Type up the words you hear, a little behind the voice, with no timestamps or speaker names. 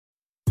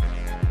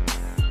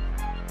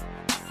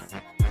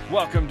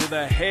Welcome to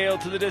the Hail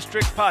to the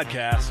District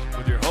podcast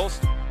with your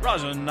host,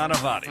 Rajan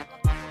and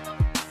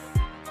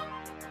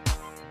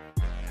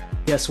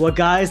Guess what,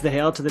 guys? The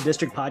Hail to the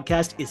District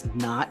podcast is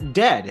not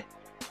dead.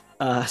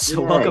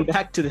 Welcome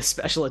back to this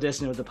special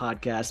edition of the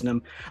podcast. And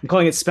I'm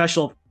calling it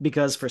special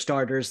because, for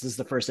starters, this is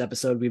the first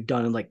episode we've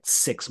done in like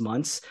 6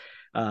 months.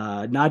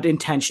 Not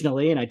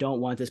intentionally, and I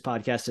don't want this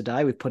podcast to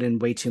die. We've put in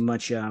way too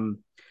much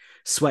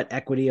sweat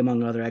equity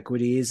among other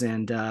equities,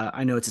 and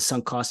I know it's a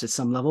sunk cost at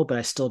some level, but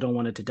I still don't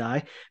want it to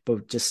die.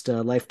 But just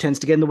life tends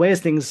to get in the way,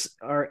 as things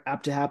are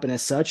apt to happen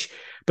as such.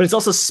 But it's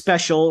also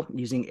special,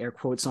 using air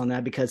quotes on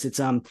that, because it's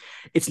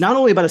not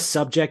only about a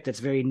subject that's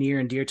very near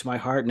and dear to my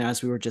heart, and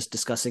as we were just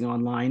discussing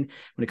offline,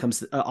 when it comes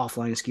to the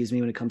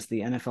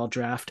NFL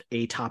draft,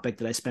 a topic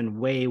that I spend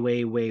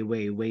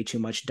way too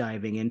much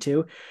diving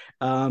into,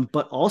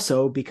 but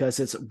also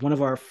because it's one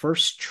of our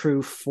first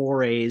true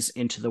forays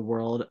into the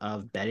world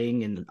of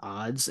betting and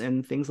odds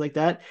and things like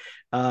that.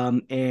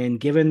 And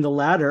given the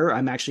latter,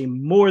 I'm actually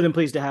more than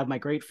pleased to have my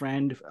great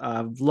friend,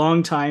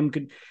 longtime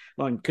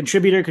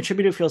contributor.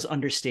 Contributor feels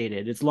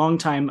understated. It's long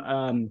time.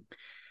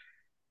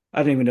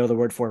 I don't even know the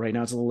word for it right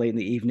now. It's a little late in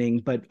the evening,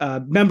 but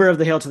member of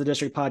the Hail to the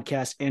District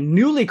podcast and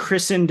newly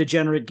christened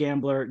degenerate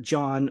gambler,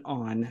 John,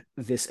 on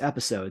this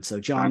episode. So,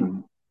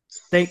 John,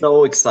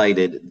 so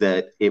excited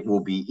that it will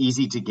be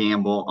easy to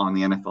gamble on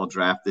the NFL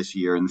draft this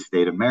year in the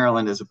state of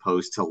Maryland, as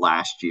opposed to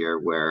last year,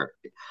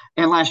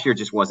 and last year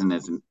just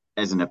wasn't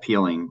as an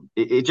appealing.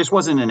 It just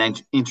wasn't an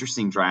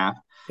interesting draft.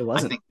 It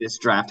wasn't. I think this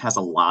draft has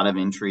a lot of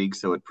intrigue,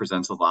 so it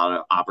presents a lot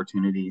of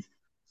opportunities.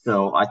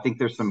 So I think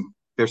there's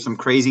some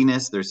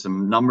craziness. There's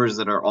some numbers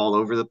that are all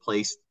over the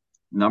place.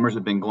 Numbers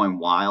have been going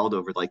wild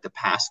over like the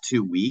past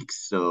 2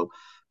 weeks. So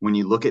when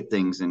you look at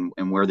things and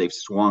where they've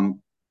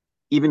swung,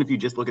 even if you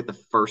just look at the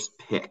first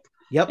pick,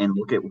 and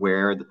look at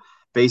where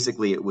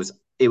basically it was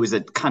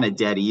a kind of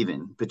dead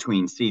even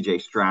between C.J.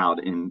 Stroud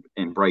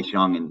and Bryce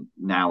Young, and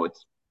now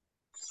it's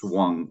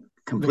swung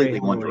completely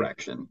one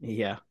direction.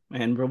 Yeah.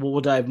 And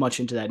we'll dive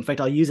much into that. In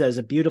fact, I'll use that as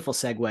a beautiful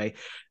segue.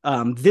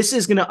 This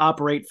is going to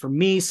operate for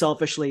me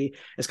selfishly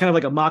as kind of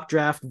like a mock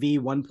draft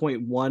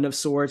V1.1 of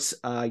sorts.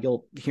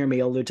 You'll hear me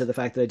allude to the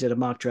fact that I did a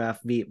mock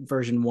draft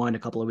version 1 a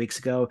couple of weeks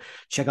ago.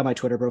 Check out my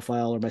Twitter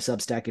profile or my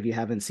Substack if you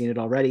haven't seen it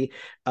already.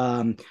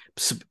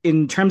 So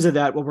in terms of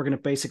that, what we're going to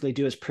basically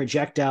do is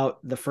project out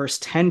the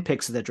first 10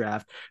 picks of the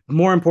draft.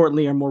 More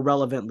importantly, or more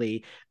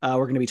relevantly,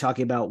 we're going to be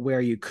talking about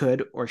where you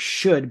could or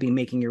should be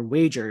making your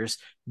wagers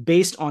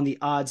based on the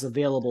odds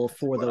available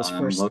for those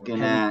first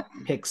 10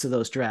 picks of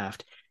those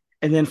draft.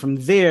 And then from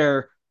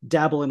there,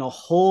 dabble in a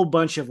whole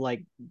bunch of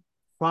like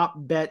prop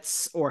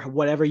bets or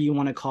whatever you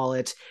want to call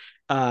it,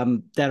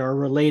 that are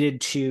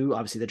related to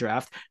obviously the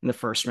draft in the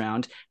first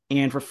round.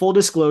 And for full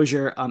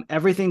disclosure,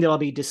 everything that I'll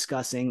be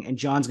discussing, and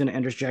John's going to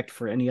interject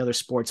for any other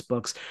sports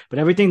books, but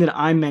everything that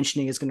I'm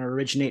mentioning is going to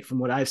originate from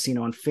what I've seen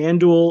on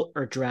FanDuel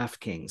or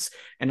DraftKings.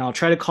 And I'll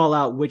try to call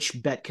out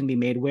which bet can be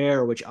made where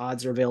or which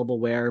odds are available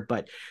where.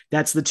 But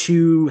that's the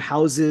two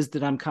houses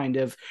that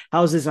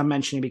I'm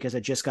mentioning because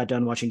I just got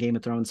done watching Game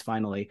of Thrones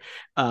finally.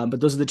 But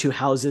those are the two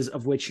houses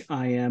of which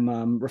I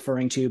am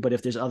referring to. But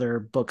if there's other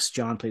books,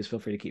 John, please feel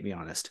free to keep me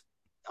honest.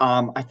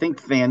 I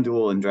think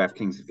FanDuel and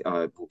DraftKings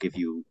will give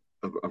you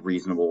a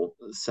reasonable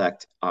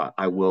sect.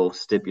 I will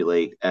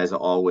stipulate, as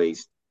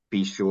always,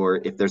 be sure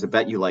if there's a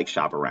bet you like,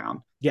 shop around.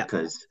 Yeah,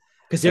 because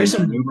there's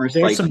some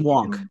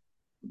wonk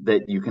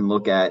that you can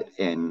look at,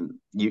 and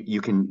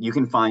you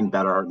can find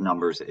better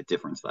numbers at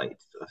different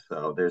sites.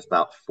 So there's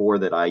about 4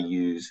 that I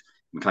use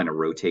and kind of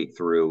rotate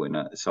through,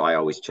 and so I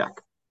always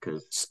check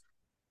because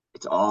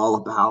it's all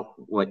about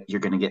what you're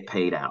going to get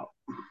paid out.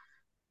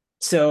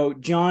 So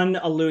John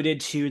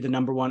alluded to the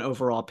number 1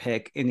 overall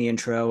pick in the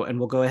intro, and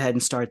we'll go ahead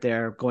and start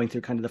there, going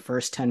through kind of the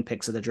first 10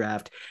 picks of the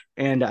draft.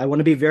 And I want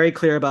to be very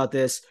clear about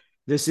this.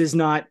 This is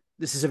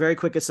a very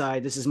quick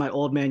aside. This is my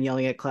old man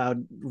yelling at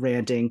cloud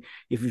ranting.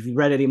 If you've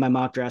read any of my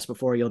mock drafts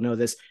before, you'll know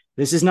this.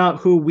 This is not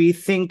who we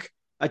think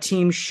a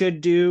team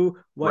should do,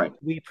 what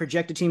we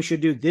project a team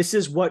should do. This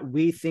is what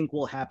we think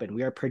will happen.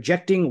 We are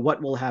projecting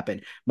what will happen.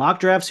 Mock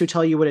drafts who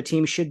tell you what a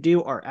team should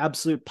do are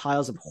absolute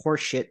piles of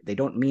horse shit. They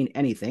don't mean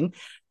anything.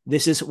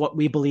 This is what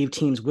we believe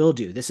teams will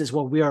do. This is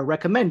what we are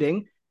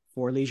recommending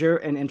for leisure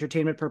and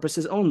entertainment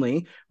purposes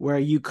only, where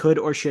you could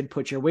or should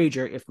put your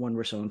wager if one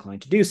were so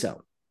inclined to do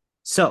so.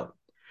 So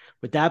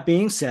with that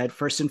being said,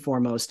 first and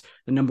foremost,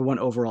 the number 1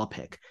 overall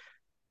pick.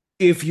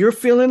 If you're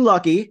feeling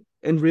lucky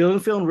and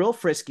feeling real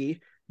frisky,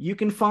 you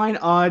can find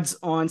odds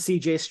on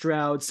CJ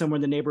Stroud somewhere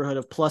in the neighborhood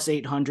of plus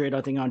 800,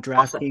 I think, on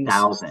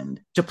DraftKings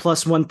to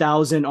plus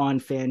 1,000 on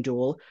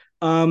FanDuel.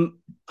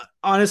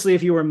 Honestly,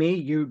 if you were me,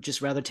 you'd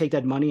just rather take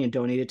that money and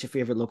donate it to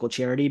favorite local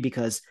charity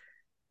because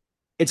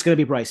it's going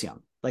to be Bryce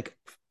Young. Like,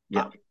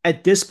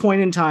 at this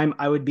point in time,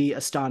 I would be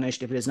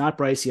astonished if it is not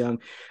Bryce Young.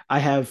 I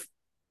have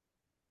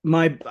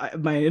my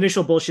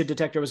initial bullshit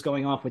detector was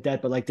going off with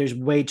that, but like there's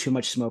way too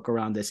much smoke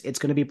around this. It's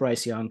going to be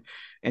Bryce Young,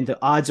 and the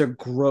odds are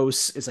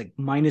gross. It's like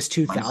minus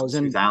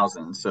 2,000.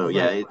 So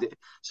yeah,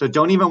 so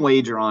don't even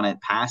wager on it.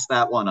 Pass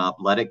that one up.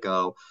 Let it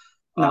go.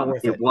 Not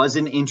worth It it. was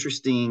an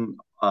interesting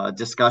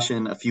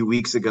discussion a few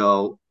weeks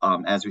ago,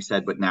 as we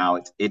said, but now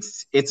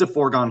it's a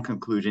foregone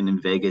conclusion,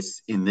 and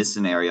Vegas in this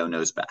scenario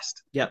knows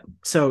best. Yep.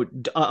 So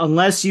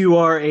unless you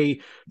are a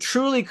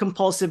truly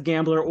compulsive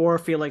gambler or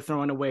feel like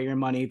throwing away your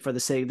money for the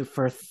sake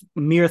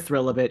mere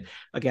thrill of it,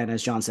 again,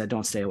 as John said,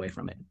 don't stay away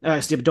from it.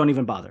 Don't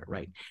even bother.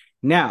 Right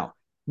now,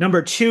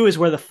 number 2 is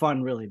where the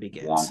fun really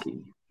begins.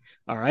 Wonky.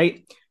 All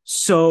right.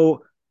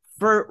 So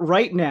for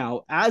right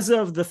now, as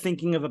of the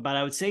thinking of about,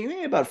 I would say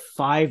maybe about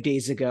 5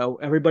 days ago,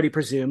 everybody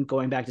presumed,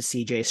 going back to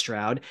CJ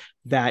Stroud,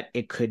 that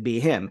it could be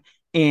him.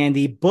 And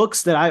the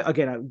books that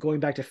I'm going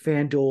back to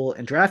FanDuel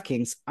and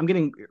DraftKings,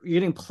 you're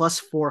getting plus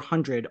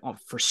 400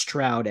 for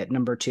Stroud at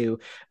number 2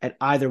 at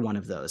either one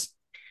of those.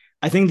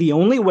 I think the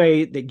only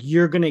way that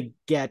you're going to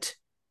get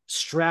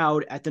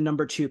Stroud at the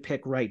number 2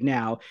 pick right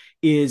now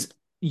is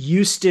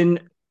Houston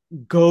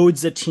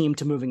goads a team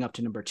to moving up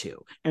to number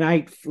 2.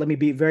 And let me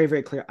be very,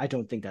 very clear. I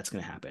don't think that's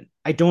going to happen.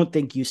 I don't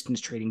think Houston's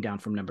trading down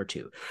from number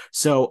 2.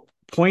 So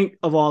point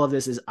of all of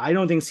this is I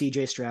don't think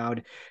CJ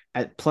Stroud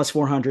at plus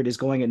 400 is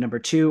going at number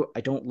 2.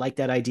 I don't like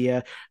that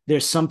idea.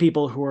 There's some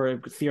people who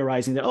are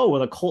theorizing that,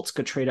 the Colts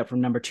could trade up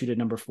from number 2 to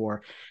number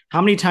 4.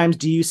 How many times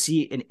do you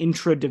see an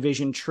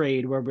intra-division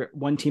trade where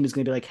one team is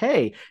going to be like,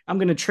 hey, I'm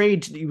going to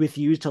trade with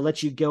you to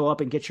let you go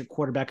up and get your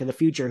quarterback of the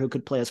future who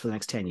could play us for the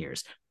next 10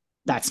 years?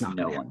 That's not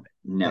going to happen.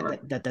 Never.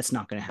 That's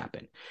not going to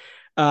happen.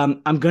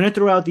 I'm going to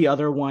throw out the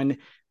other one.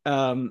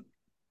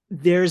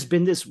 There's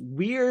been this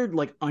weird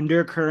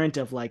undercurrent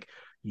of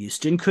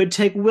Houston could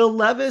take Will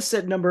Levis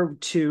at number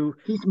 2.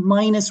 He's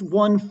minus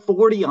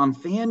 140 on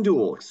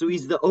FanDuel, so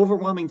he's the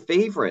overwhelming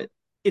favorite.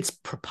 It's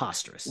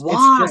preposterous.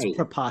 Why? It's just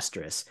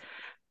preposterous.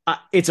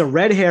 It's a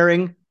red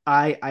herring.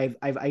 I've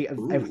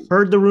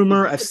heard the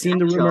rumor. I've seen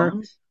the rumor.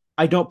 Jones?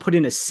 I don't put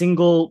in a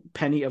single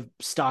penny of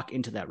stock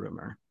into that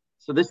rumor.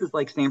 So this is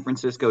like San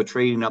Francisco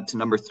trading up to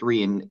number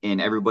 3 and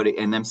everybody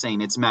and them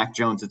saying it's Mac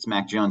Jones,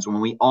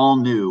 when we all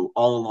knew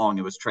all along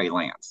it was Trey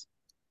Lance.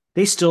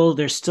 There's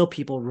still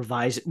people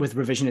with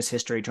revisionist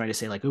history trying to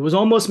say it was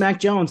almost Mac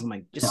Jones. I'm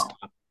like, just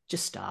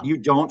stop. You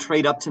don't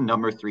trade up to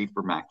number 3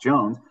 for Mac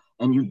Jones,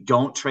 and you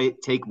don't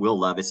take Will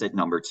Levis at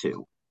number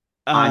 2.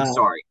 I'm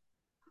sorry.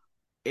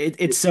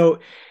 It's so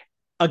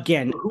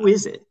again. Who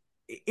is it?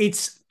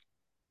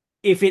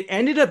 If it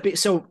ended up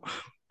so.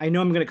 I know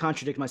I'm going to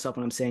contradict myself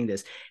when I'm saying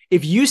this.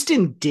 If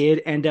Houston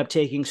did end up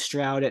taking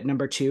Stroud at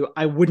number 2,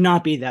 I would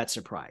not be that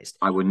surprised.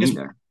 I wouldn't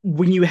either.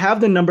 When you have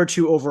the number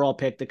 2 overall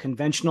pick, the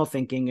conventional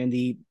thinking and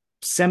the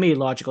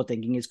semi-logical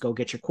thinking is go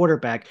get your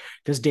quarterback,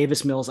 because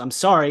Davis Mills, I'm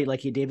sorry,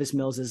 Davis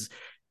Mills is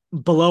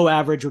below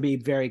average, would be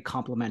very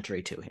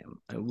complimentary to him.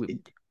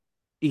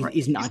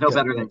 He's not no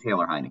better than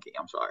Taylor Heineke.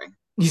 I'm sorry.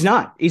 He's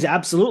not. He's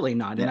absolutely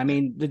not. Yeah. And I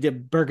mean, the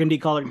burgundy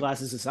colored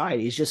glasses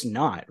aside, he's just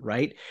not,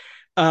 right?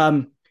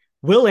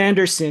 Will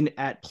Anderson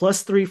at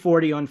plus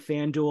 340 on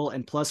FanDuel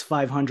and plus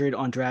 500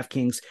 on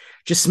DraftKings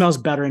just smells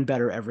better and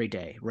better every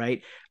day,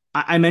 right?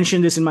 I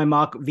mentioned this in my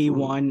mock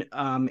V1,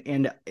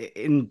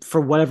 and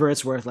for whatever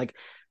it's worth,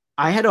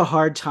 I had a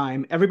hard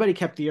time. Everybody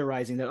kept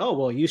theorizing that,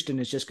 Houston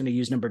is just going to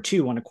use number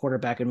 2 on a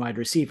quarterback and wide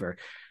receiver.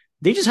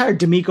 They just hired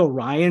DeMeco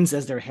Ryans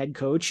as their head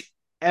coach.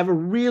 I have a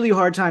really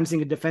hard time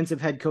seeing a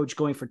defensive head coach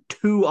going for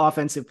 2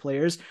 offensive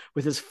players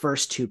with his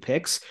first 2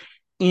 picks.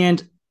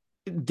 And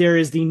there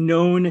is the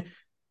known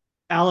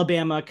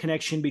Alabama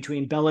connection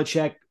between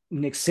Belichick,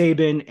 Nick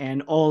Saban,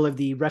 and all of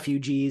the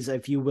refugees,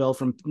 if you will,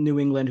 from New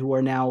England who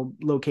are now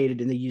located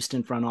in the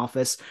Houston front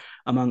office,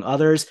 among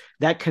others.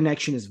 That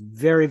connection is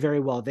very, very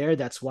well there.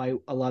 That's why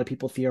a lot of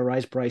people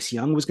theorized Bryce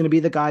Young was going to be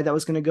the guy that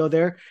was going to go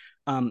there.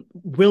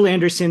 Will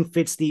Anderson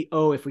fits the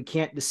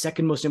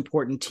second most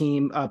important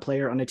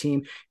player on a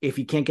team, if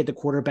you can't get the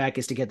quarterback,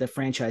 is to get the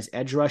franchise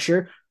edge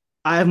rusher.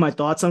 I have my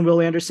thoughts on Will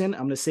Anderson.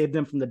 I'm going to save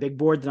them from the big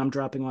board that I'm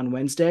dropping on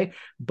Wednesday.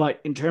 But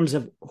in terms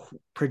of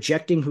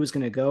projecting who's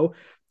going to go,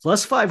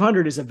 plus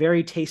 500 is a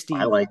very tasty.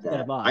 I like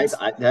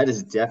that. That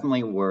is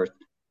definitely worth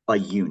a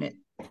unit.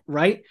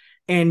 Right.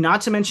 And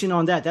not to mention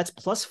on that's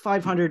plus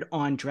 500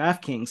 on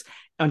DraftKings,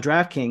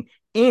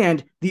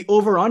 and the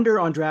over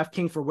under on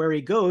DraftKings for where he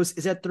goes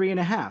is at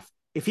 3.5.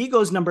 If he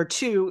goes number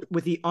 2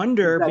 with the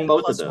under being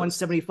plus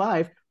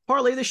 175,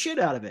 parlay the shit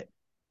out of it.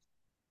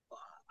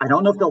 I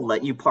don't know if they'll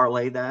let you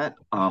parlay that,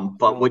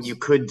 but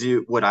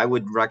what I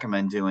would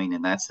recommend doing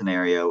in that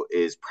scenario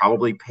is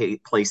probably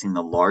placing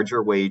the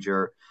larger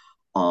wager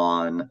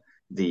on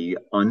the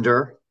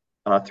under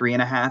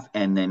 3.5,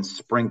 and then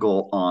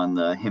sprinkle on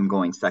him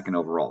going second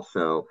overall.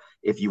 So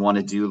if you want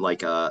to do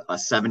a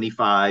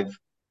 75-25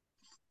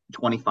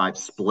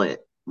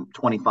 split,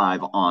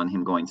 25 on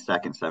him going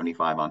second,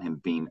 75 on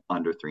him being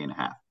under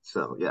 3.5.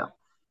 So yeah,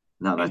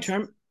 no,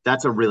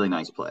 that's a really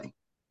nice play.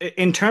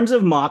 In terms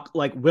of mock,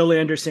 Will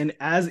Anderson,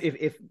 as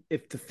if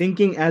the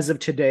thinking as of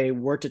today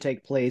were to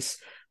take place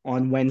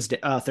on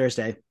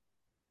Thursday,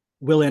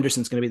 Will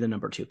Anderson's going to be the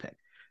number 2 pick.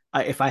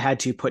 if I had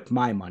to put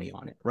my money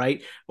on it,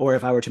 right? Or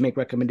if I were to make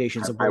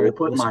recommendations of I where will the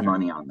put my listener,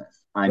 money on this.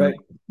 right?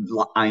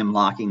 I am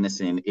locking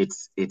this in.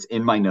 It's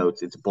in my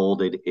notes. It's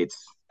bolded.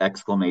 It's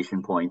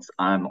exclamation points.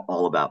 I'm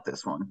all about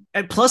this one.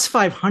 At plus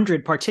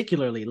 500,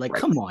 particularly, like,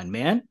 Right. come on,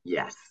 man.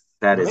 Yes.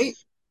 That Right?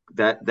 is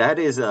that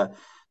is a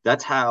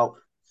that's how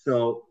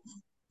so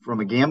from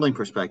a gambling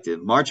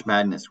perspective, March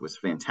Madness was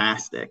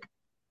fantastic.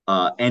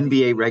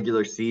 NBA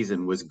regular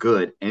season was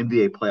good.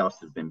 NBA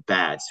playoffs have been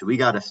bad. So we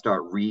got to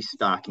start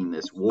restocking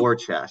this war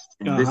chest.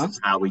 And this Uh-huh. is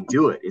how we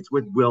do it. It's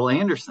with Will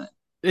Anderson.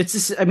 It's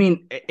just, I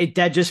mean,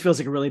 that just feels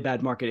like a really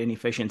bad market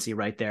inefficiency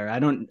right there. I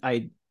don't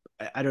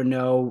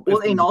know Well,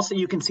 if and also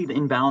you can see the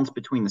imbalance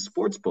between the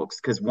sports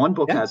books because one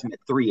book yeah. has them at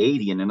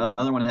 380 and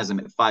another one has them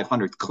at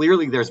 500.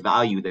 Clearly, there's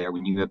value there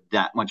when you have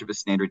that much of a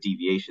standard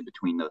deviation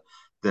between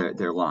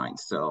their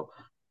lines. So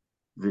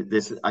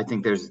this, I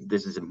think this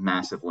is a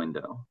massive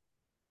window.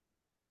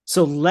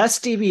 So less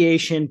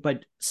deviation,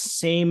 but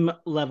same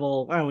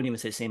level. I wouldn't even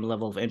say same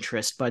level of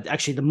interest, but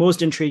actually the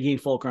most intriguing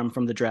fulcrum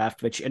from the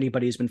draft, which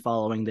anybody who's been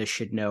following this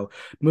should know.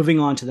 Moving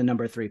on to the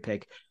number 3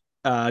 pick,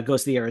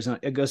 goes to the Arizona.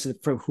 It goes to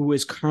for who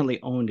is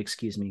currently owned,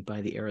 excuse me,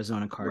 by the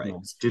Arizona Right?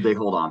 Cardinals. Do they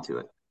hold on to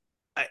it?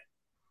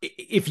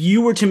 If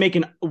you were to make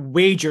a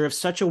wager, if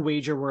such a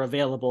wager were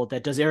available,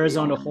 that does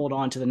Arizona hold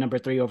on to the number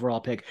 3 overall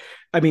pick?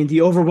 I mean,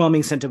 the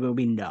overwhelming sentiment would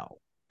be no,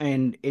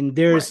 and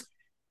Right. there's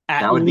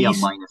That at would be a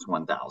least minus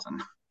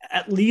 1,000.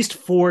 at least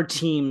 4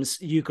 teams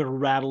you could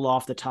rattle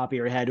off the top of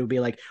your head who would be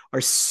like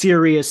are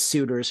serious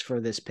suitors for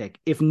this pick.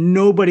 If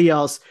nobody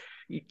else,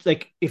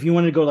 like if you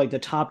want to go like the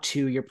top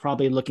 2, you're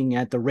probably looking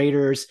at the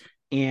Raiders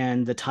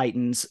and the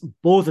Titans.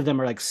 Both of them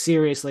are like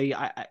seriously.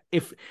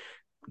 If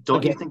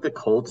Don't you again, think the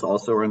Colts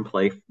also are in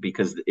play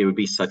because it would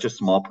be such a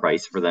small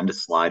price for them to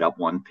slide up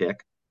one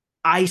pick?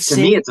 I To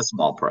me, say it's a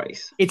small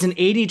price. it's an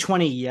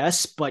 80-20,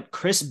 yes, but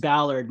Chris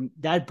Ballard,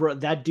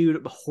 that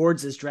dude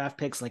hoards his draft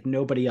picks like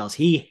nobody else.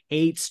 He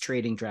hates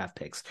trading draft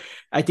picks.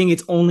 I think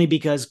it's only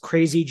because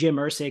crazy Jim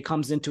Irsay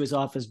comes into his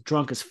office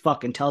drunk as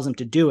fuck and tells him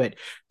to do it.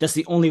 That's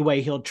the only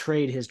way he'll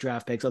trade his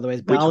draft picks.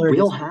 Otherwise, Which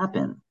will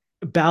happen.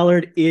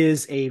 Ballard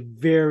is a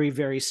very,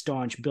 very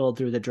staunch build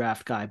through the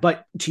draft guy.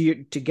 But to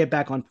get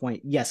back on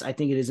point, yes, I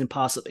think it is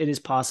impossible. It is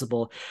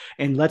possible,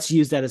 and let's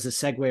use that as a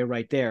segue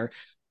right there.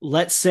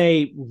 Let's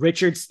say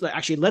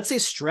let's say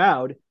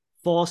Stroud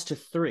falls to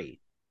 3.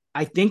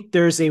 I think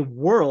there's a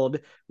world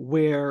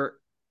where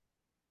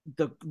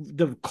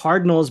the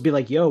Cardinals be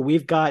like, "Yo,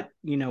 we've got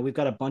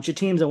a bunch of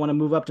teams that want to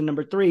move up to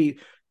number 3.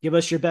 Give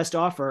us your best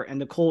offer," and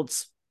the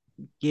Colts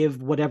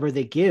give whatever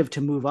they give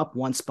to move up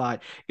one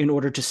spot in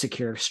order to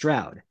secure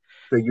Stroud.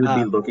 So you'd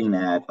be Uh, looking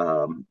at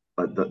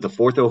the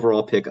fourth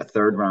overall pick, a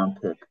third round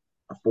pick,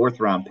 a fourth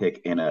round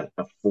pick, and a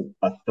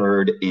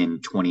third in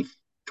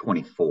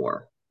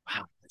 2024.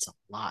 wow, that's a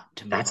lot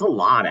to move That's up. a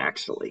lot,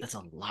 actually. That's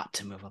a lot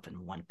to move up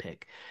in one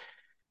pick.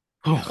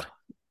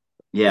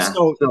 Yeah.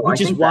 So, So I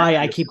which is think back why to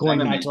I your keep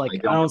going back to sentiment. I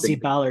like I don't don't see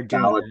think Ballard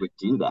doing Ballard that. would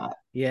do that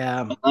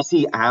Yeah,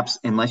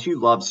 unless you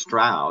love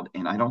Stroud,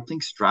 and I don't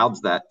think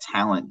Stroud's that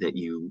talent that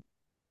you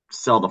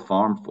sell the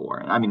farm for.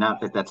 And I mean,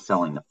 not that that's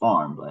selling the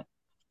farm, but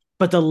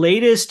but the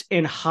latest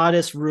and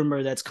hottest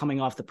rumor that's coming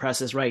off the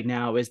presses right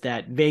now is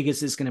that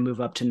Vegas is going to move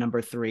up to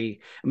number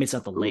 3. I mean, it's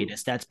not the ooh,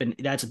 latest. That's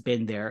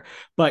been there,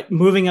 but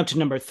moving up to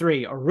number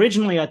 3.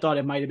 Originally, I thought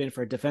it might have been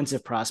for a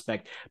defensive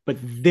prospect, but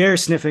they're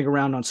sniffing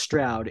around on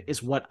Stroud,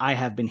 is what I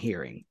have been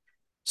hearing.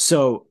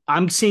 So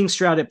I'm seeing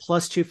Stroud at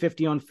plus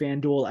 250 on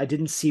FanDuel. I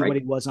didn't see what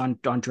right. he was on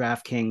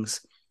DraftKings.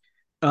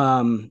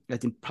 I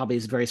think probably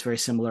is very, very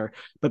similar.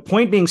 But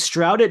point being,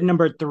 Stroud at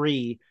number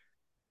 3,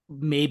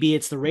 maybe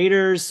it's the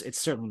Raiders. It's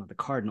certainly not the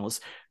Cardinals.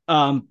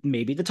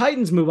 Maybe the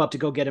Titans move up to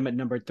go get him at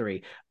number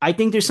 3. I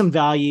think there's some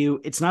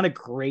value. It's not a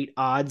great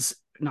odds.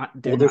 They're Well,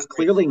 not there's great.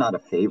 clearly not a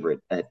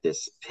favorite at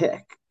this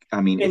pick. I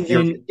mean, And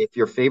then if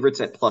your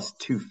favorite's at plus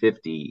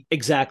 250,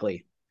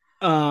 exactly.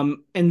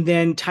 And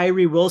then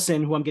Tyree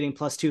Wilson, who I'm getting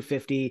plus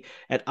 250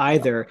 at yeah,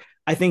 either.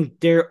 I think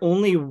their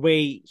only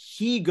way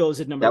he goes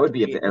at number that would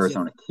be if 3 is if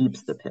Arizona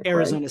keeps the pick, right?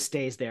 Arizona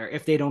stays there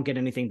if they don't get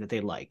anything that they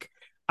like.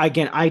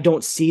 Again, I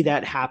don't see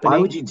that Why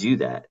would happening. you do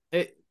that?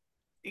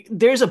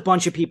 There's a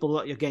bunch of people.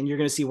 Again, you're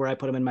going to see where I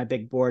put them in my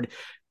big board.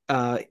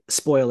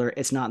 Spoiler: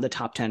 it's not in the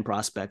top 10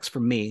 prospects for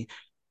me.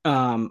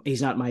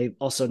 He's not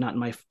not in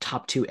my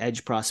top 2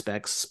 edge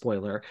prospects.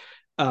 Spoiler,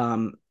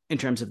 in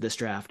terms of this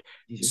draft.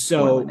 You're just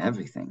spoiling So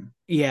everything.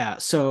 yeah,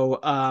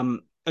 so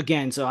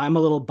again, so I'm a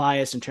little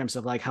biased in terms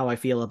of like how I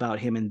feel about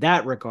him in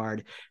that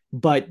regard.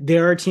 But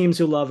there are teams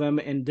who love him,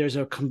 and there's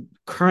a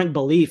current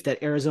belief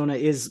that Arizona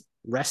is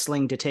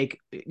wrestling to take,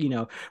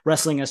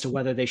 wrestling as to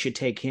whether they should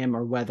take him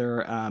or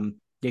whether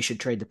they should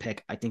trade the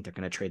pick. I think they're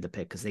going to trade the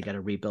pick because they got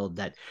to rebuild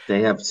that.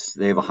 They have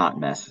a hot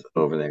mess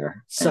over there,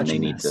 and Such a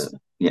mess.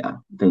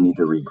 they need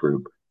to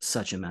regroup.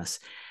 Such a mess.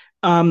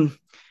 Um,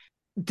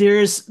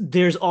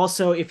 there's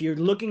also, if you're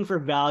looking for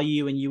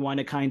value and you want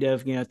to kind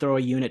of throw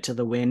a unit to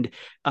the wind,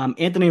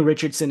 Anthony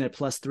Richardson at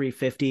plus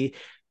 350.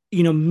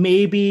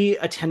 maybe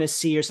a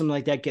Tennessee or something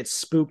like that gets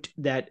spooked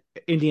that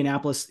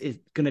Indianapolis is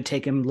going to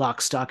take him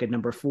lock stock at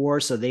number 4.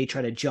 So they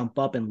try to jump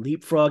up and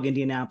leapfrog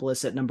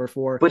Indianapolis at number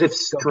 4. But if Go get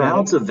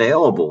Stroud's him.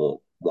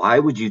 available, why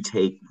would you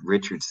take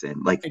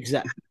Richardson? Like,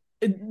 Exactly.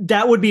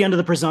 That would be under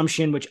the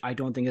presumption, which I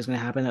don't think is going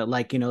to happen. That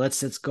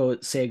let's go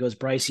say it goes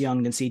Bryce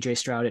Young, then CJ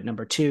Stroud at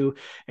number 2,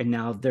 and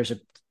now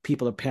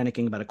people are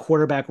panicking about a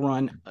quarterback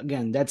run.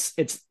 Again, it's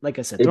like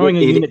I said, throwing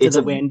a unit to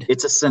the wind.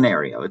 It's a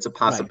scenario, it's a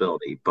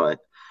possibility, right.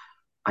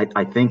 But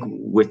I think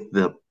with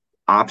the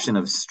option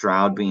of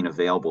Stroud being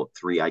available at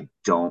 3, I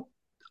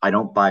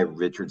don't buy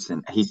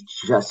Richardson. He's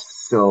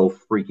just so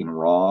freaking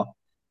raw.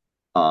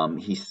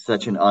 He's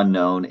such an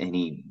unknown,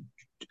 and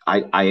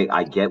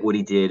I get what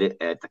he did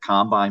at the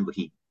combine, but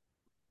he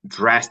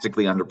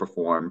drastically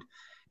underperformed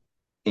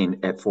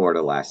at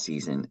Florida last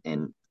season,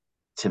 and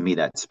to me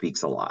that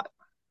speaks a lot.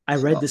 I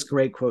read this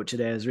great quote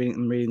today.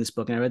 I'm reading this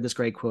book, and I read this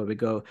great quote. We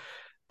go,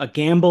 a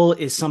gamble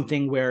is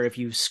something where if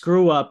you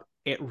screw up,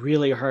 it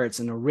really hurts,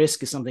 and a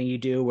risk is something you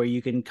do where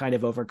you can kind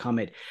of overcome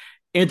it.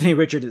 Anthony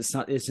Richardson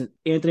is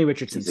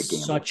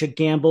such a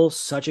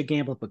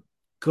gamble, but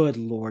good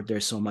Lord,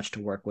 there's so much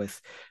to work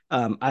with.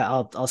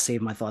 I'll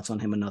save my thoughts on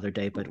him another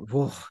day, but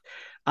whoa,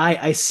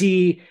 I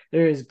see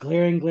there is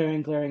glaring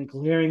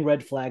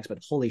red flags, but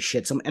holy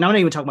shit. And I'm not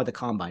even talking about the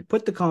combine.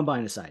 Put the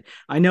combine aside.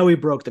 I know he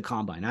broke the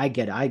combine. I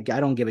get it. I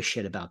don't give a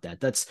shit about that.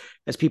 That's,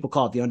 as people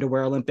call it, the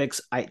underwear Olympics.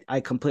 I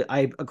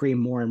agree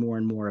more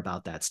and more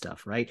about that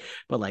stuff, right?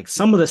 But like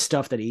some of the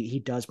stuff that he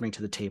does bring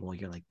to the table,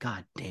 you're like,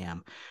 God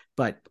damn.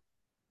 But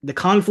the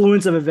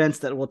confluence of events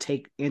that will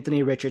take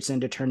Anthony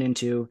Richardson to turn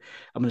into,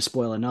 I'm going to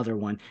spoil another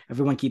one.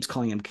 Everyone keeps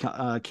calling him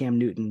Cam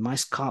Newton. My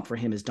comp for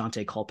him is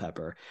Dante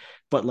Culpepper.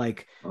 But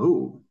like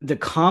the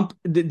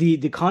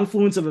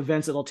confluence of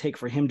events that'll take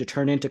for him to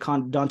turn into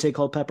Dante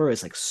Culpepper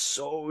is like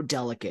so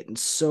delicate and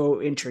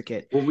so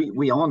intricate. Well,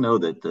 we all know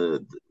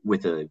that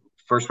with a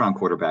first round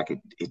quarterback,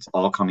 it's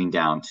all coming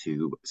down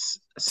to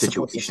a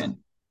situation.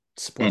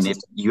 And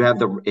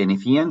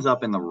if he ends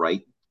up in the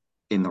right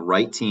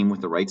team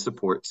with the right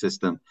support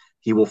system,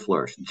 he will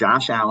flourish.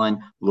 Josh Allen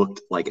looked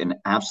like an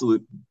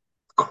absolute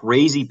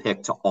crazy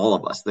pick to all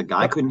of us. The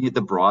guy couldn't hit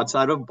the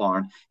broadside of a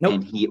barn,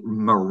 and he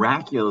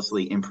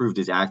miraculously improved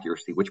his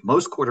accuracy, which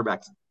most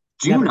quarterbacks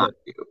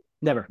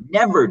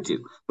never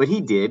do. But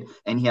he did,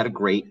 and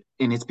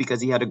it's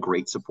because he had a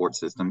great support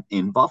system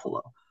in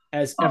Buffalo.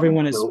 As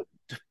everyone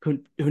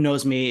who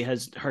knows me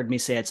has heard me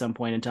say at some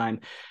point in time,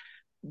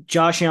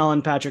 Josh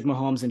Allen, Patrick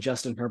Mahomes, and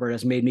Justin Herbert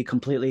has made me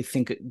completely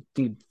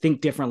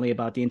think differently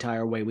about the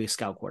entire way we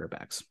scout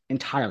quarterbacks.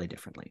 Entirely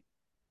differently.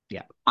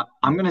 Yeah.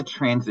 I'm going to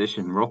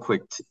transition real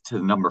quick to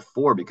number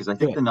 4, because I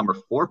think the number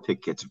 4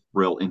 pick gets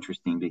real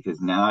interesting, because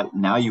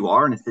now you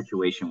are in a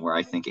situation where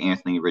I think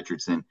Anthony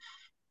Richardson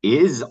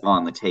is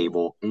on the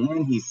table,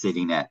 and he's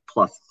sitting at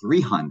plus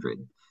 300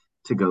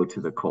 to go to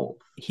the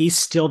Colts. He's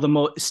still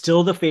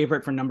the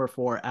favorite for number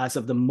 4 as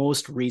of the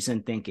most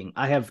recent thinking.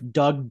 I have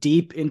dug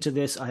deep into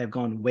this. I have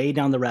gone way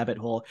down the rabbit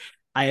hole.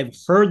 I have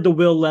heard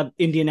the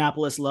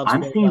Indianapolis loves.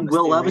 I'm seeing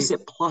Will Levis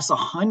at plus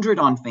 100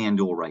 on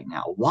FanDuel right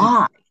now.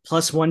 Why?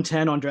 Plus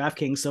 110 on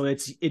DraftKings, so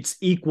it's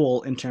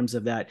equal in terms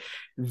of that.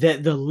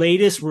 The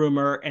latest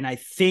rumor, and I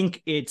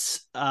think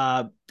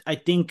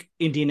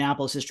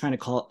Indianapolis is trying to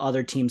call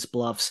other teams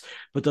bluffs,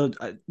 but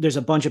there's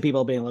a bunch of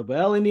people being like,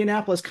 well,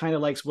 Indianapolis kind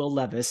of likes Will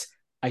Levis.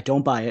 I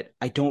don't buy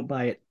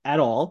it at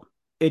all.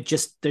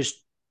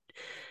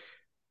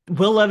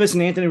 Will Levis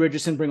and Anthony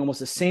Richardson bring almost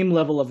the same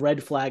level of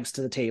red flags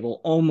to the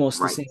table,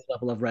 the same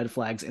level of red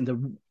flags, and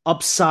the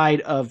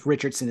upside of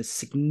Richardson is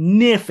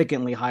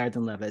significantly higher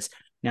than Levis.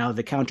 Now,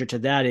 the counter to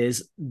that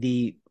is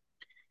the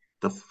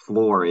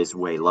floor is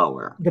way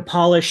lower. The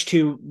polish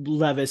to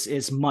Levis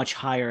is much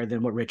higher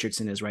than what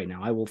Richardson is right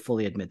now. I will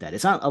fully admit that.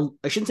 It's not,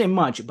 I shouldn't say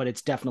much, but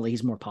it's definitely,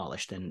 he's more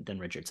polished than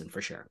Richardson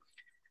for sure.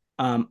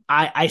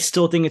 I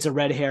still think it's a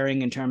red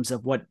herring in terms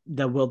of what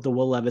the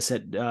Will Levis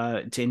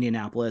to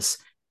Indianapolis.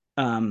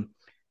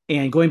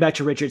 And going back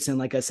to Richardson,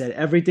 like I said,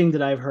 everything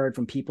that I've heard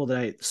from people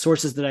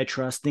sources that I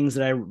trust,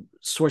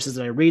 sources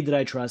that I read that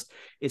I trust,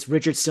 it's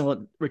Richardson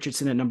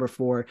at number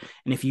 4.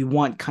 And if you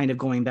want kind of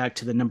going back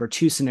to the number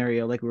 2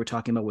 scenario, like we were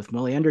talking about with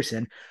Willie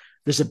Anderson,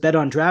 there's a bet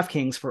on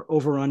DraftKings for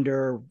over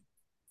under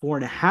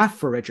 4.5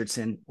 for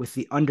Richardson, with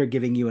the under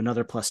giving you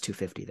another plus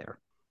 250 there.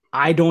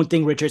 I don't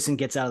think Richardson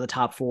gets out of the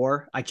top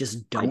 4. I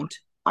just don't.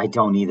 I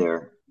don't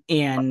either.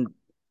 And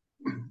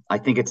I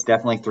think it's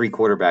definitely 3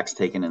 quarterbacks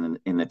taken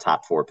in the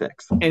top 4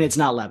 picks. And it's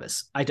not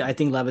Levis. I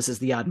think Levis is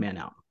the odd man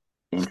out.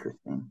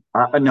 Interesting.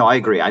 No, I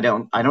agree. I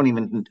don't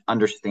even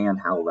understand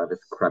how Levis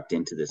crept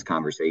into this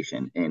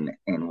conversation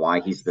and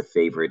why he's the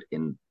favorite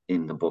in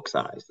the book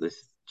size. This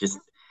just,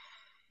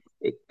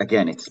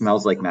 it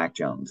smells like Mac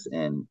Jones,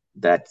 and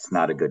that's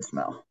not a good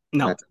smell.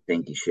 No. That's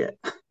stinky shit.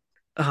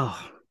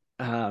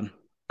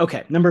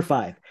 Okay. Number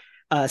 5,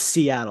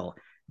 Seattle.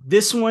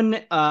 This one,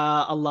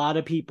 a lot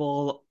of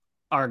people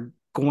are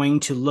going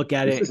to look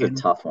at it. This is a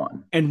tough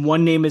one. And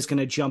one name is going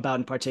to jump out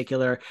in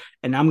particular.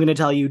 And I'm going to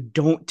tell you,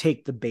 don't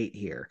take the bait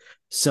here.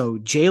 So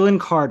Jalen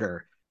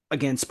Carter,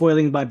 again,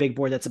 spoiling my big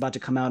board that's about to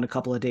come out in a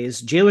couple of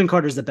days. Jalen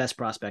Carter is the best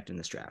prospect in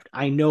this draft.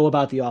 I know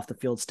about the off the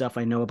field stuff.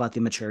 I know about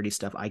the maturity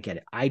stuff. I get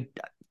it.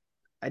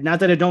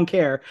 Not that I don't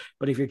care,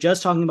 but if you're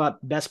just talking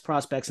about best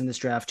prospects in this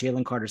draft,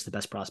 Jalen Carter's the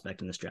best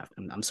prospect in this draft.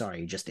 I'm sorry,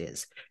 he just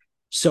is.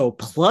 So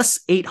plus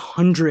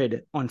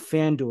 800 on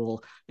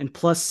FanDuel and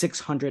plus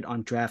 600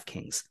 on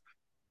DraftKings.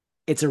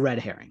 It's a red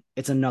herring.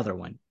 It's another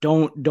one.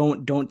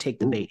 Don't take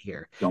the bait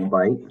here. Don't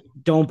bite.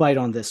 Don't bite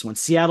on this one.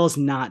 Seattle's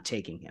not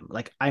taking him.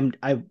 Like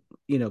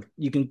you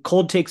can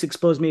cold takes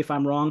expose me if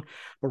I'm wrong,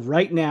 but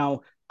right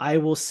now I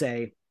will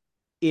say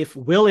if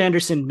Will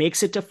Anderson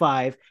makes it to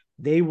 5,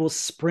 they will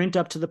sprint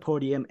up to the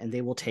podium and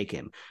they will take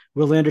him.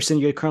 Will Anderson,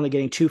 you're currently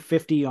getting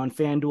 250 on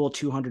FanDuel,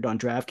 200 on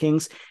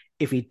DraftKings.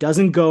 If he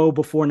doesn't go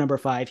before number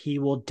 5, he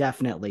will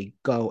definitely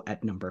go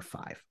at number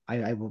 5.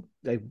 I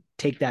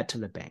take that to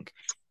the bank.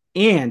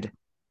 And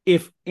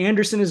if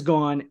Anderson is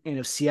gone and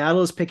if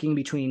Seattle is picking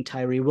between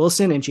Tyree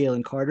Wilson and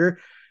Jalen Carter,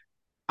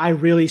 I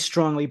really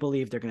strongly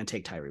believe they're going to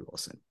take Tyree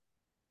Wilson.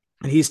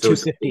 And he's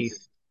 250.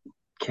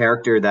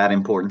 Character that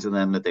important to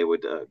them that they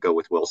would go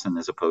with Wilson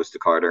as opposed to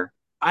Carter?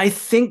 I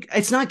think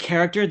it's not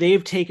character.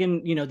 They've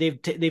taken,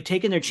 they've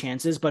taken their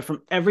chances, but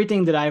from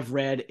everything that I've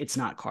read, it's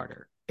not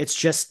Carter.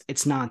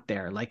 It's not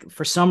there. Like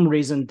for some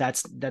reason,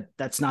 that's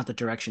not the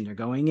direction they're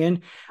going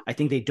in. I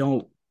think they've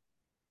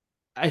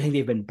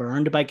been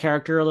burned by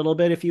character a little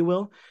bit, if you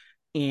will.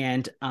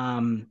 And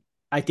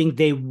I think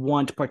they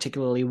want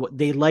particularly what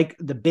they like,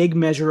 the big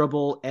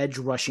measurable edge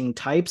rushing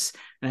types.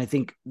 And I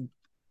think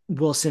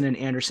Wilson and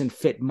Anderson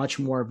fit much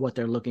more of what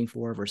they're looking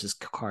for versus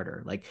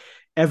Carter. Like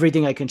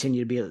everything I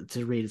continue to be able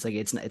to read, it's like,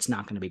 it's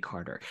not going to be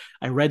Carter.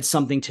 I read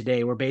something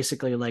today where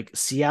basically like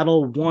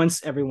Seattle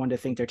wants everyone to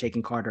think they're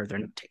taking Carter. They're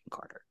not taking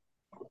Carter.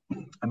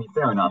 I mean,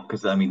 fair enough.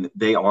 Cause I mean,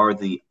 they are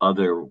the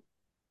other,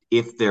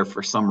 if there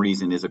for some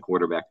reason is a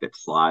quarterback that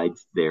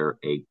slides, they're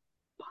a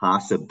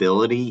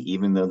possibility,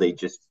 even though they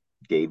just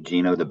gave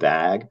Geno the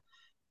bag.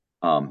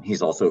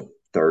 He's also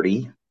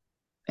 30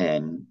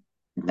 and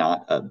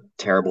not a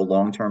terrible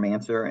long-term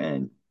answer.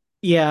 And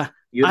yeah,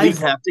 you at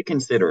least have to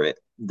consider it.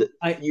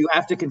 You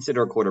have to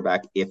consider a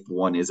quarterback if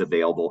one is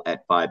available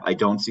at 5. I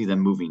don't see them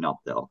moving up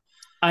though.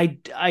 I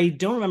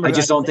don't remember. I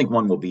just don't think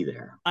one will be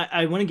there.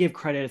 I want to give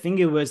credit. I think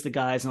it was the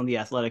guys on the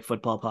Athletic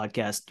Football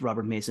podcast,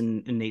 Robert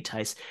Mason and Nate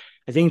Tice.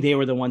 I think they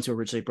were the ones who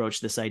originally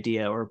broached this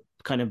idea or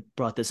kind of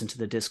brought this into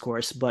the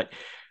discourse. But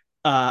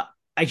I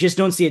just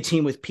don't see a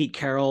team with Pete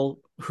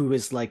Carroll, who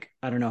is like,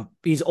 I don't know,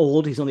 he's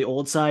old. He's on the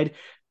old side,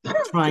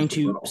 trying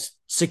to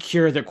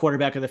secure their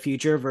quarterback of the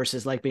future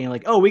versus like being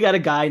like, oh, we got a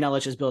guy. Now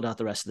let's just build out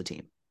the rest of the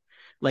team.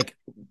 Like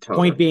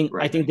point being,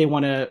 right. I think they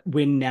want to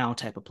win now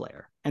type of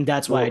player. And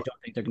that's why I don't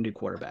think they're going to do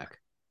quarterback.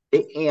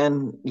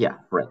 And yeah,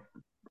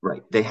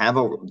 right.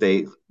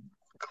 They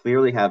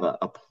clearly have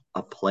a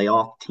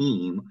playoff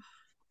team.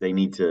 They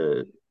need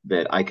to,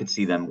 that I could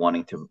see them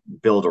wanting to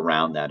build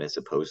around that as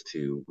opposed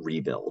to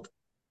rebuild,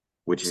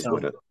 which is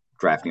what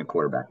drafting a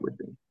quarterback would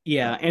be.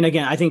 Yeah. And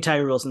again, I think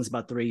Tyree Wilson's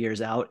about 3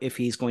 years out if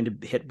he's going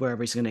to hit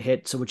wherever he's going to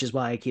hit. So, which is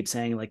why I keep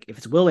saying, like, if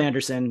it's Will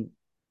Anderson,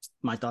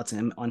 my thoughts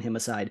on him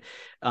aside,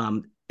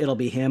 it'll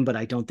be him, but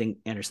I don't think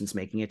Anderson's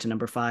making it to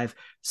number 5.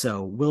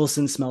 So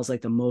Wilson smells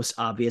like the most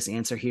obvious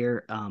answer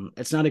here.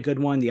 It's not a good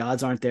one. The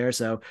odds aren't there.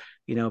 So,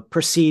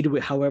 proceed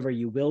with however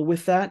you will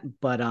with that.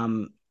 But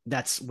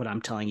that's what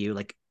I'm telling you,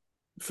 like,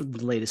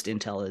 the latest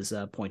intel is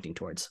pointing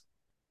towards.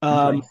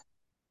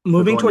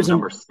 Moving towards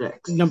number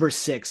 6. Number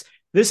 6.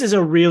 This is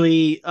a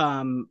really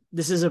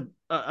this is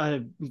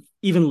a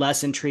even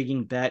less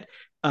intriguing bet.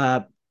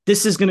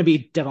 This is going to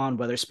be Devon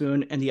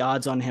Witherspoon, and the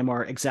odds on him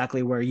are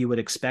exactly where you would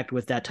expect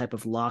with that type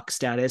of lock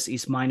status.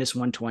 He's minus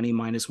 120,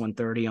 minus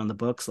 130 on the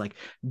books. Like,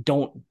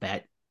 don't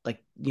bet.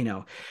 Like,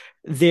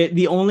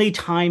 the only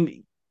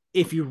time,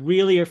 if you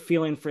really are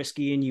feeling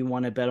frisky and you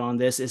want to bet on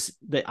this, is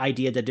the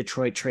idea that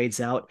Detroit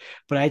trades out.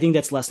 But I think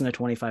that's less than a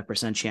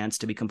 25% chance,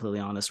 to be completely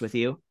honest with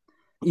you.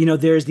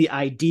 There's the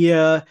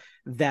idea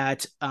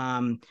that,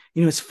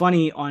 it's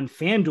funny, on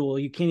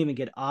FanDuel, you can't even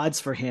get odds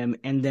for him.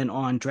 And then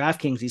on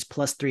DraftKings, he's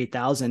plus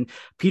 3,000.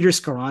 Peter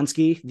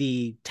Skoronski,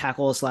 the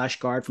tackle /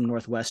 guard from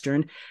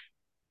Northwestern,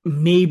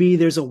 maybe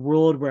there's a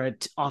world where an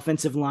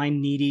offensive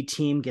line needy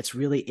team gets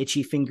really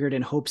itchy fingered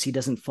and hopes he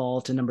doesn't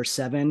fall to number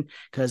 7,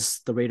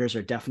 because the Raiders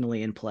are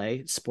definitely in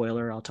play.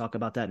 Spoiler, I'll talk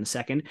about that in a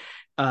second.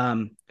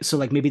 So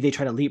like maybe they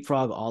try to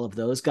leapfrog all of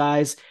those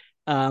guys.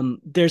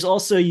 There's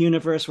also a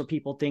universe where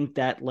people think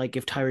that, like,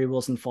 if Tyree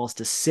Wilson falls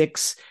to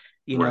 6,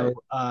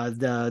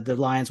 the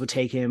Lions would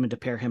take him and to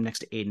pair him next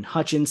to Aiden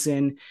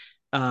Hutchinson.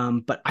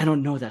 But I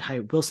don't know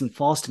that Wilson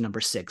falls to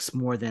number 6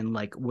 more than,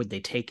 like, would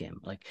they take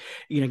him? Like,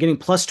 getting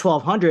plus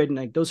 1,200, and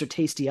like those are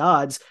tasty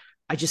odds.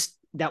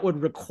 That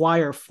would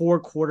require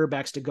 4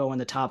 quarterbacks to go in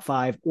the top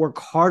 5 or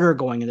Carter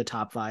going in the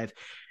top 5,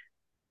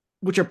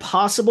 which are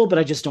possible, but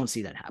I just don't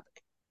see that happening.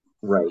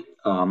 Right.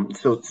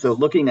 So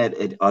looking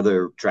at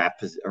other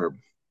draft or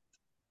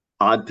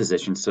odd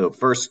positions. So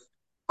first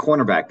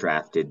cornerback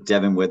drafted,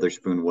 Devon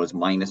Witherspoon was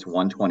minus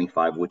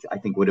 125, which I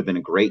think would have been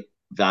a great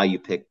value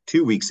pick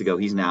 2 weeks ago.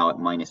 He's now at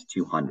minus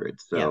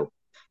 200. So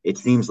it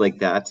seems like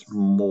that's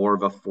more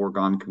of a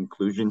foregone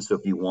conclusion.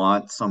 So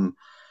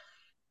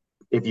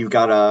if you've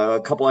got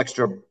a couple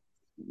extra,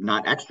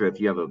 not extra, if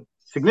you have a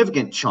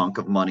significant chunk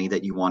of money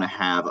that you want to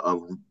have a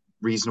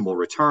reasonable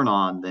return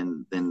on,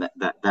 then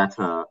that's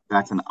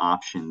an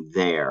option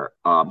there.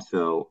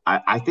 So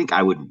I think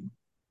I would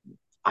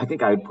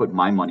put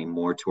my money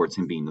more towards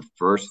him being the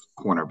first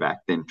cornerback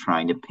than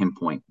trying to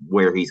pinpoint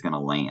where he's going to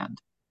land.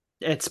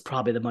 It's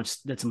probably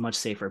that's a much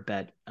safer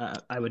bet.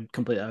 I would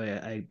completely,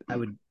 I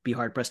would be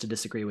hard pressed to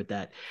disagree with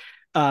that.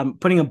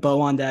 Putting a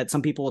bow on that,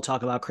 some people will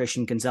talk about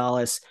Christian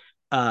Gonzalez.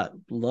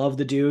 Love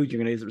the dude.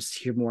 You're going to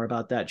hear more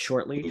about that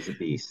shortly. He's a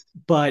beast.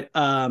 But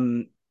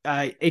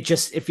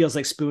it feels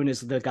like Spoon is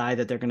the guy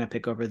that they're going to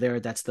pick over there.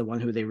 That's the one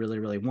who they really,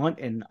 really want,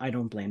 and I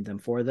don't blame them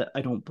for that.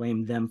 I don't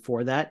blame them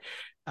for that.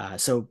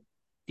 So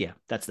yeah,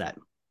 that's that.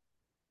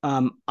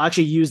 I'll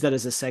actually use that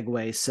as a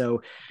segue.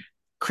 So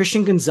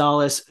Christian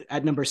Gonzalez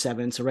at number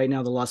 7. So right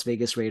now, the Las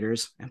Vegas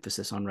Raiders,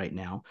 emphasis on right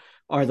now,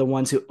 are the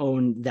ones who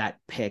own that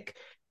pick.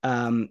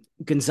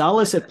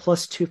 Gonzalez at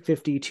plus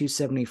 250,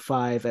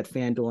 275 at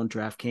FanDuel and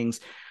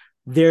DraftKings.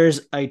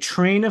 There's a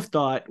train of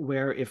thought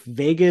where if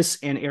Vegas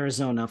and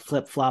Arizona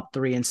flip flop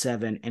 3 and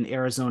 7 and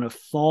Arizona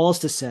falls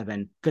to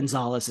 7,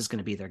 Gonzalez is going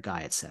to be their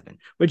guy at 7,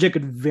 which I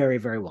could very,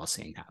 very well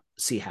see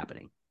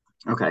happening.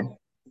 Okay.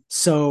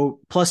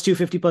 So plus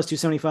 250, plus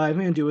 275,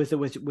 man, do with it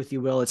with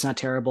you will. It's not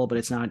terrible, but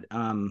it's not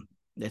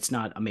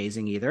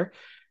amazing either.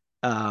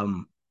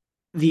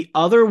 The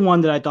other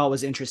one that I thought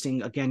was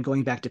interesting, again,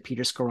 going back to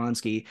Peter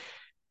Skoronski,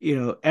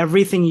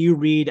 everything you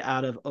read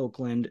out of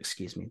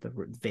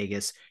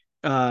Vegas,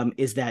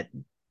 is that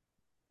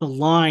the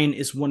line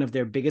is one of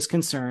their biggest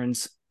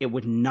concerns. It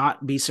would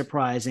not be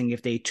surprising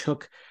if they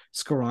took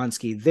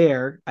Skoronski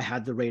there. I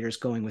had the Raiders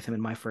going with him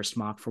in my first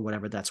mock for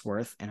whatever that's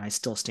worth, and I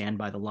still stand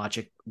by the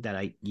logic that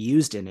I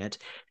used in it.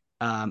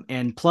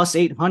 And plus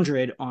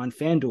 800 on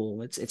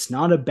FanDuel, it's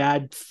not a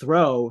bad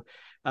throw.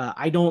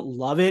 I don't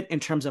love it in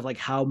terms of like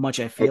how much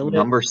I feel at it.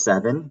 Number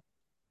 7.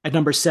 At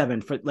number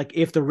 7, for like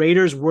if the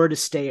Raiders were to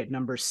stay at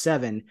number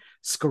 7,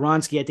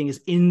 Skoronski I think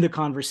is in the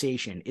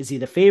conversation. Is he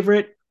the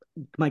favorite?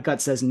 My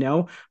gut says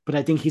no, but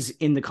I think he's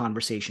in the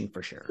conversation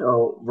for sure.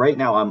 So right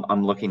now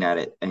I'm looking at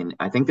it, and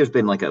I think there's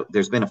been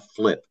a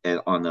flip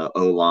on the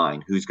O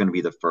line. Who's going to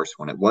be the first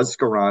one? It was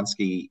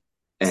Skoronski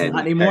and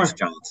Paris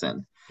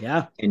Johnson.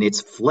 Yeah, and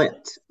it's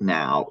flipped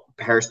now.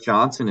 Paris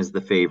Johnson is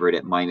the favorite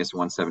at minus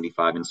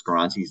 175, and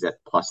Skoronski's at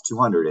plus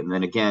 200. And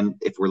then again,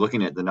 if we're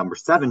looking at the number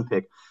 7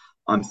 pick,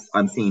 I'm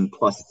seeing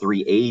plus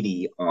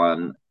 380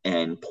 on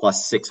and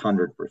plus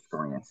 600 for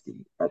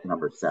Skoronski at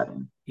number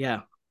 7.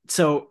 Yeah.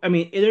 So, I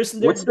mean, what's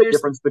the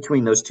difference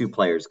between those two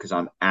players? Because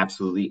I'm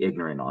absolutely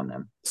ignorant on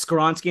them.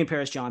 Skoronski and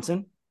Paris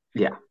Johnson.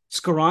 Yeah.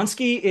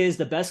 Skoronski is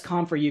the best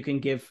comp you can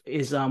give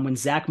is when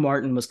Zach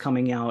Martin was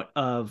coming out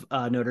of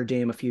Notre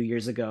Dame a few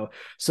years ago.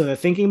 So the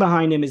thinking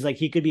behind him is like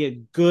he could be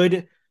a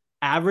good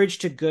average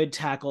to good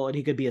tackle, and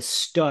he could be a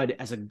stud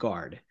as a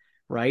guard,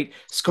 right?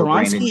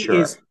 Skoronski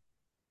is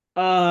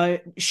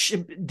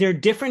they're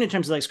different in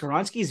terms of like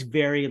Skoronski is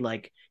very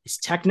like he's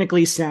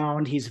technically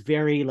sound. He's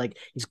very like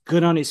he's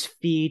good on his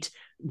feet,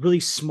 really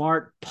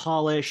smart,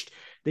 polished.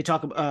 They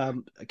talk about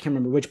I can't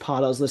remember which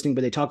pod I was listening,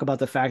 but they talk about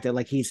the fact that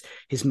like his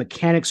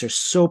mechanics are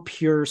so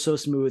pure, so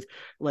smooth.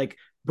 Like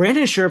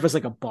Brandon Scherff was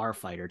like a bar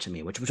fighter to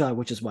me, which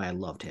is why I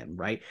loved him,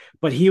 right?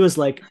 But he was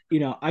like,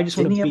 I just want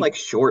to. Didn't he have like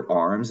short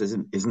arms?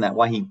 Isn't that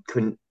why he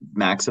couldn't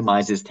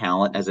maximize his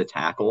talent as a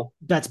tackle?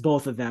 That's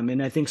both of them,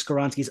 and I think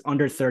Skoronski's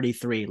under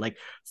 33, like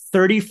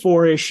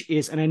 34ish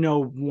is, and I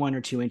know 1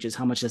 or 2 inches.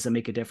 How much does it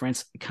make a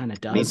difference? It kind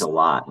of does. It means a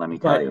lot. Let me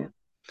tell you.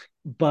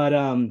 But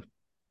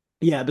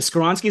yeah, but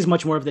Skoronski is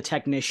much more of the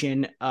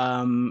technician.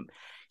 I think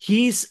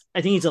he's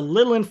a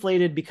little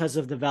inflated because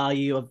of the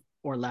value of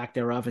or lack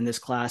thereof in this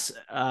class.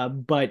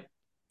 But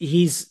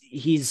he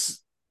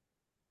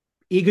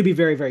could be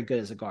very, very good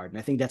as a guard. And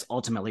I think that's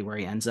ultimately where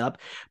he ends up.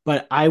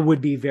 But I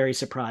would be very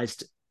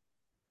surprised.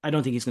 I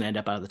don't think he's going to end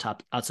up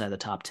outside of the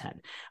top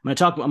 10. I'm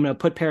going to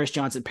put Paris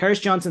Johnson.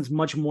 Paris Johnson's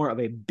much more of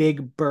a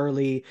big,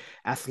 burly,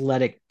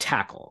 athletic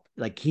tackle.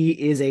 Like he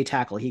is a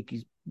tackle.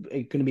 He's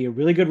going to be a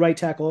really good right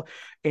tackle,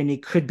 and he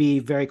could be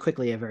very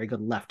quickly a very good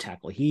left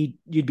tackle.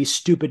 You'd be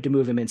stupid to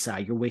move him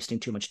inside. You're wasting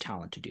too much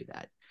talent to do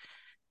that.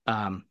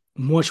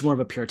 Much more of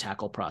a pure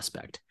tackle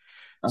prospect.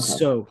 Okay.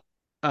 So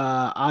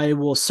I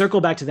will circle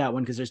back to that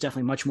one because there's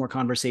definitely much more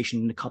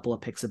conversation and a couple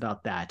of picks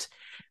about that.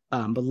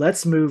 But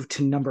let's move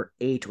to number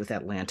 8 with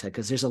Atlanta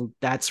because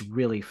that's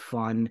really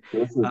fun.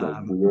 This is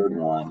a weird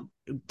one.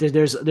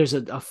 There's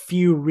a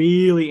few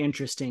really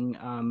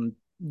interesting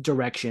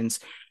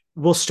directions.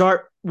 We'll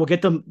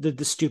get the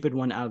stupid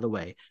one out of the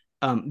way.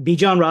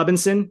 Bijan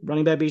Robinson,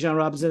 running back Bijan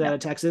Robinson out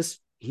of Texas.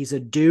 He's a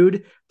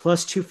dude,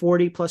 plus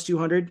 240, plus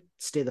 200.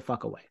 Stay the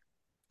fuck away.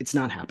 It's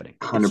not happening.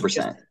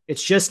 100%.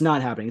 It's just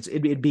not happening.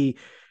 It'd be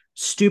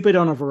stupid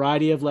on a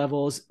variety of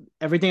levels.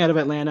 Everything out of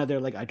Atlanta,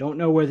 they're like, I don't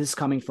know where this is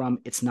coming from.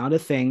 It's not a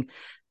thing.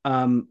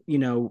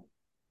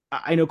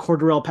 I know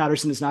Cordarrelle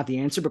Patterson is not the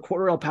answer, but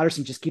Cordarrelle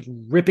Patterson just keeps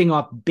ripping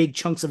off big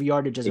chunks of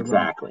yardage as a running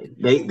back.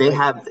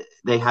 Exactly.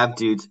 They have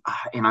dudes,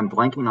 and I'm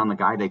blanking on the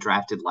guy they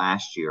drafted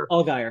last year.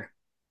 Allgeier,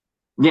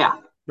 Yeah,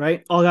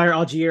 right? Allgeier,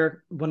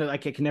 Algier. I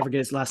can never get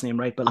his last name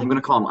right, but I'm like,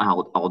 gonna call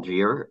him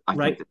Algier. I think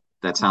right?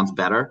 that sounds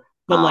better.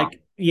 But like,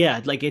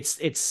 yeah, like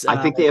it's.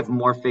 I think they have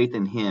more faith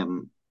in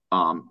him,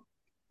 um,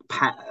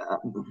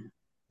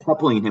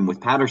 coupling him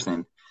with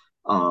Patterson,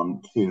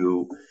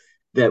 to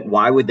that.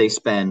 Why would they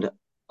spend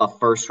a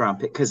first round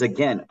pick? Because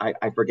again,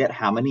 I forget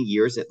how many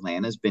years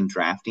Atlanta's been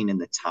drafting in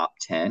the top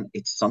 10.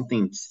 It's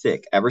something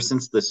sick ever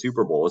since the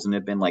Super Bowl. Hasn't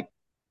it been like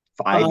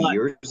 5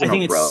 years I in a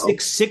think it's row?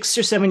 six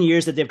or 7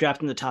 years that they've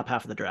drafted in the top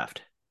half of the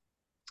draft.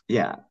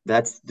 Yeah,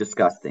 that's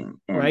disgusting.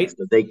 And Right?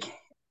 so they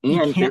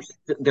You and can't.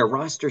 their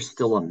roster's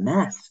still a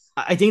mess.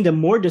 I think the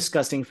more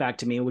disgusting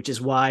fact to me, which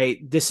is why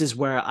this is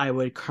where I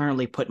would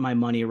currently put my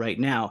money right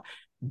now.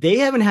 They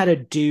haven't had a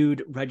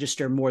dude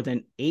register more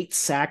than 8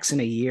 sacks in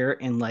a year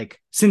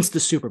since the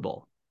Super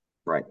Bowl.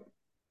 Right.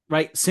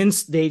 Right?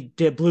 Since they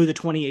blew the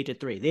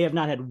 28-3. They have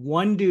not had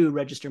one dude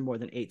register more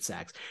than 8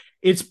 sacks.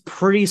 It's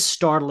pretty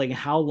startling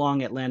how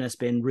long Atlanta's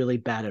been really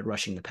bad at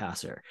rushing the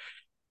passer.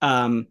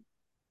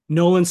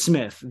 Nolan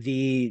Smith,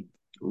 the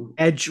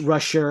edge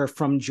rusher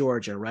from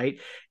Georgia, right?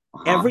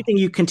 Everything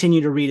you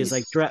continue to read is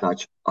like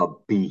such a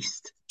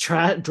beast.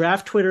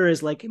 Draft Twitter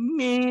is like,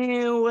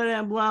 man,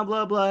 what, blah,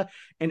 blah, blah.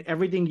 And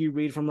everything you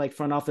read from like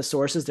front office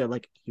sources, they're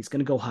like, he's going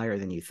to go higher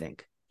than you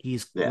think.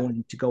 He's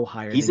going to go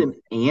higher. He's an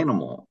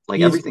animal.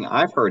 Like everything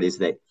I've heard is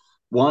that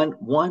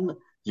one,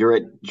 you're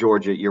at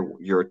Georgia,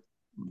 you're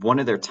one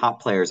of their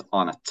top players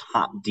on a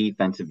top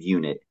defensive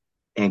unit,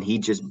 and he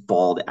just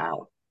balled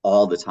out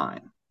all the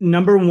time.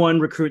 Number one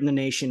recruit in the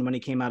nation when he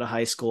came out of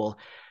high school.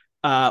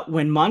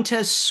 When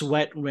Montez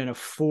Sweat ran a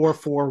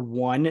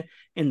 4.41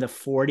 in the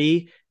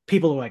 40,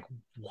 people are like,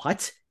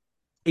 what?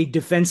 A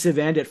defensive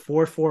end at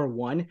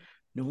 4.41?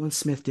 Nolan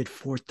Smith did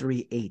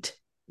 4.38.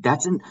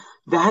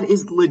 That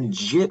is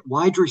legit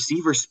wide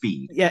receiver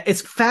speed. Yeah,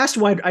 it's fast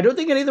wide. I don't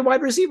think any of the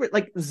wide receiver,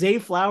 like Zay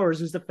Flowers,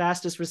 who's the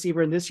fastest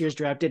receiver in this year's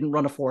draft, didn't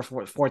run a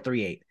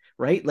 4.38,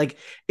 right? Like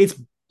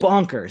it's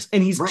bonkers.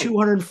 And he's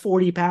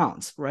 240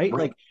 pounds, right?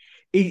 Like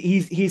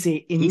he's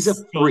an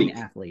insane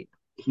athlete.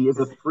 He is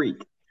a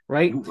freak.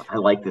 Right? Ooh, I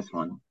like this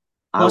one.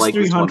 Plus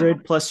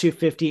 300, plus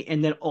 250,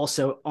 and then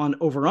also on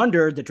over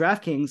under the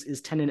DraftKings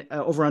is 10 and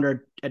over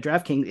under at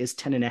DraftKings is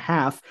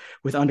 10.5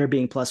 with under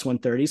being plus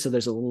 130. So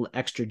there's a little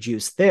extra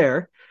juice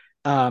there.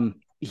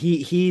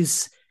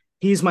 He's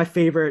my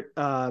favorite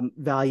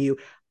value.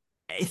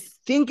 I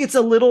think it's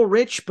a little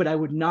rich, but I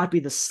would not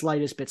be the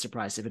slightest bit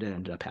surprised if it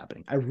ended up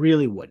happening. I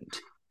really wouldn't.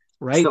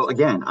 Right. So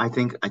again, I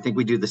think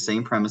we do the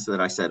same premise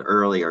that I said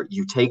earlier.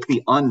 You take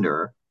the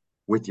under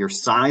with your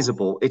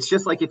sizable. It's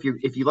just like if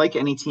you like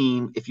any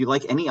team, if you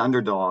like any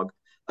underdog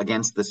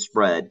against the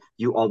spread,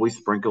 you always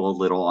sprinkle a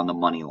little on the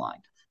money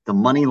line. The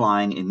money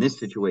line in this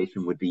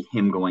situation would be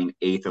him going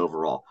 8th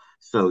overall.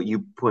 So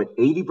you put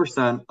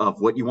 80%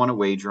 of what you want to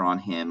wager on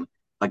him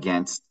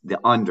against the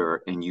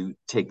under, and you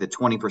take the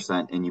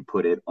 20% and you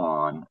put it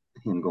on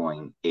him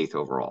going 8th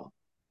overall.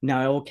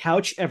 Now I will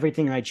couch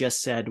everything I just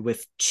said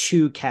with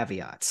 2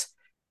 caveats.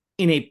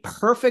 In a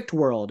perfect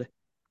world,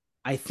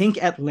 I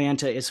think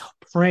Atlanta is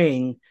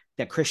praying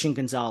that Christian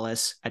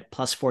Gonzalez at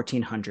plus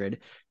 1,400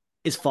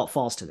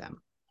 falls to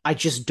them. I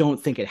just don't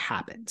think it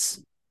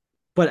happens.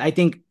 But I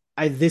think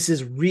this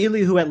is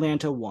really who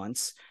Atlanta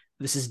wants.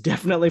 This is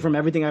definitely, from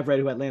everything I've read,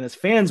 who Atlanta's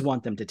fans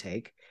want them to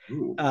take.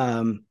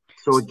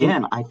 So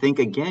again, I think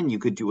you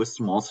could do a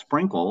small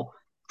sprinkle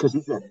because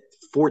he's at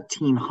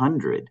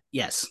 1,400.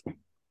 Yes.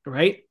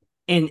 Right.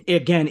 And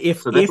again,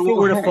 if it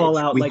were to fall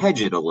out, we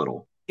hedge it a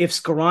little. If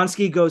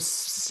Skoronski goes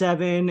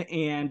 7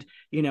 and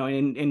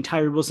and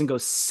Tyree Wilson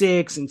goes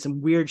 6 and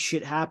some weird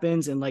shit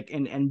happens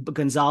and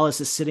Gonzalez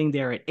is sitting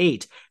there at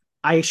 8,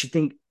 I actually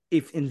think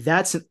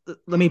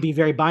let me be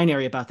very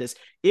binary about this.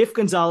 If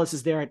Gonzalez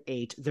is there at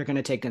 8, they're going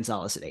to take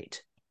Gonzalez at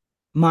 8.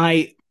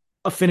 My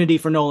affinity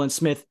for Nolan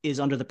Smith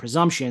is under the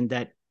presumption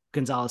that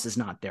Gonzalez is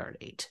not there at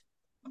 8.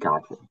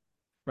 Gotcha.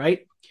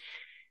 Right?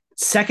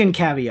 Second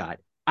caveat.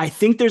 I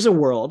think there's a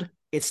world.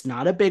 It's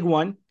not a big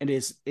one.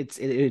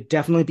 It'd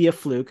definitely be a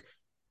fluke.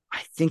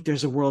 I think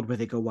there's a world where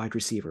they go wide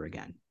receiver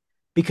again,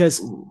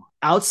 because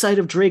outside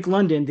of Drake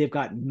London, they've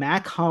got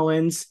Mac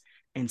Hollins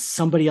and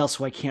somebody else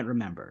who I can't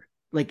remember.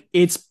 Like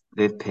they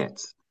have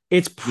Pitts.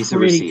 It's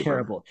pretty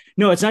terrible.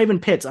 No, it's not even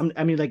Pitts.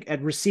 I mean, like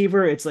at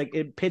receiver, it's like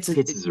Pitts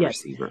is a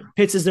receiver.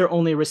 Pitts is their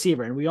only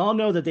receiver, and we all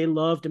know that they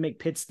love to make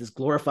Pitts this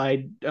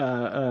glorified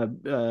decoy,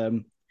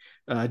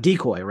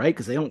 right?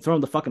 Because they don't throw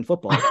him the fucking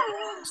football.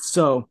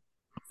 So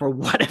for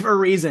whatever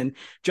reason,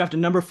 draft a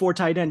number 4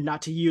 tight end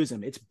not to use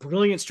him. It's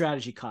brilliant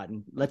strategy,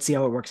 Cotton. Let's see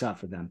how it works out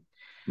for them.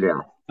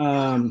 Yeah.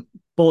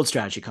 Bold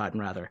strategy, Cotton,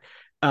 rather.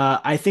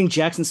 I think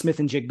Jackson Smith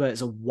and Jigba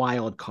is a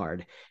wild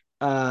card.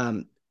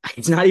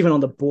 He's not even on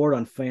the board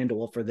on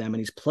FanDuel for them, and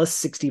he's plus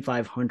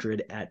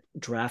 6,500 at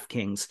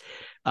DraftKings.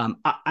 I'm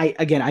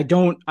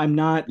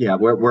not. Yeah,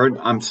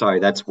 I'm sorry,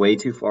 that's way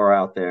too far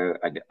out there.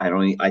 I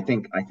don't. I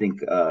think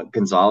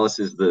Gonzalez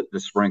is the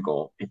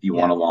sprinkle if you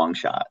want Yeah. a long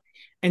shot.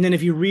 And then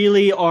if you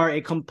really are a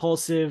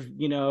compulsive,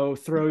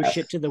 throw shit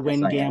Yes, to the yes,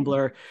 wind I am.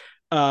 gambler,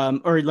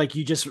 or like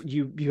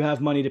you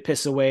have money to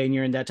piss away and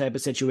you're in that type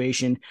of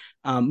situation,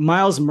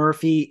 Miles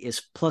Murphy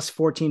is plus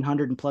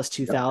 1,400 and plus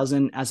Yep.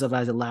 2,000 as of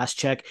the last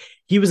check.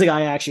 He was the guy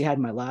I actually had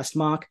in my last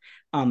mock.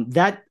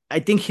 That I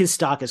think his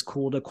stock has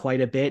cooled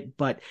quite a bit,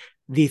 but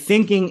the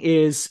thinking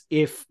is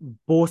if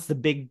both the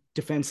big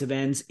defensive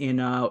ends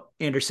in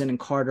Anderson and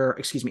Carter,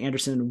 excuse me,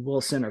 Anderson and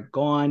Wilson are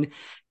gone,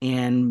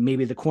 and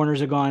maybe the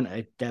corners are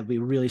gone, that'd be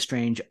a really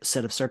strange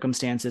set of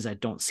circumstances. I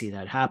don't see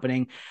that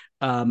happening.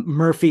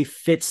 Murphy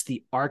fits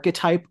the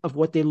archetype of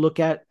what they look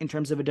at in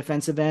terms of a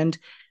defensive end.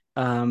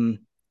 Again,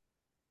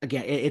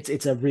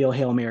 it's a real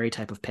Hail Mary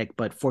type of pick,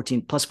 but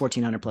 14 plus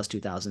 1,400 plus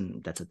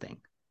 2,000, that's a thing.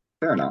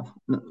 Fair enough.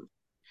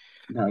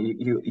 No,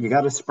 you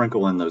got to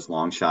sprinkle in those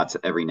long shots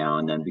every now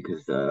and then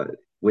because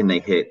when they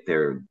hit,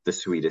 they're the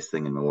sweetest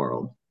thing in the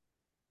world.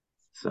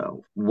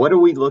 So, what are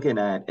we looking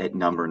at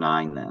number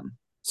 9 then?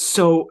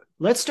 So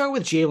let's start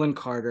with Jalen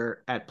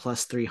Carter at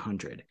plus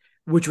 300,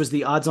 which was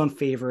the odds on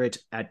favorite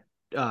at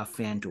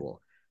FanDuel.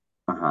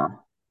 Uh-huh.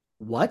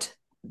 What?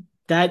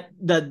 That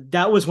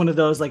was one of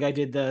those, like, I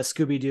did the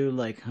Scooby Doo,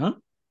 like, huh?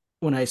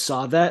 When I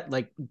saw that,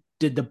 like,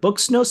 did the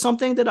books know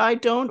something that I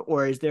don't,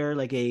 or is there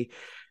like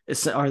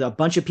are a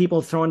bunch of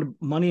people throwing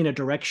money in a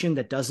direction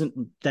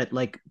that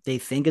like they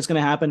think is going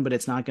to happen, but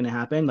it's not going to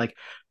happen? Like,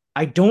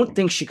 I don't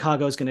think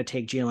Chicago is going to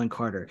take Jalen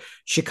Carter.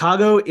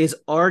 Chicago is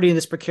already in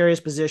this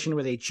precarious position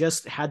where they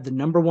just had the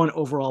number one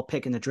overall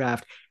pick in the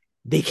draft.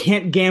 They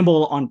can't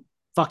gamble on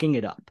fucking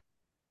it up,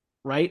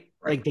 right?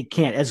 Right. Like, they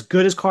can't. As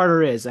good as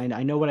Carter is,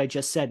 I know what I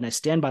just said, and I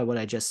stand by what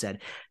I just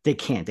said. They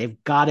can't.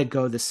 They've got to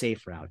go the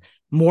safe route.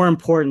 More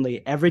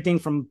importantly, everything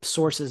from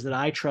sources that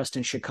I trust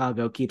in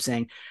Chicago keep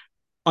saying,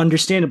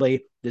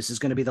 understandably, this is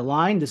going to be the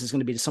line. This is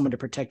going to be someone to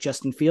protect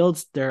Justin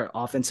Fields. Their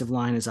offensive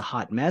line is a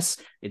hot mess.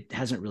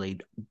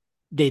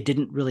 They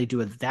didn't really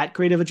do that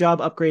great of a job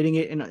upgrading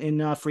it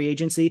in free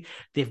agency.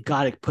 They've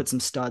got to put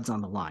some studs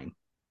on the line.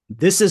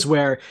 This is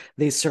where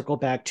they circle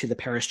back to the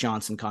Paris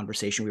Johnson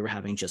conversation we were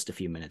having just a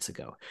few minutes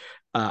ago.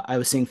 I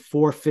was saying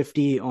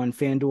 450 on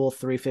FanDuel,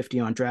 350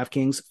 on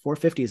DraftKings.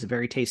 450 is a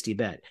very tasty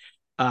bet.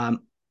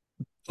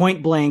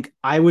 Point blank,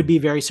 I would be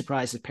very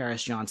surprised if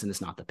Paris Johnson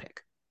is not the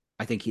pick.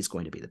 I think he's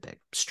going to be the pick,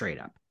 straight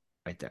up,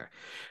 right there.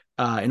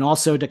 And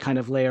also to kind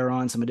of layer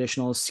on some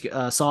additional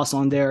sauce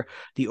on there,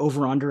 the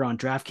over-under on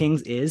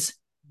DraftKings is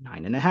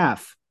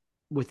 9.5,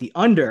 with the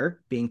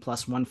under being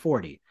plus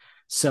 140.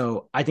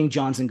 So I think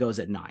Johnson goes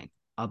at 9.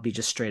 I'll be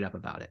just straight up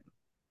about it.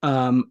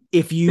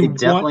 If you They want,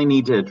 definitely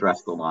need to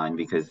address the line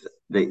because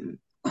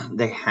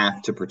they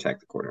have to protect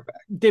the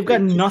quarterback. they've They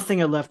got just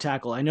nothing at left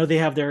tackle. I know they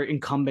have their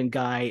incumbent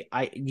guy.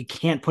 You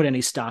can't put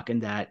any stock in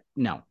that.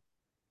 No,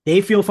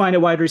 they feel fine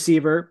at wide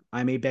receiver.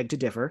 I may beg to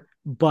differ,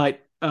 but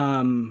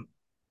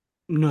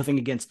nothing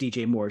against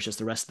DJ Moore, it's just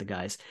the rest of the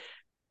guys.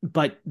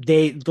 But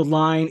the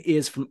line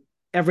is, from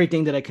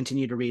everything that I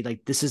continue to read,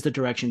 like, this is the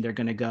direction they're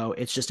going to go.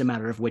 It's just a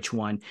matter of which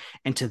one.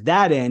 And to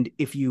that end,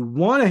 if you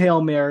want a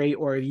Hail Mary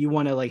or if you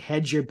want to like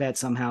hedge your bet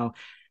somehow,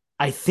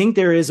 I think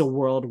there is a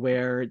world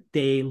where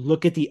they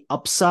look at the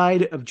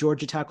upside of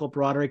Georgia tackle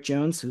Broderick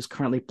Jones, who's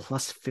currently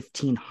plus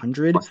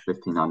 1,500 plus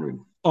 1,500.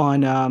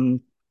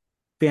 on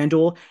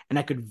FanDuel,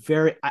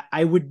 and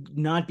I would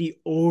not be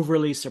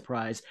overly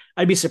surprised.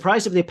 I'd be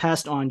surprised if they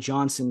passed on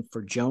Johnson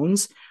for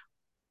Jones,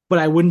 but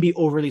I wouldn't be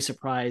overly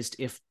surprised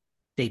if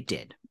they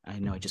did. I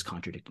know I just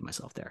contradicted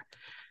myself there.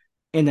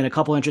 And then a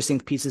couple interesting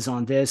pieces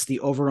on this.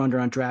 The over-under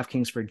on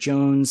DraftKings for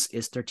Jones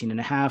is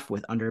 13.5,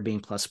 with under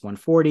being plus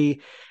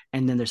 140.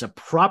 And then there's a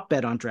prop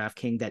bet on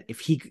DraftKings that if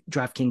he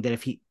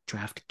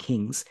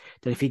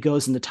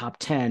goes in the top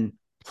 10,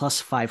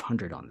 plus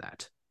 500 on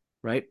that.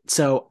 Right.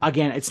 So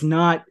again, it's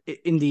not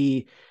in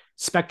the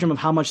spectrum of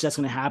how much that's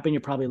going to happen. You're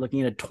probably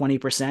looking at a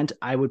 20%.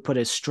 I would put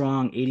a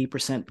strong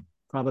 80%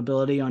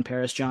 probability on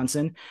Paris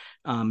Johnson.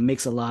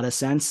 Makes a lot of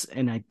sense.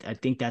 And I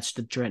think that's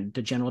the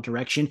general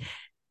direction.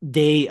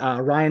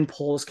 Ryan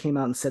Poles came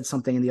out and said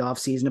something in the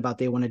offseason about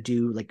they want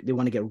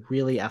to get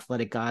really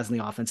athletic guys on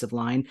the offensive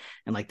line.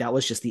 And like, that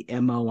was just the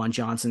MO on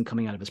Johnson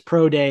coming out of his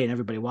pro day and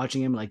everybody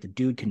watching him. Like, the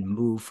dude can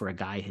move for a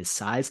guy his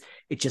size.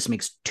 It just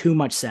makes too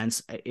much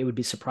sense. It would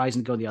be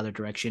surprising to go the other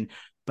direction,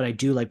 but I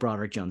do like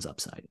Broderick Jones'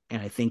 upside.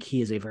 And I think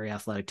he is a very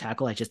athletic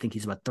tackle. I just think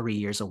he's about 3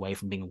 years away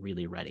from being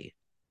really ready.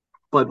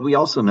 But we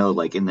also know,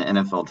 like in the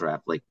NFL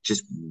draft, like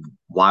just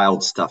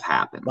wild stuff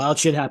happens. Wild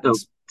shit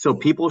happens. So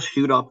people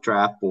shoot up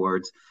draft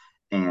boards,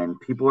 and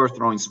people are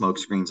throwing smoke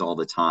screens all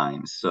the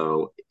time.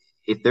 So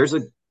if there's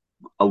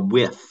a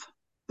whiff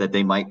that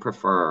they might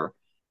prefer,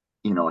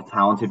 a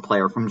talented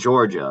player from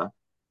Georgia,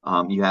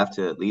 you have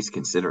to at least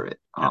consider it.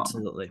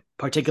 Absolutely,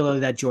 particularly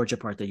that Georgia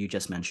part that you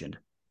just mentioned.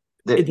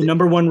 The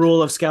number one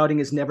rule of scouting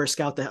is never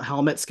scout the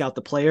helmet, scout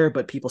the player,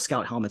 but people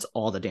scout helmets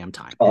all the damn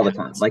time. All the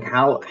time. Like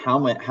how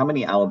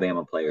many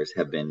Alabama players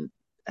have been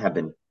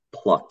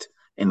plucked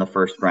in the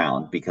first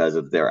round because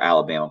of their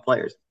Alabama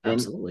players, and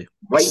Absolutely.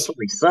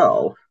 rightfully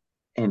so.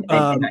 And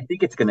I Um,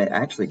 think it's going to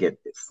actually get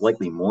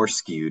slightly more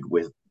skewed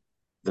with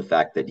the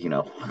fact that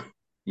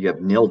you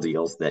have nil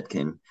deals that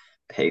can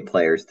pay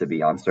players to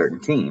be on certain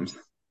teams.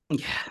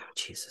 yeah,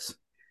 Jesus,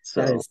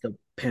 that So is the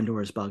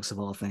Pandora's box of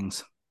all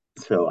things.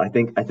 so I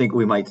think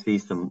we might see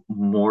some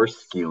more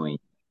skewing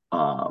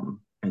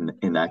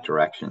in that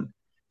direction.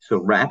 So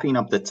wrapping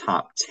up the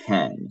top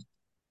 10,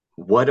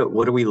 what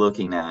are we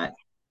looking at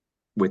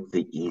with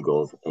the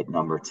Eagles at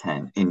number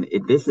 10? And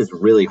this is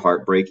really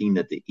heartbreaking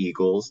that the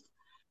Eagles,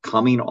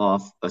 coming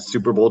off a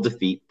Super Bowl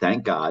defeat,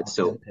 thank God. Top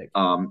So 10 pick.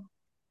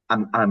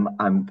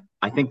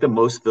 I think the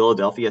most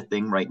Philadelphia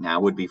thing right now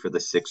would be for the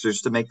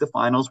Sixers to make the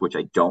finals, which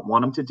I don't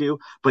want them to do.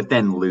 But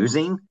then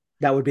losing,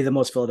 That would be the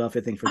most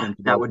Philadelphia thing for them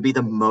to that do. would be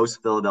the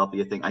most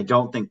Philadelphia thing. I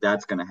don't think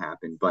that's going to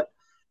happen. But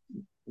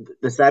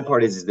the sad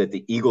part is that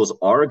the Eagles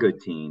are a good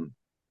team.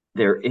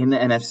 They're in the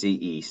NFC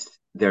East.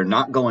 They're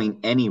not going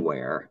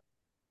anywhere,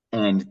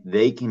 and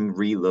they can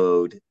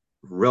reload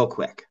real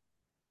quick.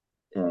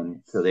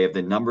 And so they have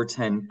the number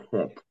 10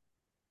 pick.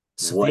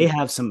 So What they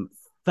have some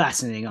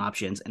fascinating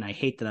options, and I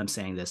hate that I'm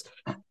saying this.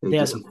 they They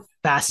have do. some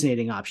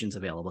fascinating options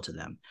available to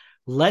them.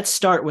 Let's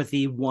start with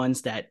the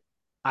ones that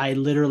I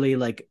literally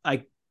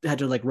I had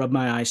to rub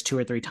my eyes 2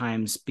 or 3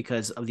 times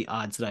because of the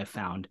odds that I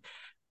found.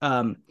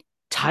 Um,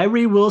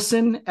 Tyree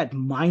Wilson at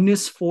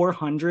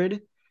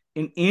 -400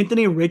 and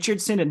Anthony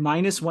Richardson at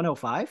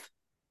 -105.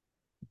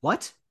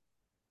 What?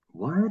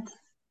 What?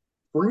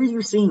 Where are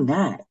you seeing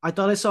that? I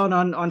thought I saw it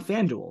on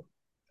FanDuel.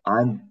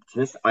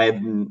 I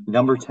have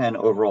number 10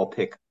 overall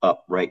pick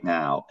up right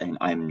now, and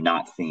I'm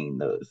not seeing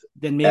those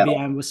Then at maybe all.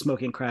 I was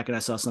smoking crack and I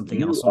saw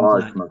something else. You So I'm are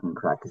glad. smoking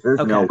crack because there's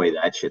no Okay. way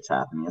that shit's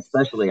happening,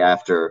 especially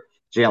after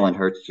Jalen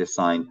Hurts just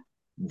signed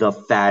the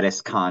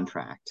fattest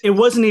contract. It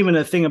wasn't even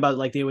a thing about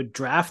they would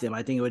draft him.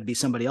 I think it would be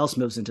somebody else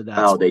moves into that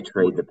Oh, they spot.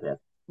 trade the pick.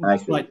 I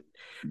see. But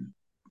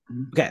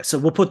okay, so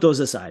we'll put those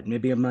aside.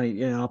 Maybe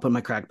I'll put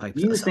my crack pipe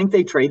Do you aside. think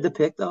they trade the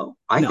pick though?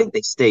 I No, think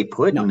they stay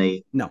put and no,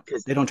 they no.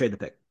 because They don't trade the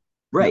pick.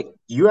 No. right,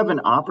 you have an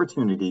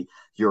opportunity.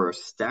 You're a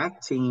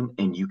stacked team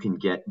and you can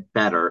get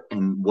better.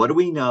 And what do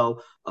we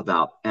know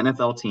about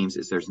NFL teams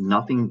is there's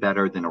nothing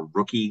better than a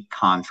rookie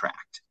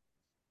contract.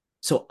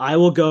 So I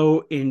will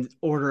go in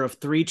order of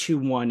 3, 2,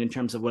 1 in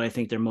terms of what I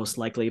think their most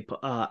likely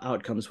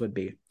outcomes would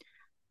be.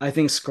 I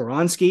think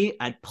Skoronski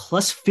at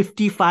plus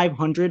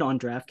 5,500 on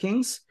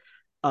DraftKings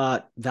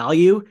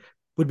value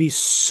would be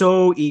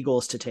so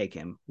Eagles to take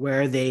him,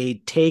 where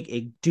they take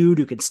a dude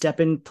who can step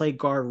in, play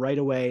guard right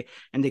away,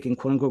 and they can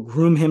quote unquote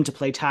groom him to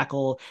play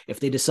tackle if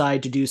they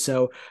decide to do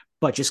so,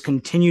 but just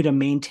continue to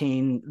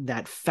maintain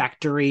that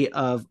factory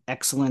of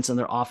excellence on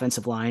their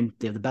offensive line.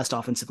 They have the best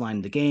offensive line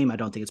in the game. I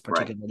don't think it's Right.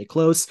 particularly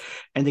close.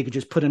 And they could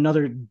just put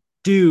another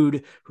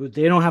dude who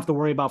they don't have to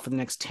worry about for the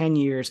next 10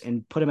 years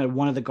and put him at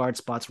one of the guard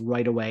spots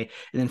right away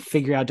and then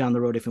figure out down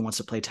the road if he wants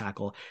to play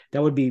tackle.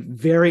 That would be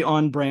very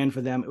on brand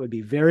for them. It would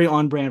be very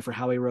on brand for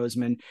Howie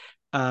Roseman.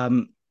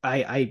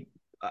 I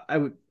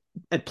would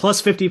at plus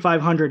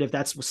 5,500 if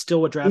that's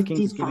still what DraftKings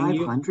is giving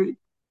you. 5,500?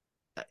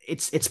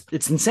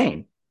 It's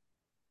insane.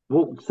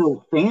 Well,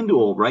 so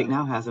FanDuel right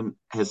now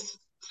has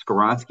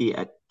Skoronski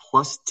at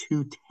plus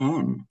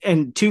 210.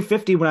 And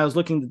 250 when I was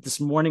looking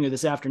this morning or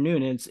this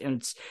afternoon,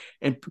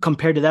 and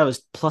compared to that, it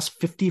was plus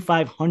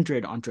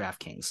 5,500 on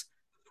DraftKings.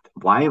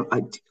 Why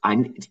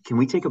can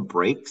we take a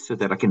break so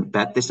that I can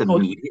bet this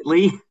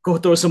immediately? Go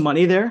throw some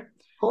money there.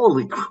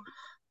 Holy crap.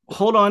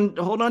 Hold on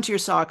to your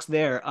socks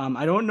there.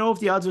 I don't know if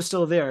the odds are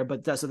still there,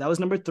 but so that was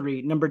number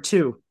 3. Number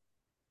 2,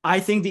 I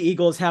think the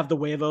Eagles have the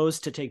huevos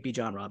to take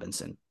Bijan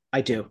Robinson.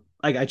 I do.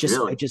 I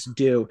just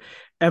do.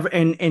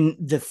 And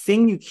the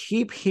thing you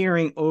keep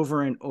hearing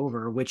over and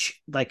over,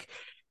 which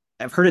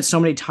I've heard it so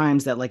many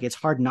times that it's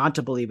hard not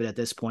to believe it at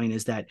this point,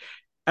 is that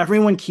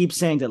everyone keeps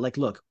saying that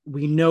look,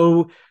 we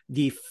know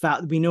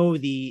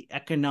the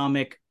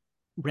economic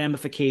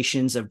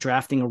ramifications of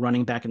drafting a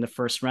running back in the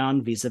first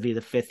round vis-a-vis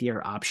the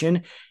 5th-year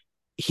option.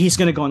 He's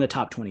going to go in the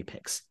top 20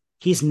 picks.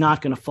 He's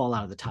not going to fall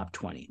out of the top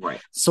 20. Right.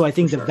 So I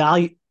think the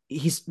value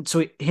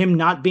him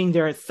not being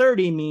there at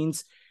 30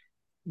 means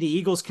the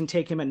Eagles can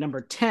take him at number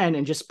 10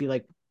 and just be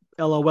like,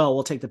 LOL,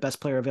 we'll take the best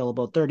player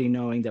available at 30,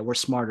 knowing that we're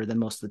smarter than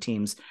most of the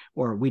teams,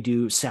 or we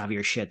do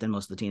savvier shit than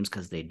most of the teams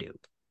because they do.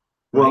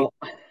 Right? Well,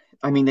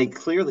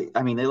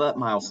 they let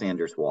Miles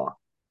Sanders walk.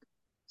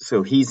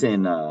 So he's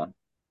in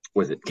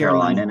was it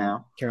Carolina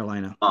now?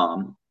 Carolina.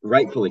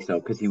 Rightfully so,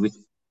 because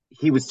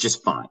he was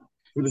just fine.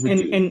 He was a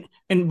dude.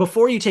 And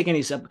before you take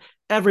any step,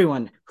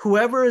 everyone,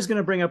 whoever is going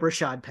to bring up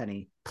Rashad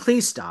Penny,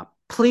 please stop.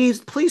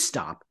 Please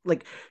stop.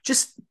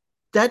 Just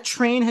that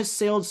train has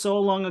sailed so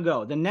long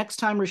ago. The next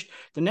time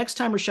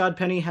Rashad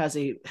Penny has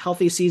a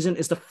healthy season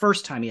is the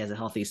first time he has a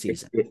healthy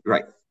season.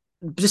 Right.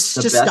 Just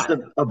best stop.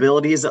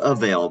 Ability is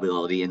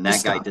availability, and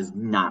that guy does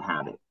not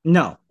have it.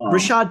 No,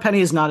 Rashad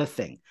Penny is not a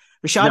thing.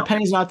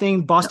 Penny is not a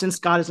thing. Boston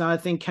Scott is not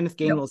a thing. Kenneth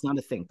Gainwell is not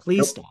a thing.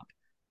 Please stop.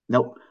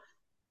 Nope.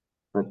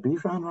 But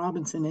Bijan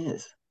Robinson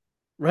is.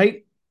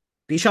 Right?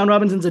 Bijan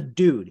Robinson's a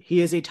dude.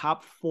 He is a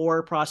top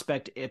 4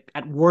 prospect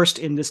at worst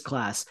in this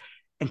class,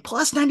 and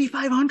plus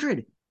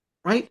 9,500,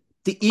 right?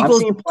 The I'm Eagles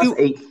seeing plus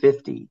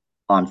 850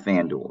 on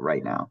FanDuel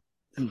right now.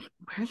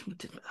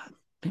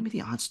 Maybe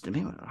the odds,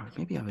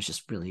 maybe I was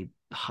just really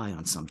high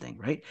on something,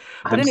 right?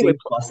 But I'm anyway, seeing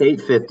plus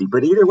 850,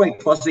 but either way,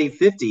 plus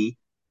 850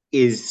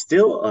 is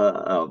still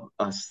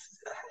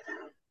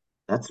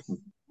that's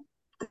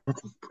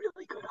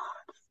really good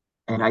odds.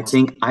 And I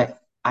think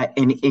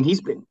and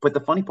he's been, but the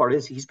funny part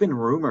is he's been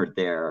rumored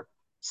there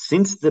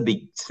since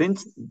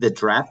the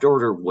draft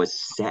order was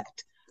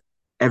set.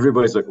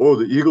 Everybody's like, oh,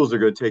 the Eagles are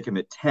going to take him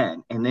at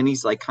 10. And then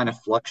he's like kind of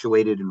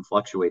fluctuated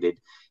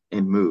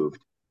and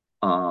moved.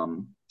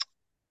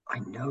 I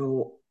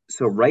know.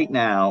 So right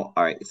now,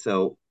 all right.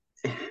 So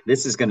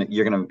this is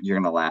you're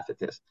gonna laugh at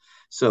this.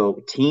 So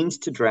teams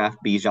to draft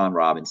Bijan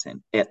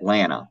Robinson,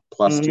 Atlanta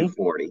plus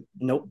 240.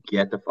 Nope.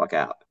 Get the fuck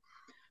out.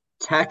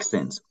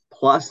 Texans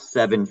plus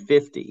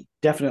 750.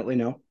 Definitely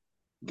no.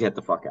 Get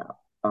the fuck out.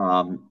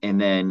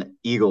 And then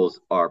Eagles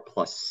are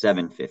plus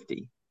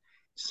 750.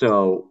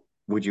 So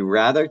would you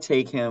rather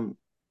take him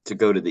to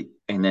go to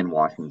and then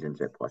Washington's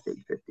at plus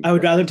 850? I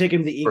would rather take him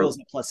to the Eagles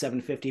at plus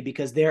 750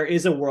 because there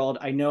is a world.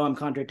 I know I'm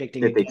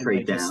contradicting that they again what I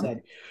trade just down.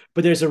 said,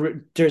 but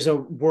there's a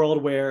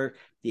world where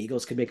the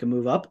Eagles could make a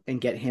move up and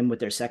get him with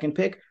their second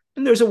pick,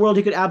 and there's a world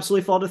he could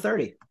absolutely fall to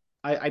 30.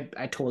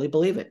 I totally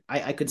believe it.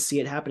 I could see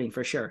it happening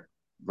for sure.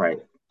 Right.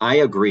 I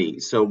agree.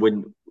 So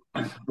when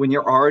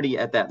you're already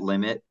at that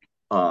limit,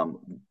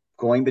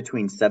 going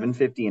between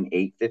 750 and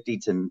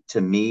 850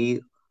 to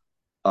me,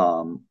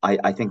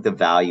 I think the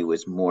value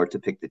is more to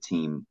pick the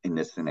team in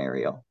this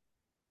scenario.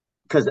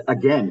 Because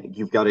again,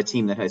 you've got a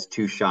team that has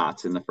 2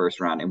 shots in the first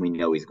round, and we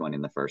know he's going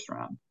in the first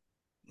round.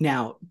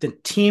 Now, the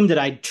team that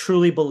I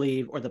truly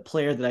believe, or the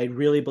player that I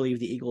really believe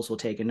the Eagles will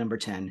take in number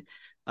 10,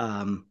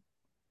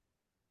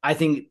 I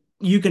think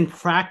you can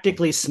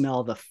practically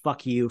smell the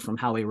fuck you from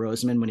Howie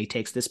Roseman when he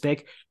takes this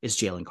pick, is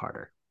Jalen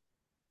Carter.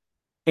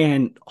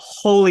 And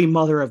holy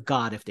mother of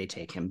God if they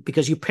take him,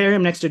 because you pair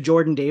him next to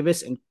Jordan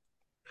Davis and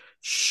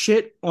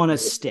shit on a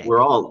stick. We're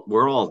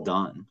all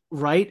done.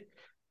 Right?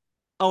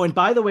 Oh, and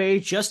by the way,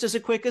 just as a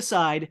quick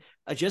aside,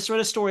 I just read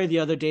a story the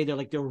other day.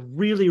 They're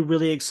really,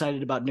 really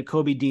excited about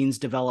Nakobe Dean's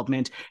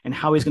development and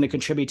how he's going to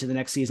contribute to the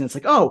next season. It's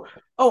like, oh,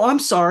 I'm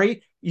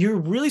sorry. You're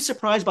really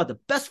surprised about the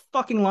best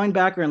fucking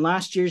linebacker in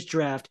last year's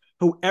draft,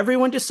 who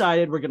everyone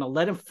decided we're going to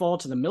let him fall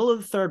to the middle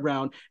of the 3rd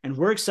round, and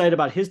we're excited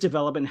about his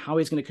development and how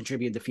he's going to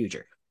contribute in the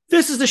future.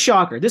 This is the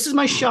shocker. This is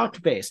my shocked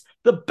face.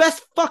 The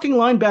best fucking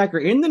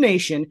linebacker in the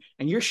nation,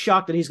 and you're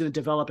shocked that he's going to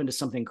develop into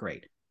something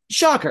great.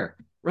 Shocker,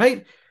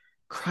 right?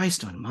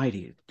 Christ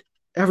almighty.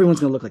 Everyone's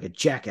going to look like a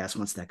jackass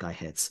once that guy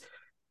hits.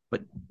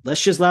 But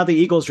let's just allow the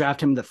Eagles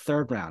draft him in the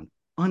 3rd round.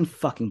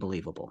 Unfucking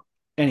believable.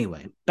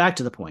 Anyway, back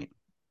to the point.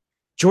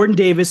 Jordan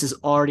Davis is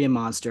already a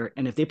monster,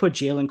 and if they put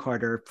Jalen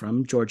Carter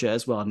from Georgia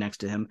as well next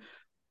to him,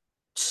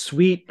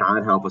 sweet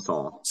God help us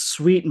all.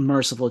 Sweet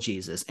merciful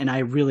Jesus. And I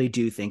really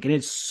do think, and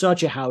it's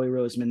such a Howie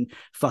Roseman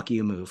fuck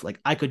you move. Like,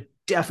 I could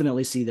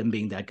definitely see them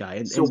being that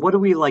guy. So what do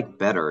we like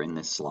better in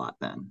this slot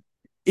then?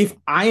 If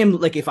I'm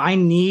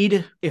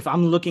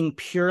looking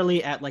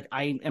purely at like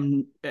I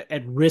am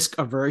at risk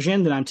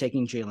aversion, then I'm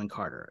taking Jalen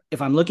Carter.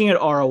 If I'm looking at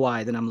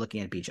ROI, then I'm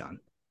looking at Bijan.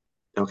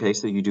 Okay,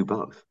 so you do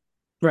both.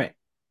 Right.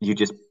 You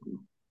just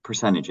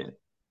percentage it.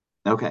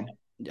 Okay.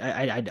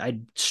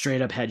 I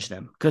straight up hedge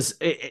them because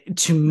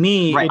to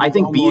me, right. I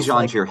think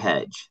Bijan's your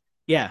hedge.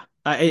 Yeah,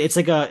 it's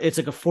like a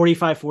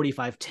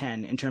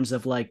 45-45-10 in terms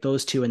of like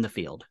those two in the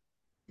field.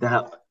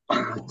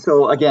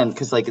 So again,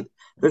 because like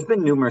there's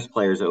been numerous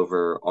players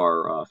over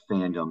our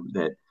fandom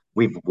that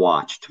we've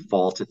watched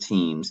fall to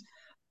teams,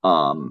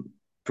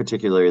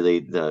 particularly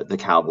the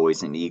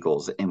Cowboys and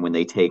Eagles, and when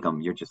they take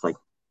them, you're just like,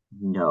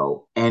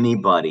 no,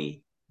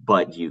 anybody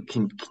but you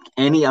can,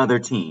 any other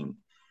team,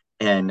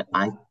 and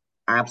I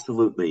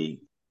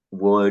absolutely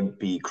would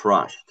be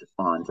crushed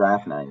on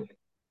draft night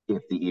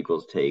if the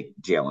Eagles take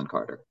Jalen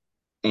Carter.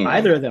 And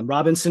either of them,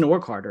 Robinson or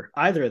Carter,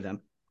 either of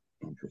them.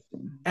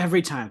 Interesting.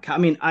 Every time. I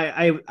mean,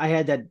 I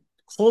had that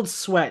cold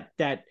sweat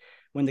that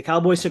when the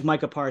Cowboys took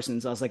Micah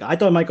Parsons, I was like, I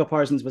thought Micah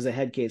Parsons was a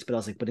head case, but I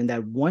was like, but in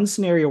that one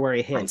scenario where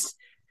he hits,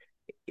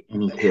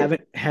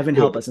 heaven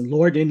help us. And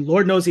Lord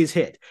knows he's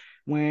hit.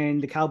 When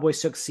the Cowboys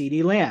took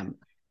CeeDee Lamb,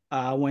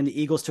 when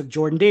the Eagles took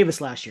Jordan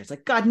Davis last year, it's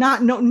like, God,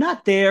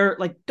 not there.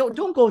 Like,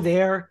 don't go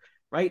there.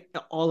 Right.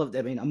 All of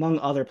them, I mean, among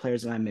other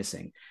players that I'm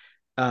missing.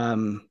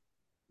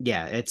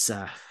 Yeah, it's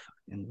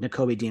and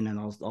Nakobe Dean, and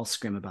I'll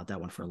scream about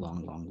that one for a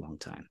long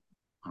time.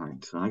 All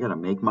right, so I got to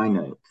make my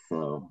notes.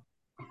 So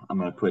I'm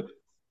going to put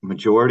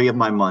majority of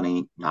my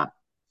money, not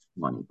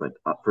money, but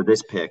for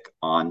this pick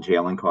on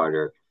Jalen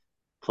Carter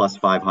plus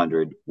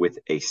 500 with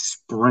a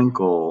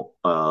sprinkle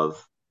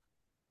of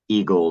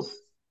Eagles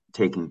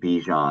taking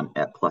Bijan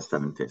at plus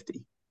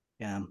 750.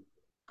 Yeah.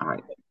 All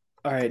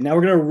right. Now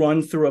we're going to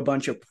run through a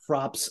bunch of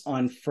props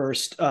on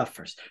first on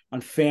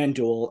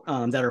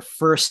FanDuel that are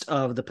first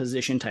of the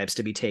position types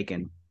to be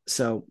taken.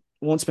 So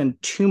won't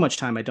spend too much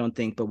time, I don't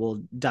think, but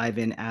we'll dive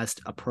in as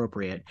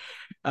appropriate.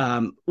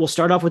 We'll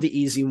start off with the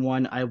easy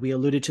one. We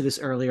alluded to this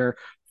earlier.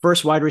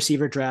 First wide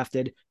receiver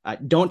drafted.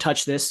 Don't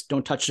touch this.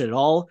 Don't touch it at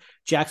all.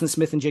 Jackson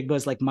Smith-Njigba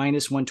is like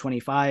minus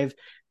 125.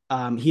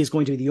 He is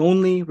going to be the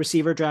only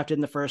receiver drafted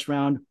in the first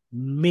round.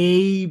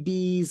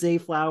 Maybe Zay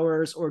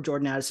Flowers or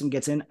Jordan Addison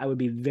gets in. I would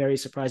be very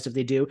surprised if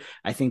they do.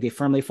 I think they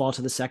firmly fall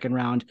to the second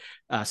round.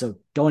 So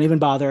don't even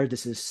bother.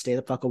 This is stay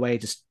the fuck away.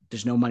 Just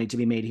there's no money to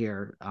be made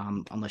here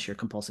unless you're a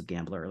compulsive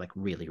gambler or like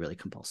really, really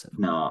compulsive.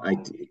 No, I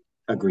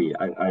agree.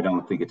 I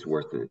don't think it's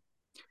worth it.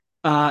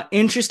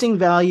 Interesting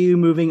value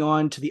moving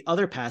on to the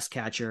other pass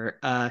catcher.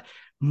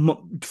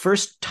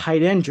 First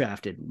tight end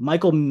drafted.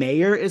 Michael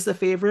Mayer is the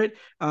favorite.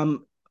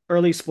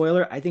 Early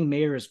spoiler, I think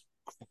Mayer is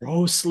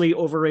grossly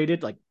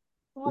overrated. Like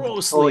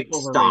grossly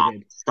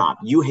overrated. Stop.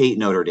 You hate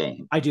Notre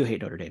Dame. I do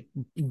hate Notre Dame.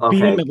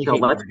 Okay, so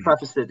let's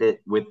preface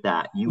it with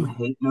that. You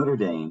hate Notre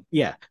Dame.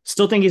 Yeah,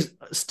 still think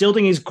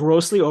he's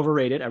grossly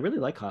overrated. I really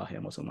like Kyle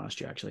Hamilton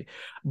last year, actually,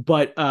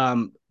 but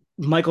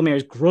Michael Mayer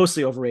is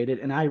grossly overrated,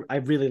 and I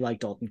really like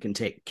Dalton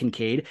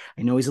Kincaid.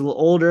 I know he's a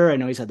little older. I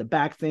know he's had the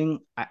back thing.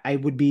 I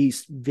would be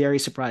very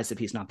surprised if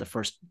he's not the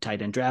first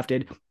tight end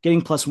drafted.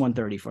 Getting plus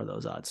 130 for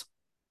those odds.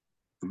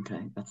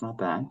 Okay, that's not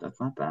bad.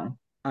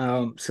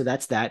 So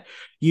that's that.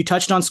 You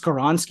touched on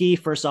Skoronski,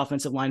 first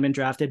offensive lineman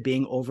drafted,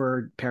 being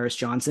over Paris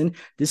Johnson.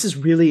 This is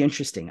really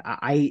interesting.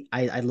 I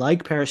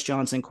like Paris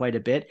Johnson quite a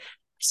bit.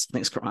 I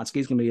think Skoronski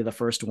is going to be the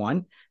first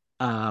one.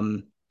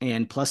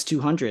 And plus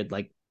 200,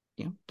 like,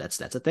 you know, that's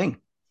a thing.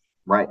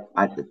 Right.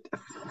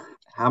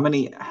 How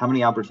many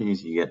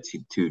opportunities do you get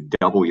to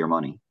double your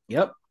money?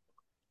 Yep.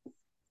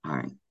 All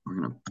right, we're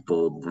gonna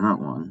bold that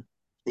one.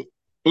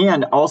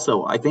 And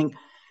also, I think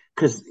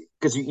because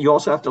you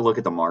also have to look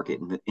at the market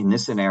in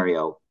this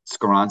scenario.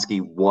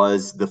 Skoronski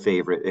was the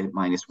favorite at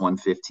minus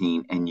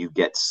 115, and you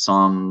get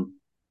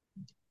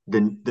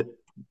the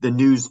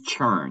news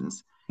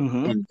churns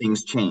and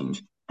things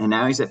change, and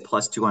now he's at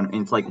plus 200.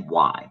 And it's like,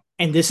 why?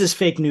 And this is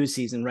fake news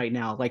season right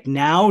now. Like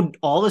now,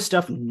 all the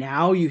stuff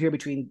now you hear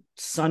between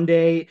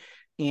Sunday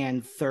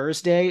and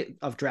Thursday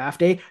of draft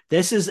day,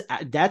 that's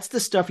the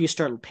stuff you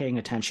start paying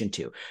attention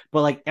to.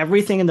 But like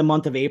everything in the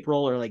month of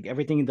April, or like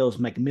everything in those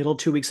like middle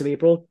 2 weeks of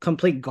April,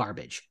 complete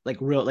garbage.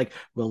 Like Will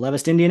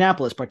Levis to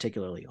Indianapolis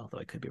particularly, although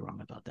I could be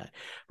wrong about that,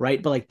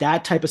 right? But like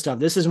that type of stuff,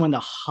 this is when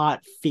the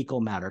hot fecal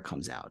matter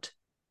comes out.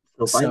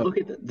 So if I look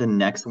at the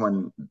next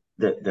one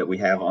that we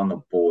have on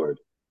the board,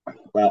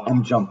 well,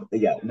 I'm jumping.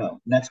 Yeah, no.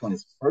 Next one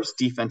is first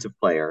defensive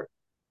player.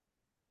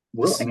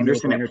 Will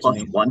Anderson at plus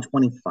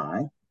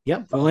 125.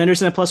 Yep, Will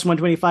Anderson at plus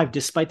 125,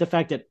 despite the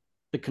fact that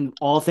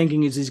all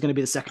thinking is he's going to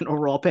be the second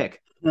overall pick.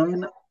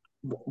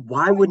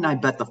 Why wouldn't I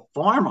bet the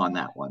farm on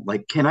that one?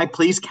 Like, can I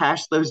please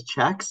cash those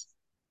checks?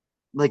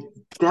 Like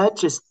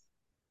that's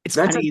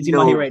kind of easy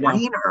money right now,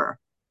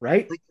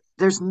 right? Like,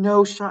 there's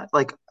no shot.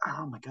 Like,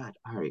 oh my god!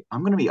 All right,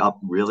 I'm going to be up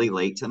really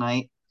late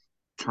tonight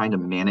trying to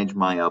manage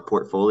my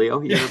portfolio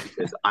here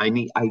because I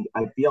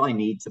feel I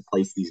need to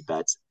place these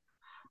bets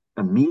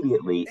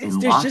immediately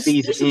and lock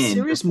these in.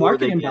 Serious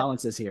market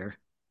imbalances here.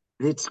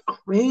 It's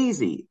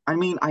crazy. I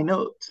mean, I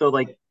know. So,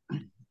 like,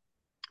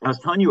 I was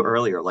telling you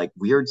earlier, like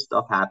weird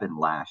stuff happened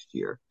last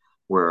year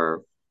where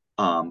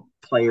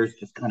players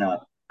just kind of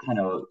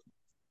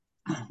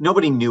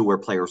nobody knew where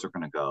players were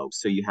going to go.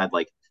 So you had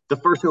like the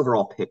first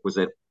overall pick was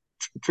at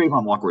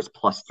Trayvon Walker was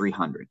plus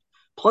 300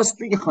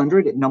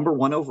 at number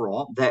one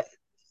overall. That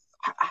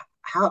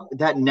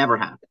never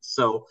happens.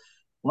 So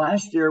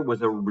last year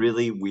was a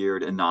really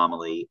weird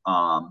anomaly.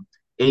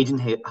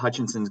 Agent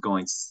Hutchinson's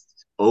going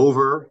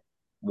over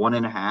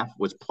 1.5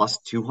 was plus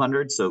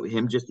 200. So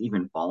him just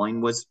even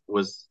falling was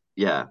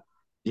yeah.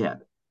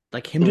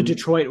 Like him to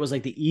Detroit was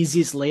like the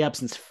easiest layup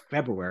since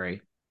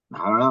February. I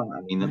don't know.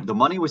 I mean, the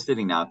money was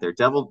sitting out there.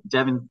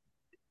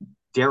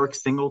 Derek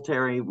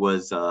Singletary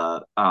was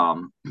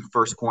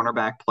first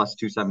cornerback plus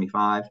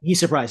 275. He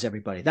surprised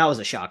everybody. That was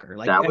a shocker.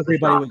 Like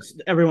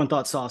everyone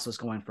thought Sauce was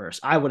going first.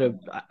 I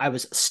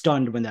was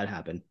stunned when that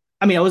happened.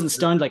 I mean, I wasn't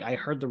stunned. Like I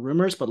heard the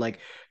rumors, but like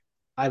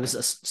I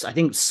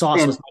think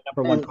Sauce was my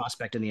number one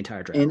prospect in the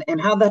entire draft. And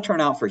how'd that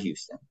turn out for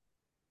Houston?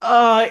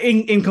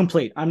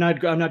 Incomplete. I'm not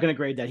going to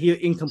grade that.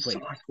 He incomplete.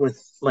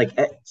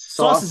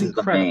 Sauce is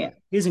incredible.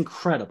 He's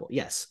incredible.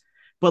 Yes.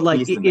 But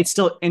like it's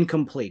still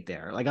incomplete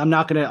there. Like I'm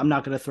not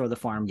gonna throw the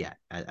farm yet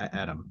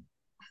at him.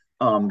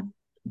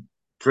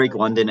 Drake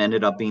London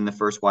ended up being the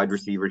first wide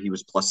receiver. He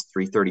was plus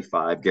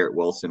 335. Garrett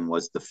Wilson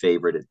was the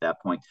favorite at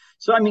that point.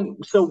 So I mean,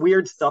 so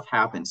weird stuff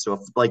happens. So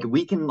if like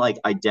we can like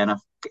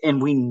identify,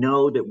 and we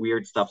know that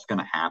weird stuff's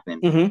gonna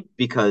happen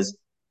because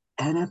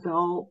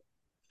NFL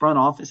front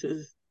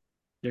offices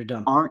they're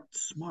dumb. Aren't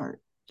smart.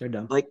 They're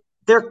dumb. Like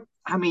they're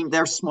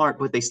smart,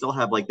 but they still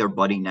have like their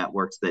buddy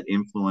networks that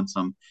influence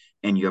them.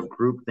 And you have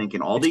groupthink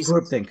and all these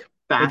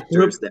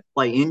factors that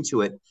play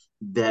into it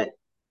that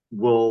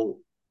will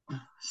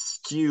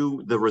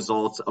skew the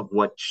results of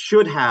what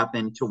should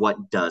happen to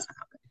what does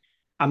happen.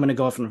 I'm going to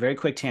go off on a very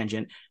quick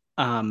tangent.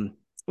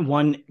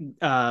 one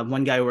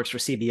guy who works for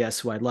CBS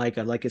who I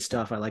like his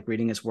stuff. I like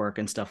reading his work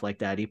and stuff like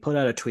that. He put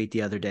out a tweet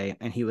the other day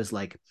and he was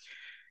like,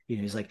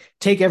 he's like,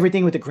 take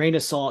everything with a grain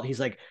of salt. He's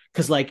like,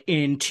 because like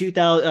in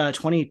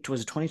 2020,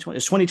 was it 2020?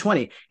 It's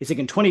 2020. He's like,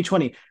 in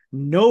 2020,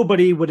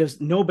 nobody would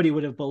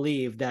have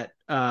believed that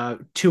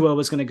Tua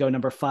was going to go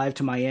number 5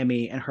 to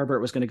Miami and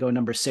Herbert was going to go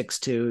number 6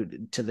 to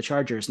the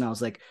Chargers. And I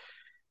was like,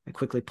 I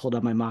quickly pulled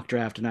up my mock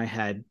draft and I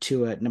had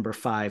Tua at number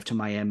 5 to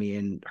Miami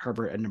and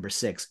Herbert at number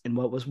 6. And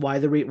why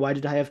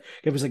did I have?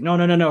 It was like,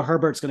 no.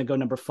 Herbert's going to go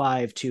number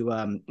 5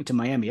 to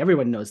Miami.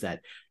 Everyone knows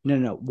that.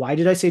 No. Why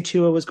did I say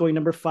Tua was going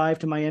number 5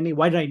 to Miami?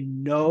 Why did I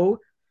know?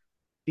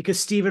 Because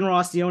Stephen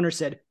Ross, the owner,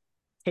 said,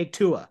 take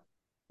Tua.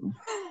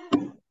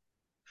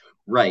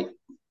 Right.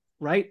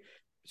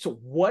 So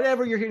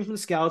whatever you're hearing from the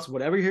scouts,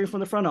 whatever you're hearing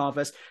from the front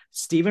office,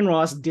 Stephen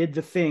Ross did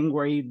the thing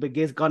where he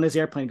got on his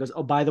airplane and goes,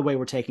 oh, by the way,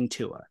 we're taking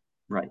Tua.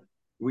 Right.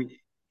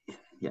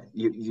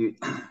 You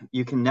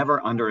can never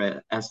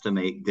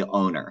underestimate the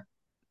owner.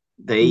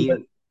 They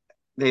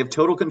have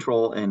total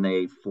control and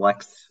they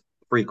flex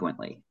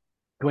frequently.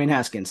 Dwayne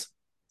Haskins.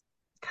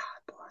 God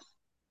bless.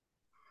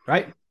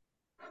 Right.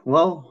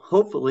 Well,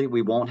 hopefully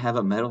we won't have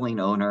a meddling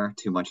owner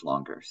too much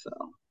longer. So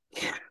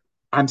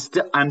I'm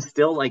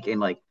still like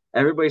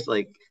everybody's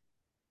like,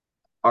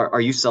 are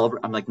you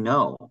celebrating? I'm like,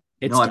 no,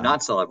 I'm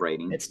not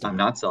celebrating. I'm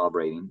not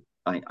celebrating.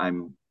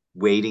 I'm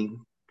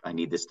waiting. I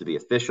need this to be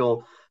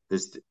official.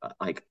 This,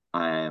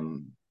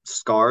 I'm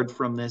scarred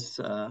from this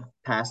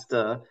past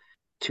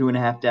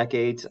 2.5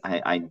 decades.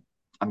 I'm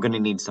going to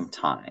need some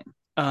time.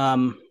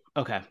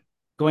 Okay.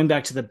 Going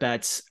back to the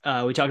bets,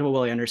 we talked about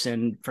Willie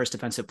Anderson, first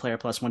defensive player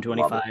plus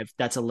 125.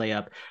 That's a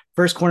layup.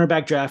 First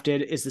cornerback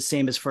drafted is the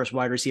same as first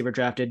wide receiver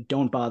drafted.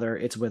 Don't bother.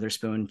 It's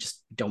Witherspoon.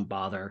 Just don't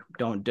bother.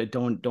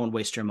 Don't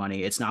waste your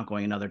money. It's not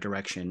going another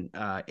direction.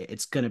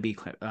 It's going to be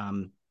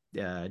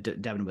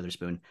Devin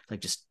Witherspoon.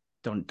 Like, just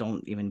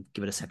don't even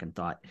give it a second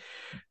thought.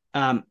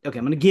 Okay,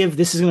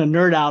 this is going to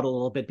nerd out a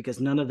little bit because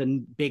none of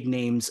the big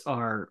names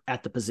are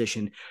at the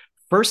position.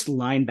 First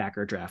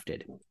linebacker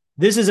drafted.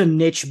 This is a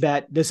niche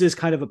bet. This is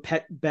kind of a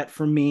pet bet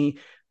for me.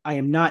 I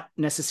am not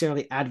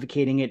necessarily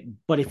advocating it,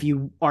 but if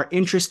you are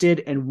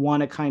interested and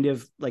want to kind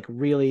of like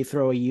really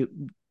throw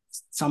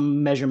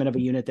some measurement of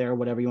a unit there, or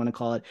whatever you want to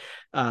call it,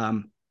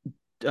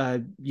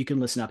 you can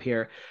listen up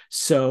here.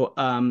 So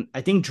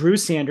I think Drew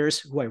Sanders,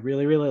 who I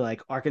really, really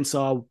like,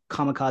 Arkansas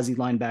kamikaze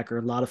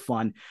linebacker, a lot of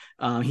fun.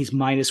 He's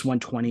minus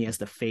 120 as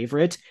the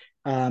favorite.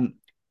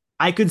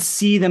 I could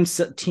see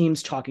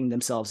teams talking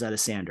themselves out of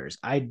Sanders.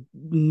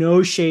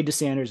 No shade to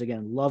Sanders.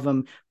 Again, love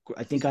him.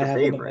 I think I have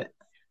favorite.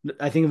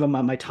 I think of him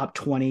on my top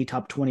 20,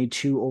 top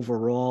 22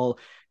 overall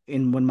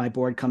when my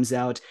board comes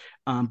out.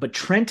 But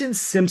Trenton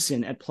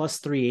Simpson at plus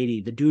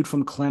 380, the dude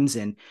from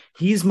Clemson,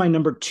 he's my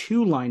number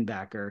 2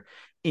 linebacker,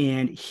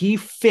 and he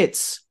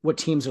fits what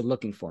teams are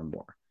looking for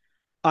more.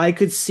 I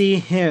could see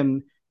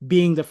him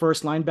being the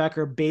first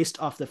linebacker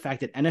based off the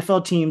fact that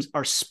NFL teams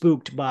are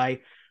spooked by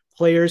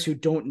players who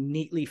don't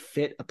neatly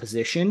fit a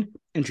position,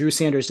 and Drew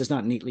Sanders does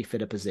not neatly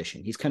fit a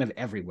position. He's kind of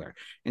everywhere.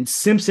 And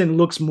Simpson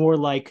looks more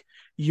like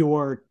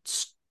your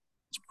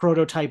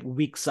prototype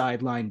weak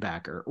side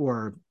linebacker,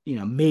 or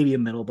maybe a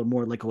middle, but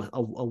more like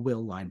a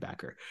will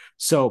linebacker.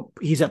 So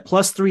he's at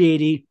plus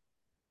 380.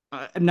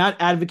 I'm not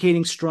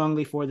advocating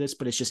strongly for this,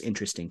 but it's just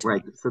interesting to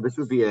me. So this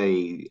would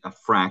be a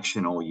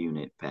fractional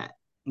unit bet.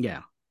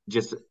 Yeah.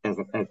 Just as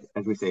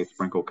we say,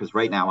 sprinkle, because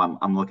right now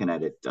I'm looking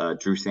at it.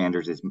 Drew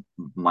Sanders is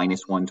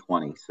minus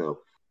 120, so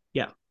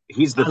yeah,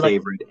 he's the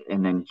favorite,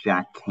 and then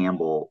Jack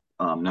Campbell,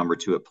 number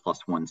 2 at plus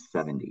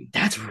 170.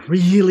 That's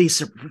really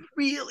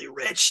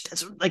rich.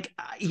 That's like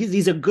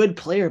he's a good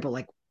player, but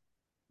like,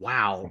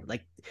 wow,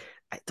 like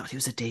I thought he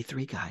was a day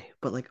 3 guy,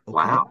 but like, okay.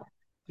 Wow,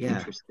 yeah,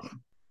 interesting.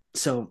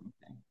 So,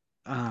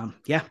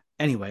 yeah.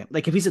 Anyway,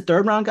 like if he's a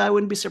 3rd round guy, I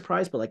wouldn't be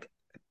surprised, but like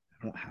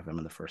I don't have him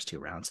in the first 2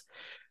 rounds.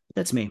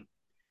 That's me.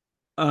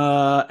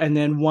 And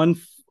then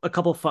a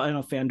couple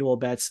final FanDuel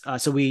bets.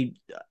 So we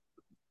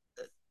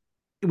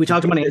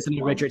talked about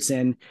Anthony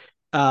Richardson.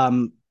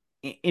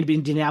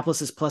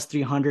 Indianapolis is plus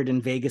 300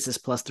 and Vegas is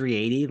plus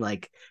 380.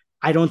 Like,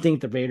 I don't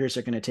think the Raiders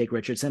are going to take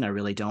Richardson. I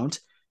really don't.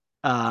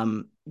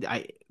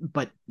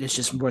 But it's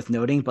just worth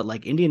noting. But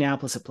like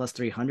Indianapolis at plus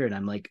 300,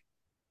 I'm like,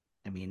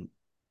 I mean,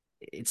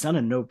 it's not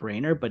a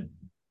no-brainer, but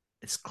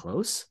it's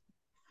close.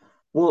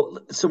 Well,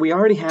 so we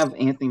already have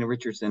Anthony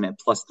Richardson at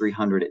plus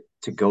 300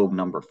 to go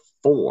number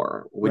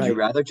 4. Would you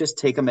rather just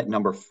take him at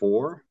number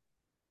 4?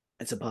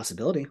 It's a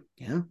possibility.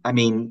 Yeah. I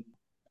mean,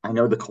 I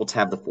know the Colts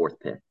have the 4th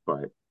pick,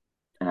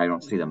 and I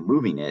don't see them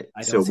moving it.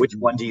 So which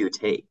one do you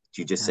take?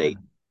 Do you just say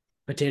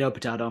potato?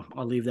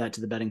 I'll leave that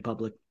to the betting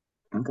public.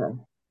 Okay.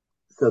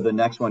 So the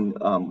next one,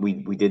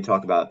 we did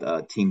talk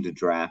about team to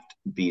draft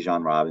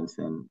Bijan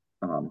Robinson.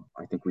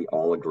 I think we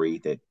all agree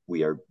that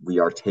we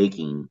are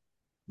taking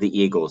the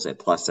Eagles at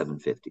plus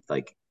 750.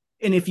 Like,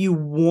 and if you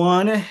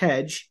want to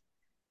hedge,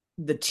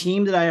 the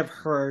team that I have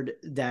heard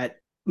that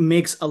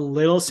makes a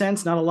little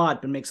sense, not a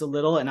lot, but makes a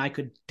little, and I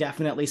could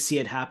definitely see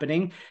it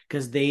happening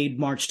because they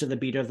march to the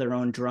beat of their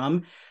own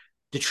drum.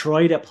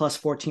 Detroit at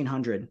plus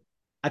 1,400.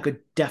 I could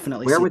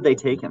definitely Where see would they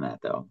take him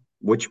at though?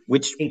 Which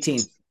 18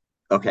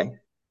 okay.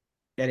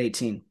 at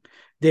 18.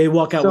 They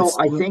walk out with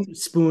So I think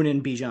Spoon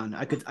and Bijan.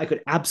 I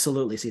could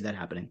absolutely see that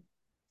happening.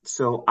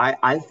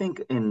 I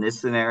think in this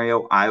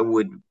scenario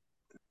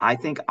I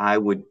think I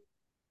would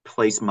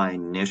place my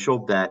initial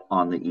bet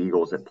on the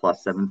Eagles at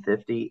plus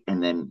 750,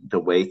 and then the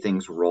way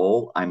things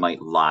roll, I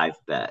might live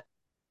bet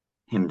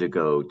him to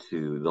go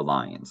to the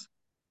Lions.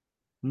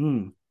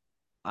 Hmm.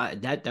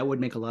 That would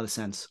make a lot of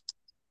sense.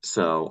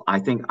 So I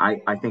think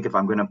if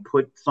I'm going to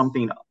put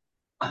something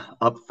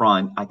up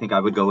front, I think I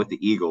would go with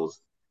the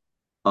Eagles,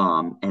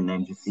 and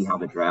then just see how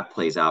the draft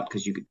plays out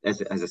because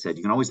as I said,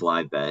 you can always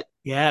live bet.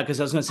 Yeah, because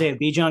I was going to say if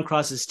Bijan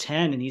crosses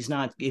 10 and if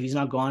he's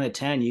not gone at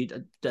 10,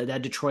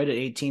 that Detroit at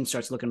 18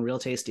 starts looking real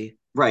tasty.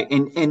 Right.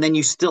 And then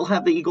you still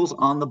have the Eagles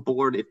on the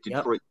board if Yep.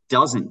 Detroit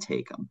doesn't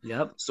take him.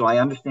 Yep. So I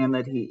understand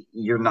that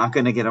you're not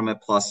going to get him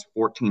at plus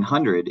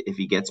 1,400 if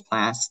he gets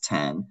past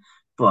 10,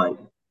 but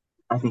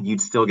I think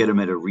you'd still get him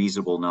at a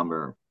reasonable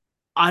number.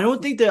 I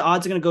don't think the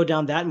odds are going to go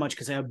down that much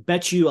because I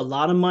bet you a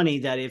lot of money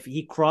that if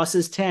he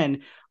crosses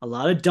 10, a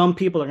lot of dumb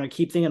people are going to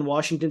keep thinking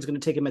Washington's going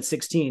to take him at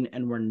 16,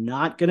 and we're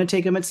not going to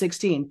take him at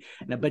 16.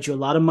 And I bet you a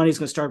lot of money is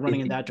going to start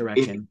running in that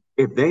direction.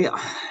 If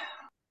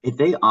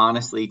they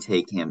honestly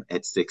take him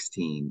at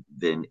 16,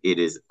 then it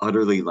is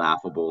utterly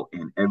laughable,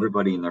 and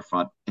everybody in the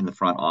front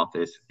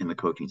office, in the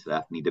coaching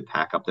staff, need to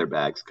pack up their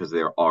bags because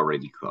they're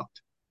already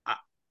cooked.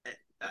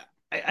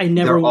 I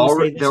never want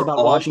to say this they're about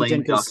all Washington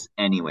lame ducks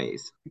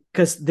anyways.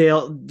 because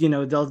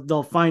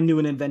they'll find new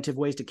and inventive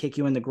ways to kick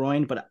you in the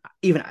groin. But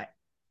even I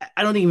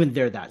don't think even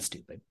they're that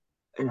stupid.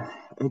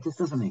 It just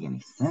doesn't make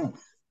any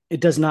sense.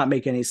 It does not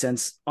make any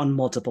sense on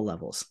multiple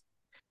levels.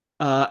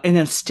 And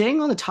then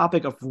staying on the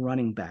topic of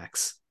running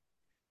backs,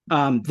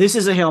 this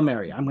is a Hail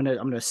Mary. I'm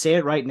gonna say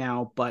it right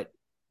now, but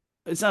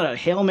it's not a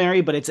Hail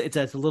Mary, but it's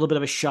a little bit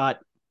of a shot.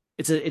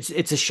 It's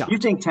a shot. You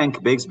think Tank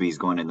Bigsby's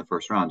going in the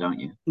first round, don't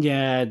you?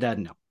 Yeah, that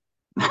no.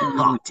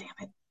 Oh, damn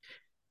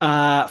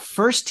it.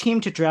 First team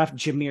to draft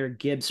Jahmyr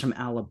Gibbs from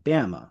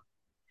Alabama.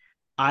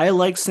 I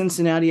like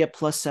Cincinnati at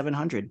plus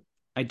 700.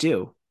 I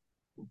do.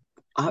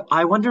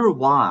 I wonder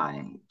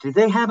why. Do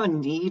they have a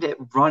need at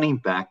running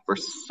back for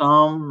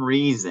some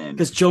reason?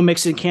 Because Joe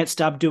Mixon can't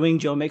stop doing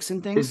Joe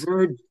Mixon things.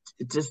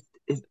 Does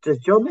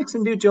Joe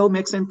Mixon do Joe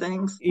Mixon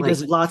things? He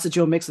does lots of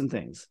Joe Mixon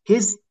things. He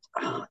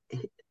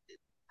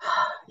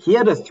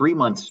had a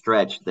 3-month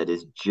stretch that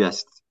is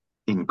just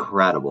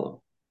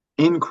incredible.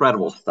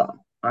 Incredible stuff.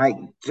 I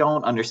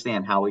don't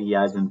understand how he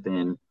hasn't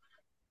been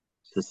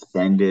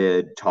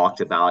suspended,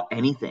 talked about,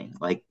 anything.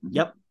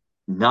 Yep.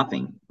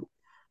 Nothing.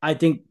 I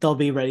think they'll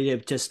be ready to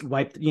just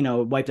wipe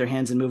their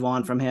hands and move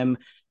on from him.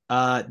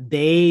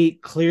 They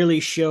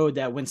clearly showed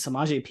that when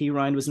Samaje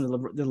Perine was in the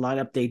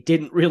lineup, they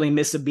didn't really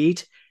miss a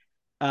beat.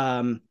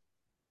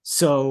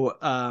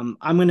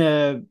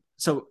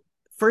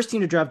 First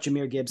team to draft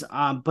Jahmyr Gibbs,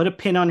 put a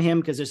pin on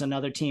him because there's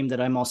another team that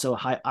I'm also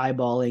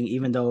eyeballing,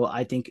 even though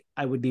I think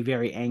I would be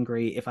very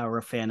angry if I were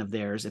a fan of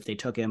theirs if they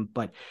took him,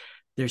 but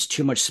there's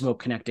too much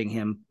smoke connecting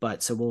him.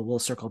 But so we'll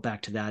circle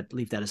back to that,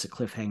 leave that as a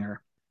cliffhanger.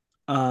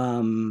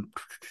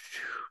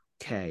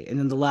 Okay. And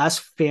then the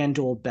last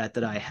FanDuel bet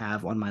that I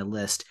have on my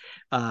list,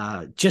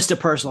 just a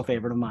personal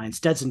favorite of mine,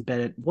 Stetson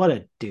Bennett. What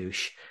a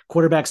douche.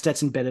 Quarterback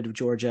Stetson Bennett of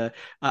Georgia.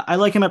 I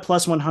like him at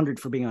plus 100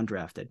 for being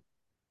undrafted.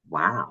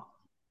 Wow.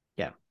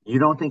 Yeah. You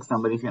don't think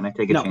somebody's going to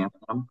take a chance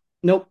on him?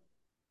 Nope.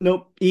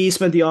 He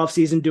spent the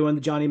offseason doing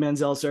the Johnny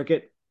Manziel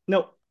circuit.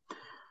 Nope.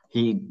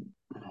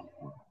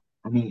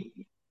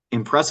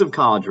 Impressive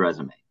college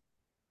resume.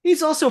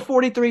 He's also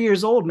 43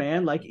 years old,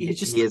 man. Like he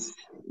is.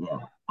 Yeah.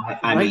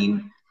 I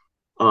mean,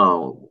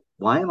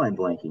 why am I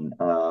blanking?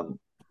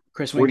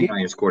 Chris Winkie?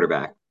 49ers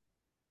quarterback.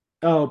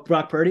 Oh,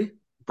 Brock Purdy?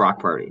 Brock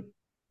Purdy.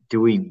 Do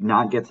we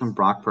not get some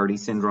Brock Purdy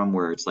syndrome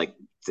where it's like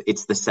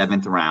it's the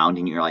 7th round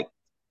and you're like,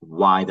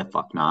 why the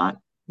fuck not?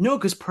 No,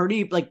 because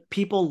Purdy,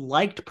 people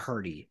liked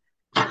Purdy.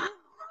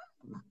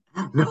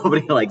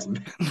 Nobody likes no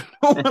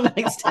one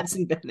likes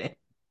Stetson Bennett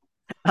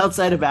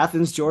outside of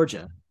Athens,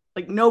 Georgia.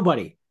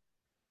 Nobody.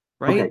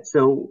 Right? Okay,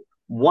 so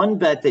one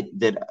bet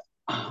that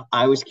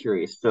I was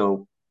curious.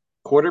 So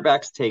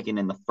quarterbacks taken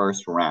in the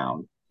first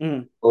round,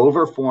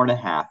 over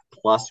 4.5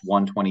 plus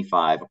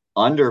 125,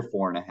 under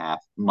 4.5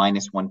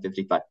 minus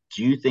 155.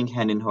 Do you think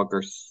Hendon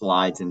Hooker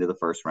slides into the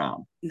first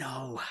round?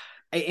 No.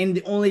 And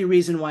the only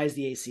reason why is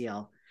the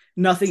ACL.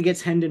 Nothing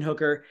gets Hendon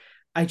Hooker.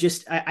 I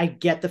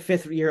get the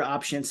 5th-year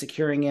option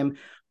securing him,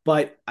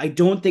 but I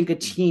don't think a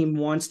team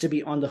wants to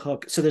be on the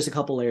hook. So there's a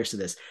couple layers to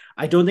this.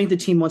 I don't think the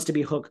team wants to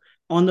be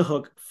on the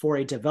hook for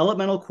a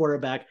developmental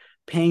quarterback,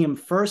 paying him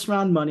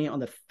first-round money on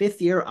the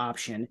 5th-year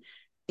option.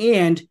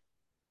 And,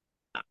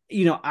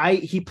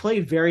 he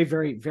played very,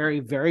 very, very,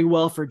 very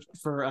well for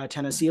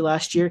Tennessee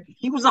last year.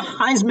 He was a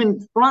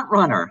Heisman front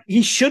runner.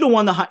 He should have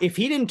won if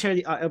he didn't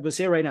tear I would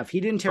say right now, if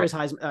he didn't tear his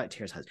Heisman, if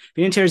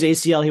he didn't tear his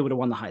ACL, he would have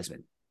won the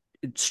Heisman.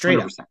 Straight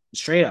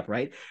 100%. Up,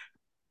 right?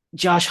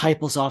 Josh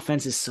Heupel's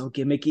offense is so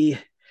gimmicky.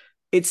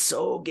 it's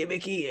so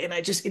gimmicky, and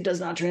it does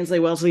not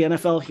translate well to the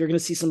NFL. You're going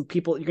to see some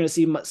people, you're going to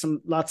see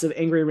lots of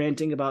angry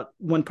ranting about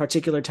one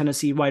particular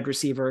Tennessee wide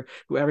receiver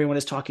who everyone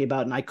is talking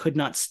about, and I could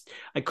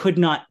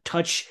not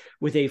touch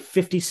with a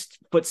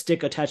 50-foot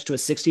stick attached to a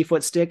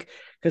 60-foot stick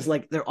because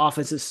like their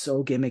offense is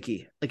so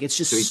gimmicky, like it's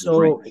just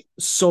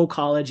so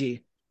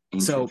collegey.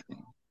 So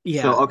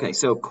yeah,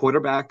 so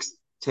quarterbacks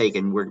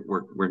taken.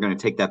 We're going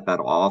to take that bet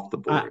off the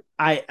board.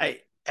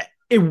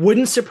 It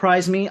wouldn't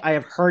surprise me. I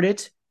have heard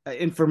it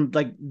and from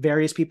like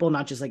various people,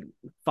 not just like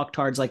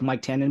fucktards like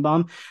Mike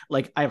Tannenbaum.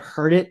 Like I've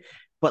heard it,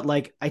 but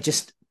like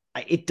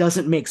it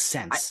doesn't make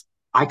sense.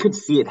 I could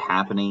see it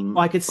happening.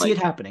 I could see it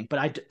happening,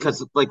 but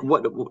because like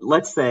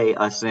let's say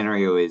a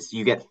scenario is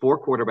you get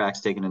 4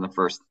 quarterbacks taken in the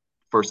first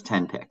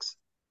 10 picks.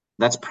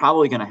 That's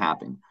probably going to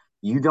happen.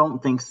 You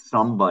don't think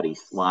somebody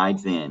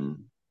slides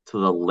in to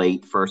the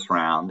late first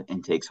round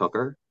and takes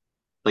Hooker?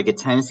 Like a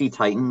Tennessee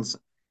Titans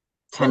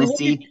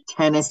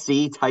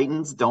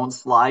don't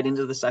slide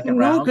into the second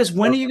round. No, because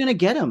when are you going to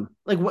get him?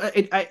 Like,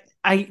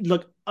 I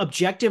look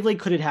objectively,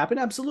 could it happen?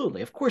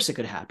 Absolutely, of course it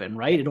could happen,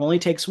 right? It only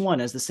takes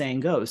one, as the saying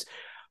goes.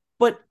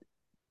 But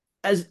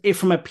if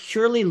from a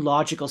purely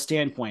logical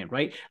standpoint,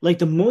 right? Like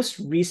the most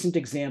recent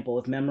example,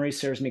 if memory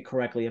serves me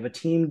correctly, of a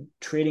team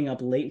trading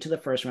up late into the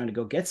first round to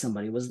go get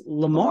somebody was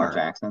Lamar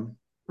Jackson,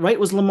 right? It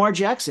was Lamar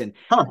Jackson.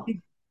 Huh.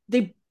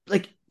 They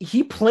like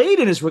he played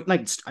in his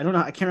like I don't know,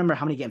 I can't remember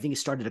how many games. I think he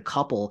started a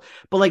couple,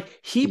 but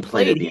like he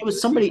played. He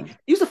was somebody.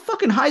 He was a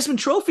fucking Heisman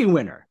Trophy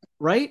winner,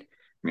 right?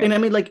 Yeah. And I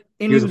mean, like,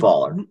 and he was a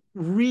baller,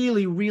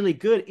 really, really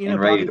good in a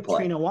Bobby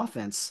Petrino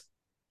offense.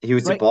 He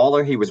was a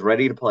baller. He was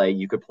ready to play.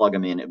 You could plug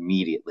him in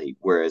immediately.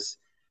 Whereas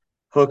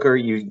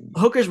Hooker's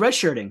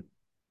redshirting.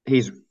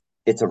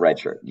 It's a red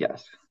shirt,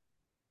 yes.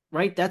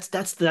 Right. That's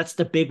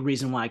the big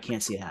reason why I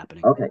can't see it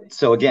happening. Okay,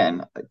 so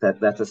again,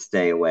 that's a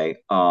stay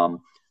away.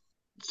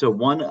 So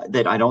one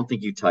that I don't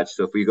think you touched.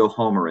 So if we go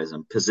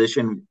homerism,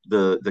 position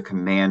the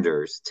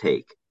Commanders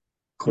take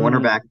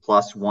cornerback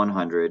plus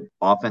 100,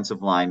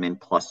 offensive lineman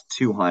plus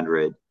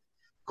 200,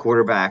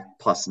 quarterback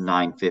plus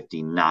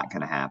 950. Not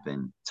going to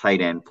happen.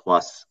 Tight end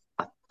plus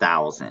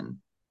 1,000.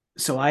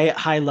 So I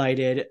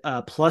highlighted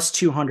plus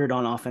 200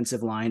 on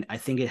offensive line. I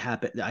think it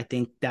happened. I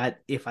think that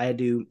if I had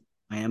to,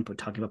 I am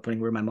talking about putting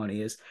where my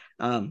money is.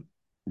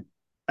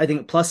 I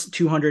think plus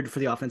 200 for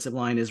the offensive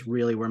line is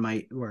really where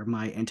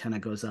my antenna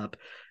goes up.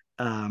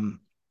 So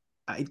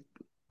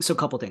a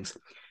couple things.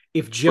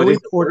 If Joey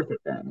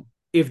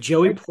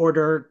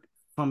Porter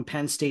from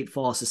Penn State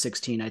falls to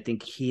 16, I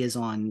think he is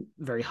on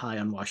very high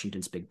on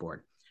Washington's big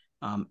board.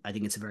 I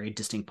think it's a very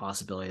distinct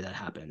possibility that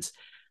happens.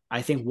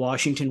 I think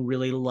Washington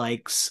really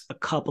likes a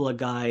couple of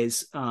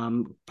guys,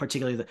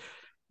 particularly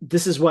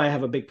this is why I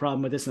have a big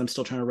problem with this, and I'm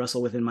still trying to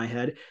wrestle within my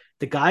head.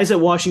 The guys that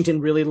Washington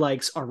really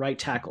likes are right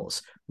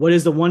tackles. What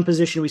is the one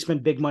position we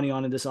spent big money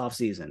on in this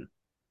offseason?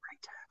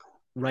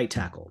 Right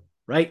tackle,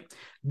 right?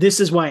 This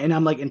is why, and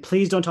I'm like, and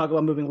please don't talk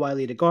about moving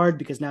Wiley to guard,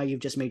 because now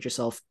you've just made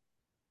yourself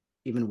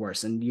even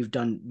worse, and you've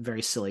done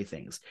very silly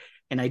things.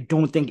 And I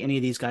don't think any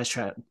of these guys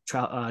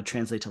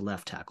translate to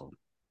left tackle.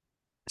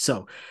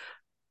 So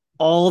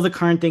all the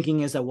current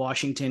thinking is that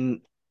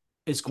Washington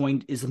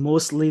is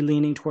mostly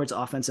leaning towards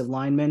offensive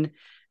linemen.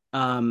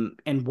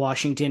 And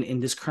Washington in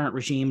this current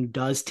regime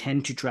does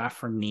tend to draft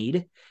for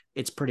need.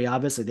 It's pretty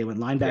obvious. Like they went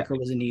linebacker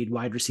was a need,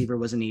 wide receiver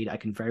was a need. I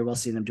can very well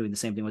see them doing the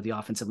same thing with the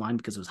offensive line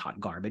because it was hot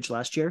garbage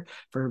last year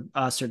for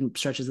certain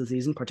stretches of the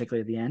season,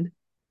 particularly at the end.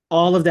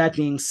 All of that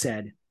being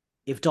said,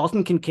 if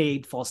Dalton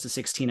Kincaid falls to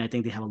 16, I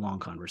think they have a long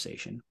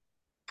conversation.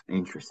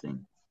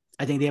 Interesting.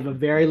 I think they have a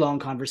very long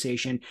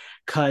conversation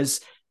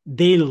because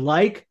they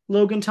like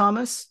Logan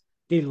Thomas.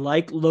 They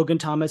like Logan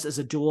Thomas as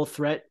a dual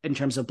threat in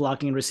terms of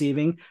blocking and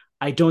receiving.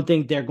 I don't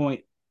think they're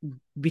going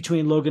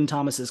between Logan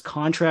Thomas's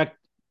contract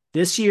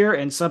this year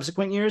and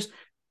subsequent years.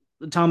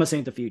 Thomas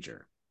ain't the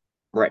future.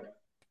 Right.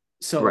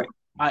 So right.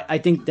 I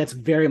think that's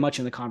very much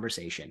in the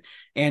conversation.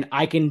 And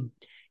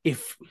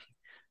if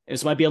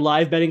this might be a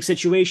live betting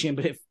situation,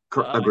 but if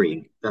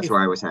agreed. That's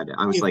where I was headed.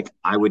 I was like,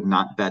 I would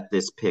not bet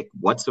this pick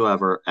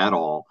whatsoever at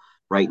all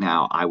right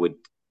now. I would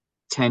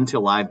tend to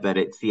live bet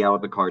it, see how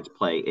the cards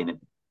play. And if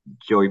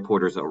Joey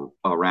Porter's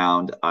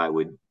around, I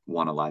would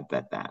want to live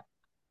bet that.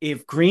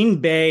 If Green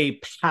Bay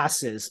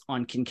passes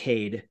on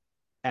Kincaid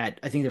at,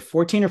 I think they're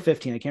 14 or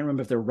 15, I can't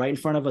remember if they're right in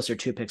front of us or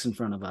 2 picks in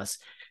front of us.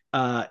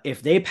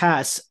 If they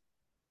pass,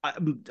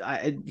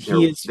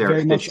 he is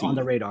very 15. Much on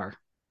the radar.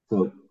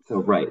 So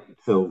right.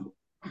 So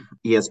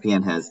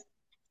ESPN has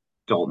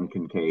Dalton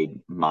Kincaid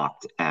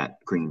mocked at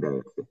Green Bay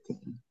at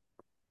 15.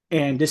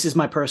 And this is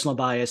my personal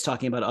bias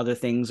talking about other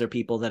things or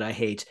people that I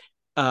hate.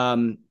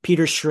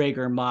 Peter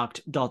Schrager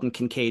mocked Dalton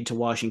Kincaid to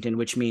Washington,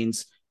 which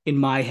means in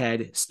my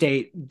head,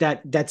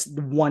 that's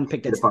the one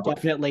pick that's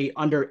definitely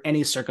under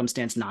any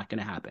circumstance not going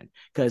to happen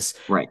because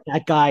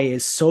that guy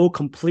is so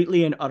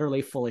completely and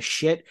utterly full of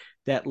shit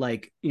that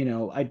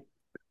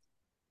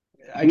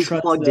he's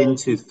plugged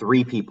into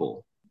 3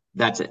 people.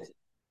 That's it.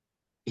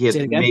 He has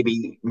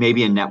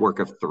maybe a network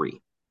of 3.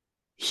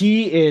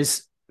 He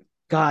is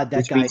God.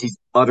 That guy. He's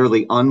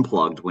utterly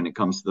unplugged when it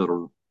comes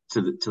to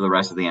to the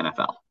rest of the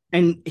NFL.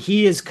 And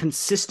he is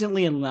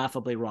consistently and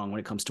laughably wrong when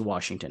it comes to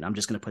Washington. I'm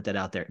just going to put that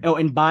out there. Oh,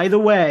 and by the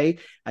way,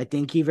 I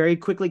think he very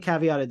quickly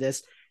caveated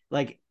this.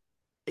 Like,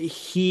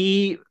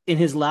 he, in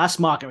his last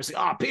mock, I was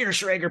like, oh, Peter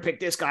Schrager picked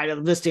this guy to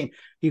this team.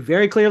 He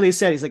very clearly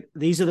said, he's like,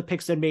 these are the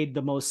picks that made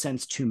the most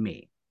sense to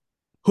me.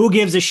 Who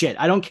gives a shit?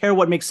 I don't care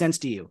what makes sense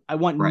to you. I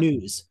want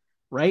news,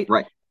 right?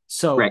 Right.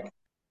 So, right.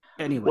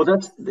 Anyway. Well,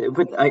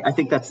 but I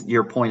think that's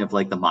your point of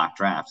like the mock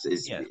drafts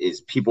is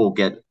people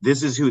get,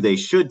 this is who they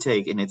should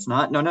take. And it's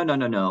not,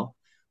 no.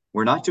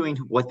 We're not doing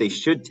what they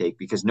should take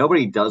because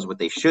nobody does what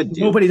they should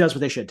do. Nobody does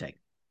what they should take.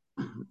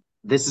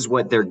 This is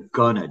what they're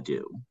gonna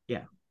do.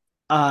 Yeah.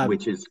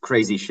 Which is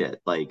crazy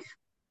shit. Like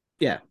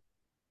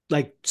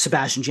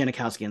Sebastian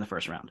Janikowski in the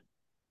first round,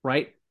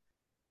 right?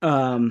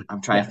 I'm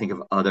trying to think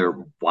of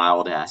other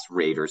wild ass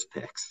Raiders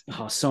picks.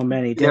 Oh, so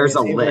many. There's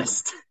a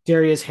list.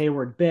 Darius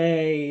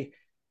Hayward-Bay.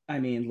 I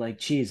mean, like,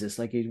 Jesus,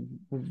 like,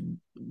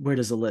 where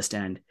does the list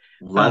end?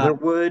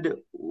 Leatherwood.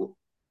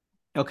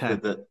 Okay.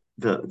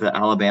 The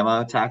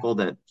Alabama tackle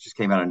that just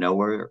came out of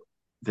nowhere.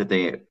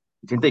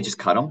 Didn't they just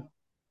cut him?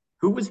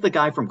 Who was the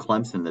guy from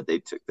Clemson that they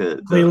took?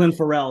 Cleveland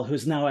Farrell,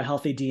 who's now a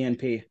healthy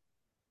DNP.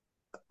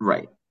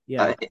 Right.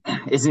 Yeah.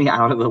 Isn't he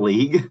out of the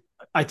league?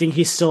 I think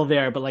he's still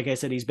there, but like I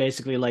said, he's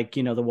basically like,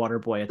 the water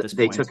boy at this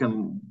point. They took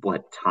him,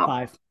 top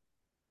 5?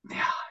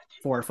 Yeah.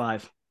 4 or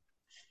 5.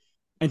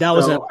 And that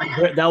was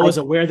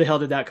a where the hell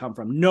did that come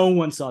from? No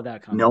one saw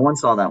that coming. No one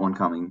saw that one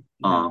coming.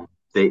 No.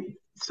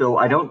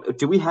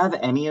 Do we have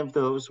any of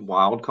those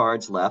wild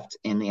cards left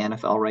in the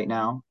NFL right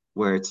now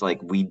where it's like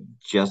we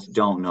just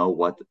don't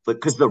know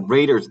because the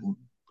Raiders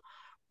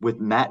with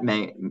Matt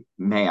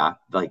Mayock,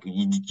 like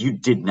you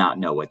did not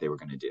know what they were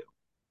going to do.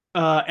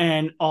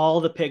 And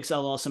all the picks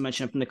I'll also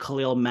mention from the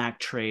Khalil Mack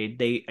trade,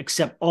 they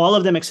accept all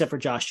of them except for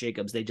Josh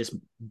Jacobs. They just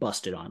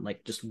busted on,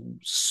 like, just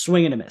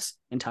swing and a miss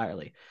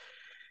entirely,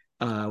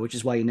 which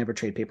is why you never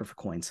trade paper for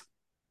coins.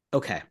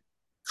 Okay.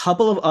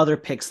 Couple of other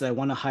picks that I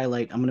want to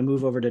highlight. I'm going to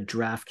move over to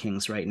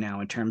DraftKings right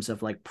now in terms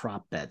of like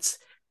prop bets.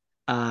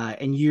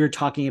 And you're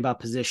talking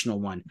about positional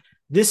one.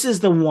 This is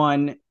the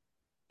one.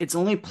 It's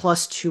only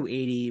plus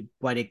 280,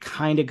 but it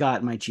kind of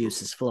got my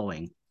juices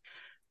flowing.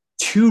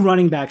 2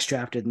 running backs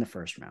drafted in the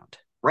first round.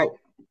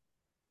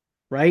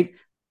 Right.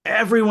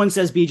 Everyone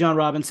says Bijan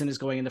Robinson is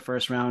going in the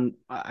first round.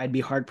 I'd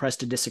be hard pressed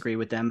to disagree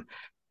with them.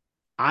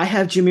 I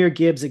have Jahmyr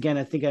Gibbs, again,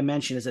 I think I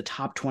mentioned, as a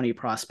top 20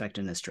 prospect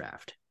in this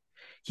draft.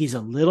 He's a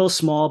little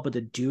small, but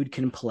the dude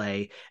can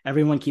play.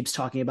 Everyone keeps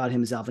talking about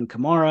him as Alvin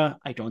Kamara.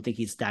 I don't think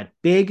he's that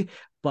big,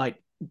 but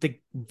the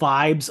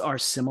vibes are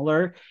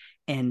similar.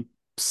 And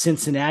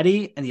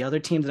Cincinnati and the other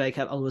team that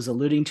I was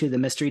alluding to, the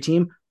mystery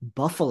team,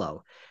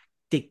 Buffalo,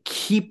 they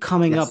keep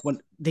coming up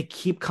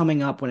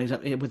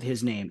with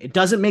his name. It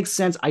doesn't make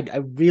sense.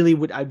 I'd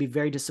be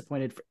very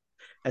disappointed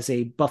as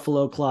a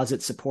Buffalo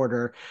closet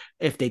supporter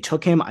if they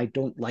took him. I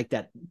don't like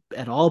that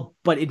at all,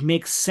 but it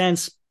makes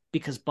sense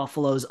because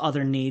Buffalo's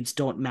other needs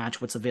don't match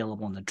what's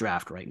available in the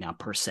draft right now,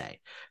 per se,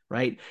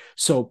 right?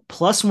 So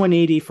plus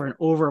 180 for an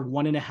over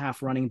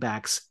 1.5 running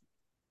backs,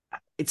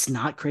 it's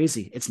not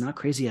crazy. It's not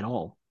crazy at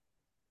all.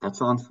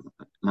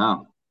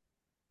 No,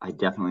 I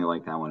definitely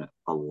like that one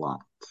a lot.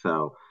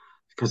 So,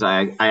 because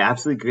I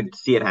absolutely could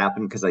see it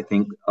happen because I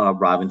think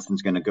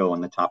Robinson's going to go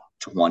in the top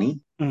 20.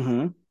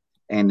 Mm-hmm.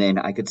 And then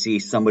I could see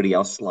somebody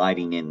else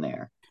sliding in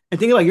there. And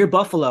think about your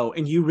Buffalo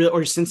and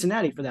or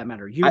Cincinnati for that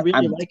matter.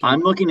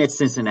 I'm looking at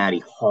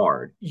Cincinnati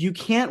hard. You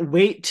can't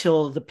wait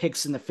till the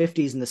picks in the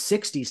 50s and the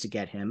 60s to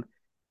get him.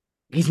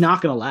 He's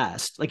not going to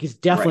last. Like, he's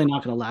definitely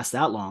not going to last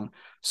that long.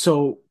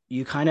 So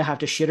you kind of have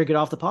to shit or get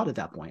off the pot at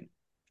that point.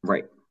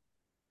 Right.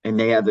 And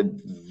they have a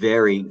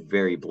very,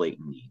 very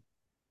blatant need.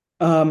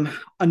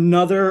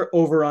 Another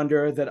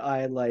over-under that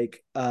I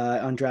like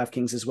on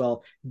DraftKings as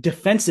well,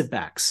 defensive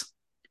backs.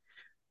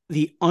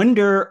 The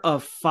under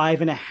of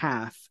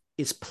 5.5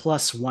 is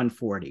plus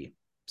 140.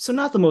 So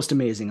not the most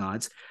amazing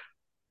odds,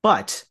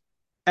 but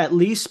at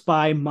least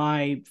by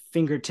my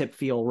fingertip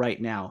feel right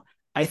now,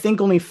 I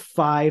think only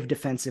 5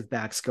 defensive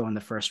backs go in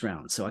the first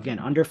round. So again,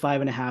 under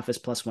 5.5 is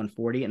plus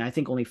 140. And I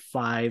think only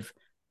 5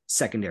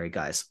 secondary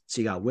guys.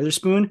 So you got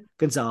Witherspoon,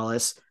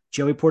 Gonzalez,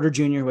 Joey Porter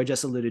Jr., who I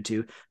just alluded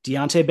to,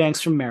 Deonte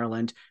Banks from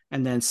Maryland,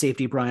 and then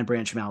safety Brian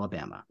Branch from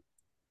Alabama.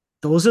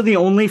 Those are the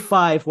only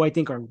 5 who I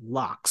think are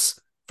locks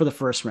for the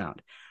first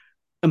round.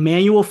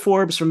 Emmanuel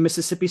Forbes from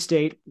Mississippi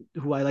State,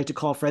 who I like to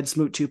call Fred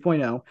Smoot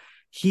 2.0.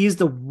 He's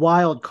the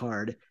wild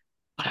card,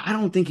 but I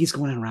don't think he's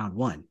going in round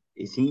 1.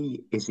 Is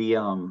he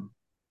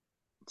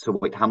so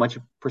wait, how much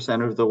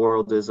percent of the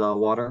world is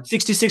water?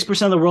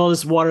 66% of the world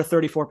is water,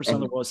 34% of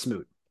the world is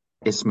Smoot.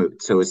 Is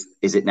Smoot. So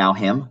is it now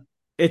him?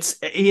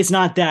 It's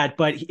not that,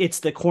 but it's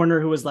the corner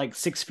who was like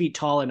 6 feet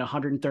tall and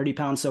 130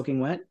 pounds soaking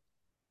wet.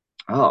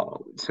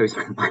 Oh, so he's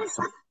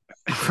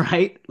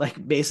right?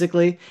 Like,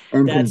 basically,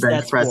 and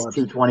that's press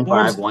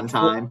 225 one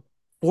time.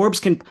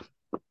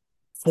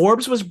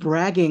 Forbes was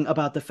bragging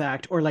about the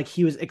fact, or like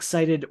he was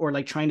excited, or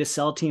like trying to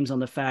sell teams on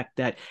the fact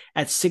that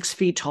at 6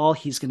 feet tall,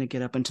 he's going to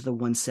get up into the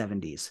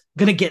 170s.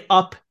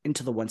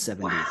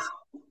 Wow.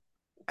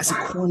 as a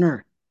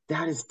corner.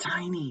 That is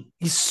tiny.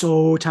 He's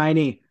so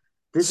tiny.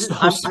 This is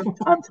So small.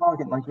 I'm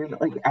talking like you're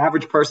like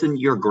average person.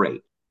 You're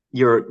great.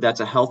 That's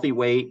a healthy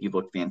weight. You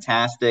look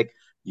fantastic.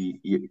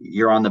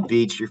 You're on the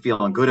beach. You're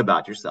feeling good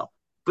about yourself.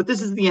 But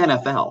this is the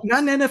NFL.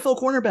 Not an NFL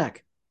cornerback.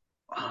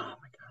 Oh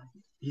my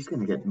god, he's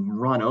gonna get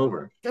run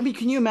over. I mean,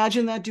 can you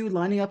imagine that dude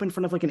lining up in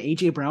front of like an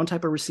AJ Brown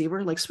type of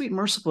receiver? Like, sweet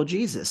merciful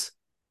Jesus.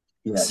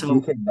 Yeah, So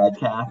DK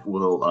Metcalf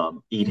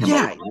will eat him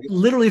yeah, alive.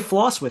 literally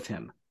floss with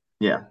him,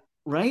 Yeah,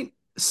 right?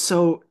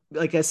 So,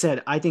 like I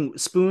said, I think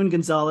Spoon,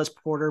 Gonzalez,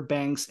 Porter,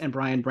 Banks, and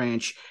Brian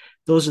Branch,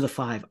 those are the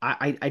five.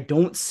 I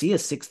don't see a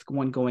sixth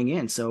one going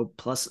in. So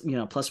plus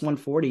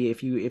 140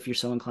 if you're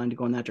so inclined to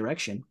go in that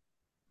direction.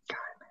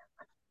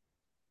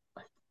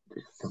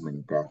 there's so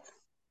many bets.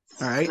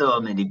 All right. So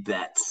many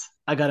bets.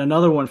 I got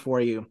another one for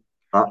you.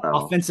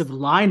 Uh-oh. Offensive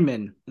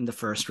lineman in the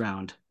first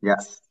round.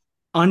 Yes.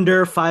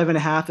 Under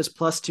 5.5 is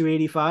plus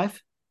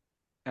 285.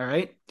 All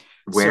right.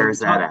 Where So is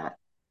that at?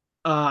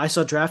 I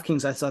saw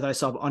DraftKings. I thought I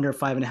saw under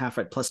 5.5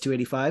 at plus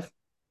 285.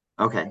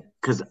 Okay,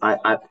 because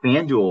I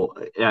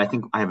FanDuel, I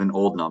think I have an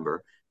old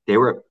number. They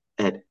were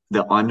at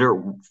the under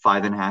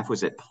 5.5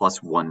 was at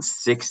plus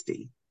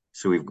 160.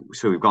 So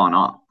we've gone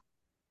up.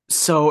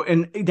 So,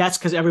 and that's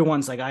because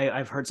everyone's like,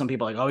 I've heard some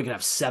people like, oh, we could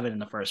have 7 in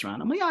the first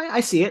round. I'm like, yeah,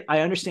 I see it.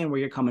 I understand where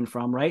you're coming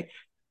from, right?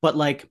 But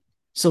like,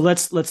 so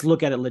let's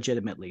look at it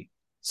legitimately.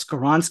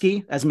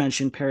 Skoronski, as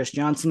mentioned, Paris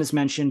Johnson is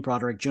mentioned,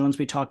 Broderick Jones,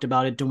 we talked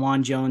about it,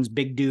 DeJuan Jones,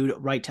 big dude,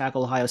 right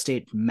tackle, Ohio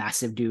State,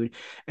 massive dude,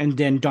 and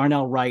then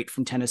Darnell Wright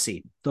from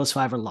Tennessee. Those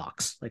 5 are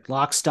locks, like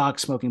lock, stock,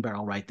 smoking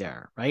barrel right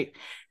there, right?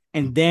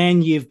 And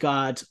then you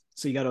got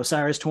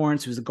Osiris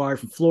Torrance, who's a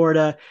guard from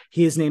Florida.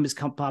 His name is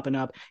popping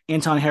up.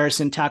 Anton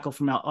Harrison, tackle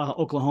from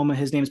Oklahoma.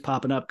 His name's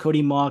popping up.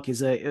 Cody Mauch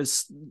is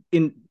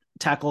in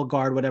tackle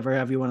guard,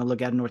 whatever you want to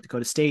look at in North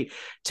Dakota State.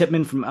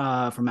 Tipman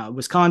from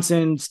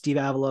Wisconsin. Steve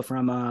Avila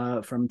from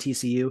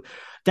TCU.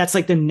 That's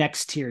like the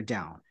next tier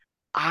down.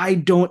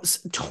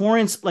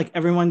 Torrance, like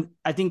everyone,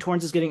 I think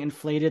Torrance is getting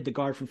inflated, the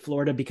guard from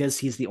Florida, because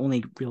he's the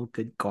only real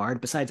good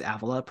guard besides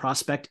Avila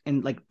prospect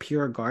and like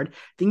pure guard. I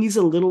think he's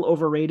a little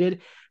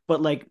overrated,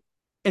 but like,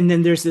 and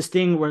then there's this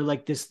thing where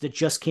like this that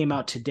just came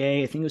out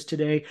today. I think it was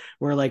today,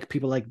 where like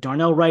people like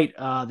Darnell Wright,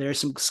 there's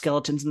some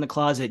skeletons in the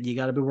closet. You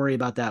got to be worried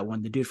about that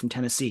one. The dude from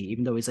Tennessee,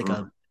 even though he's like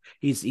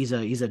he's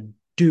a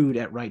dude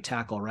at right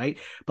tackle, right?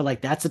 But like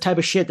that's the type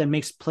of shit that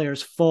makes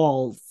players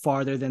fall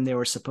farther than they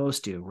were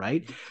supposed to,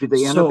 right? Did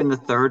they end up in the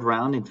third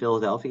round in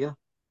Philadelphia?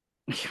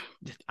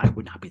 I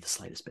would not be the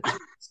slightest bit.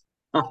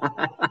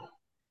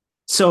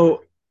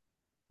 So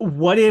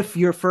what if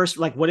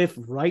what if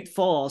Wright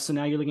falls? So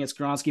now you're looking at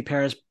Skoronski,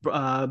 Paris,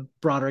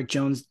 Broderick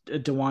Jones,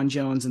 DeJuan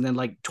Jones, and then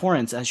like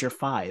Torrance as your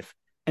 5.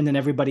 And then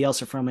everybody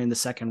else are firmly in the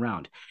second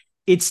round.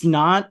 It's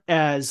not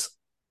as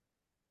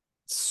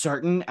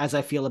certain as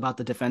I feel about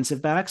the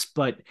defensive backs,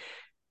 but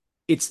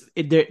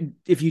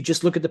if you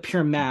just look at the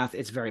pure math,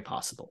 it's very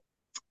possible.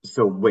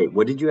 So wait,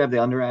 what did you have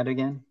the under at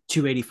again?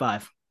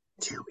 285.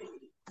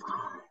 285.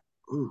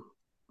 Ooh,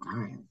 all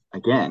right.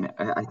 Again,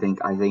 I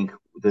think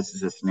this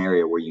is a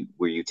scenario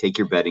where you take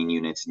your betting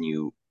units and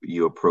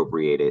you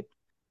appropriate it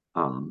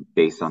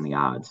based on the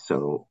odds.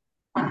 So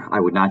I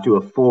would not do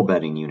a full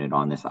betting unit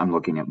on this. I'm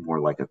looking at more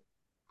like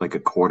a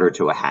quarter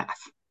to a half.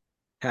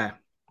 Okay.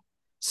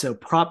 So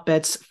prop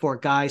bets for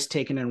guys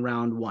taken in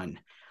round 1.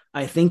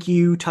 I think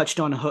you touched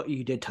on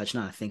you did touch,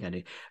 not I think I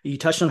did. You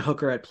touched on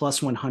Hooker at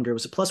plus 100.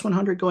 Was it plus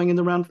 100 going in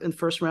the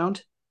first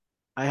round?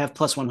 I have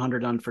plus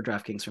 100 on for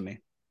DraftKings for me.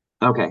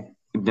 Okay.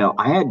 No,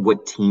 I had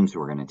what teams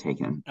were going to take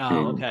him.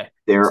 Oh, okay.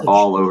 They're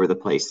all over the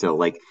place. So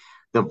like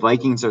the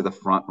Vikings are the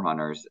front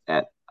runners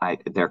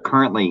they're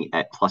currently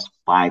at plus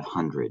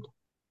 500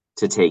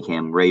 to take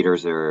him.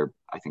 Raiders are,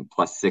 I think,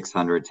 plus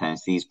 600.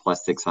 Tennessee's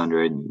plus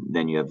 600.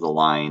 Then you have the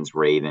Lions,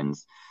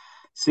 Ravens,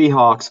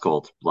 Seahawks,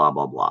 Colts, blah,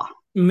 blah, blah.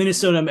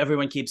 Minnesota,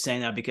 everyone keeps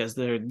saying that because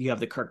you have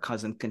the Kirk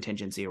Cousins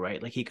contingency,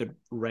 right? Like he could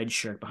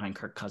redshirt behind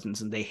Kirk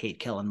Cousins and they hate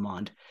Kellen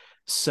Mond.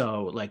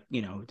 So like,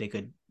 they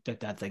could,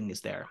 that thing is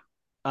there.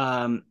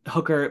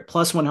 Hooker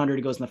plus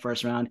 100 goes in the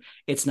first round.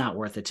 It's not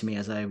worth it to me,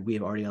 as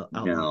we've already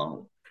outlined.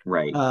 No,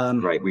 right,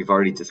 right. We've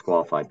already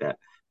disqualified that.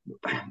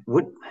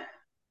 What?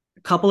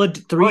 A couple of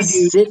 3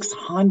 dudes.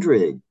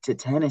 600 to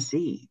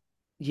Tennessee.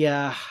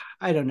 Yeah,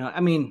 I don't know. I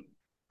mean,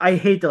 I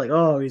hate that,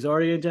 like, he's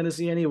already in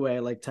Tennessee anyway,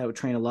 like type of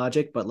train of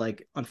logic, but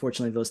like,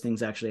 unfortunately, those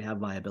things actually have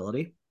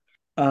viability.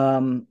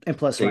 And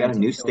plus, they got a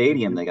new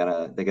stadium. They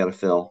gotta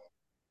fill.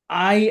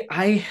 In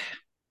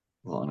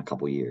a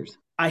couple of years.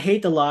 I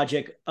hate the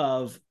logic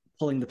of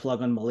pulling the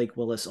plug on Malik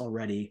Willis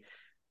already.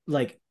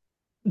 Like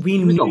we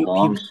knew a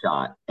long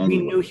shot.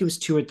 Anyway. We knew he was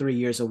 2 or 3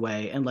 years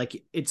away, and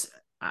like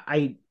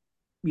I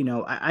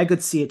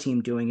could see a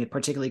team doing it,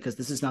 particularly because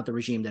this is not the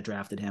regime that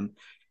drafted him.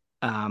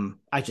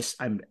 I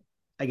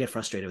get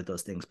frustrated with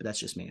those things, but that's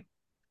just me.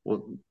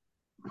 Well,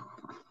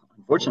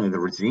 unfortunately,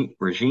 the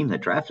regime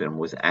that drafted him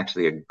was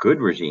actually a good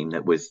regime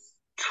that was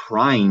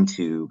trying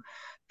to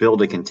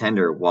build a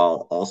contender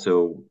while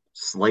also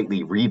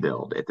slightly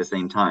rebuild at the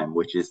same time,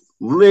 which is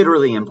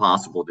literally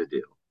impossible to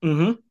do.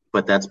 Mm-hmm.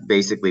 but that's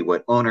basically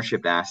what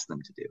ownership asked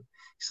them to do.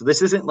 So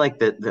this isn't like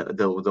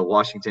the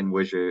Washington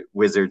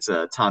Wizards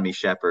Tommy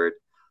Shepard,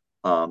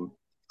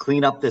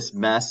 clean up this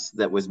mess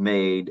that was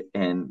made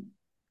and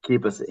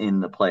keep us in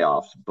the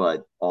playoffs,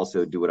 but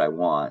also do what I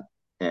want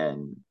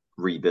and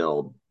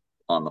rebuild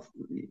on the,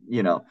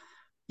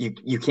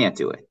 you can't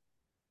do it.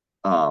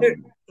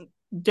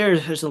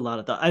 There's a lot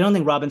of thought. I don't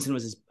think Robinson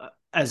was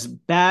as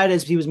bad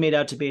as he was made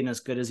out to be and as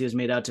good as he was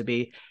made out to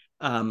be.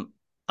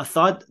 A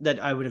thought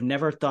that I would have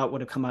never thought would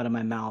have come out of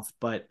my mouth,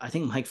 but I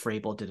think Mike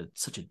Vrabel did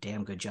such a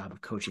damn good job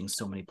of coaching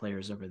so many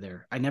players over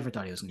there. I never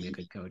thought he was going to be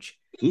a good coach.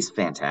 He's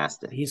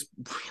fantastic. He's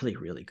really,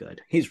 really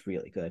good. He's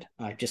really good.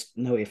 I just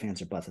no ifs,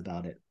 ands, or buts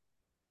about it.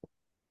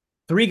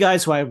 3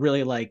 guys who I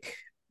really like.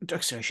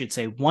 Actually, I should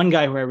say 1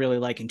 guy who I really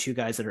like and 2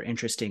 guys that are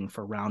interesting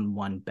for round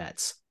 1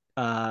 bets.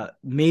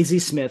 Maisie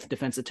Smith,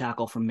 defensive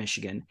tackle from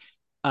Michigan.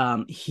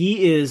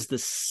 He is the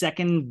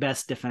second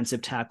best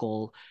defensive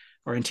tackle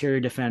or interior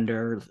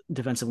defender,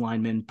 defensive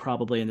lineman,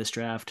 probably in this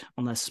draft,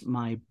 unless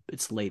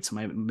it's late, so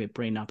my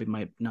brain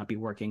might not be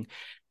working.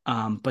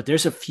 But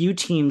there's a few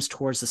teams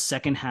towards the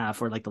second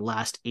half or like the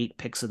last 8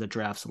 picks of the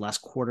draft, the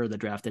last quarter of the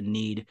draft that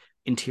need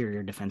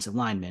interior defensive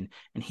linemen,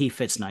 and he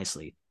fits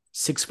nicely.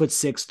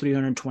 6'6",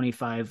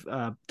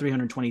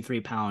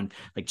 323 pound,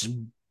 like just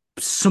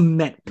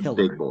cement pillar,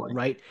 big boy,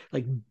 right?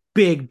 Like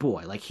big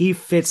boy, like he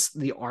fits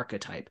the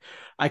archetype.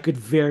 I could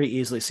very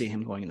easily see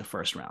him going in the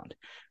first round.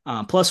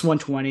 Plus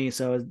 120,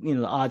 so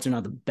the odds are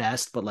not the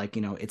best, but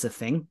it's a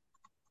thing.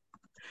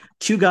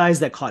 2 guys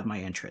that caught my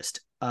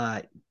interest.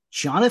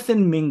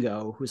 Jonathan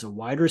Mingo, who's a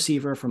wide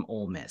receiver from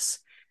Ole Miss.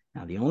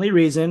 Now, the only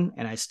reason,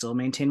 and I still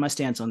maintain my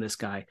stance on this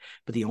guy,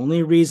 but the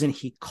only reason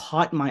he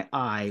caught my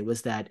eye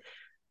was that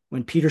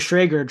when Peter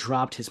Schrager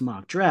dropped his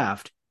mock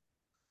draft,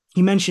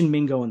 he mentioned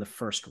Mingo in the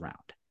first round.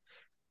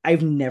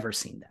 I've never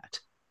seen that.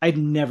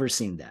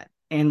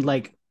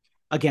 And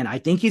again, I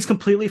think he's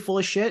completely full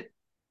of shit,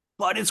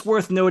 but it's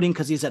worth noting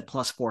because he's at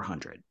plus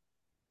 400,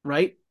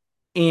 right?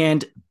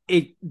 And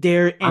I'm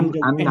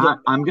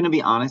going to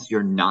be honest.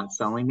 You're not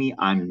selling me.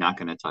 I'm not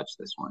going to touch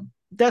this one.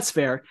 That's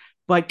fair.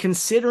 But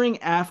considering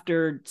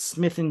after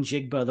Smith and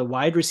Jigba, the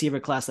wide receiver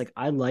class,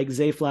 I like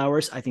Zay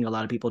Flowers. I think a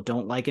lot of people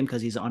don't like him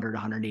because he's under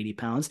 180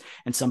 pounds.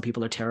 And some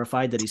people are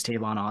terrified that he's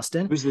Tavon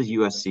Austin. Who's the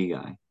USC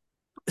guy?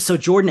 So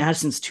Jordan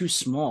Addison's too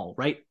small,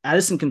 right?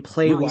 Addison can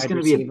play wide receiver. He's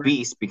going to be a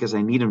beast because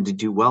I need him to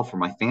do well for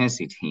my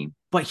fantasy team.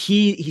 But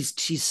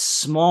he's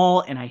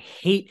small, and I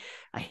hate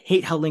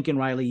how Lincoln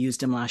Riley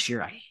used him last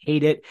year. I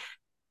hate it.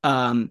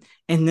 And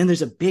then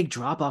there's a big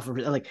drop off of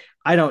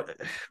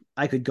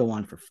I could go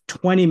on for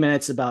 20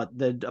 minutes about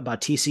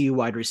TCU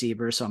wide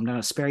receivers, so I'm going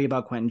to spare you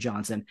about Quentin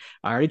Johnson.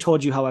 I already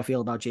told you how I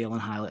feel about Jalen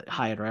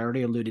Hyatt, or I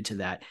already alluded to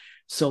that.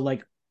 So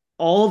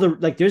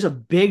there's a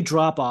big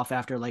drop off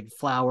after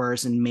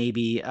Flowers and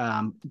maybe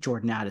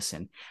Jordan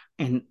Addison,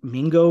 and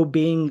Mingo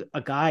being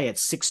a guy at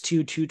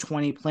 6'2",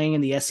 220 playing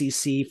in the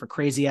SEC for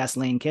crazy ass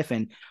Lane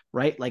Kiffin,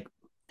 right?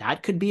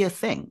 That could be a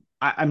thing.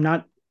 I'm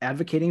not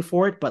advocating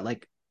for it, but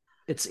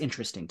it's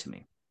interesting to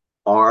me.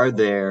 Are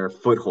there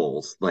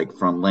footholds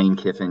from Lane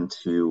Kiffin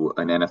to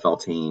an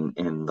NFL team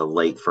in the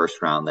late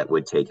first round that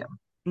would take him?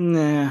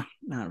 Nah,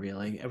 not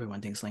really. Everyone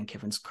thinks Lane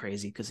Kiffin's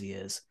crazy because he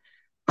is.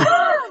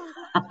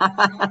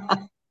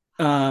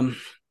 And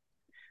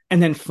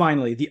then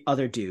finally, the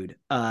other dude,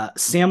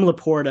 Sam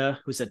Laporta,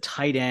 who's a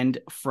tight end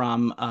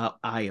from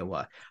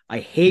Iowa. I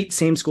hate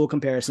same school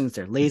comparisons.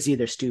 They're lazy.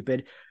 They're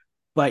stupid.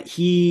 But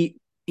he's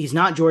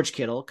not George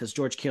Kittle, because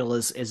George Kittle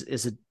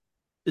is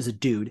a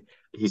dude.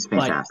 He's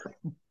fantastic.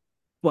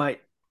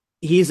 But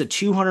he's a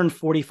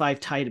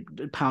 245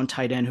 pound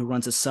tight end who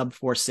runs a sub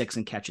 4.6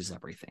 and catches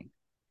everything.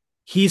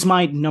 He's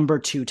my number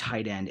 2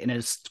 tight end in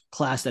a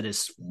class that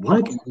is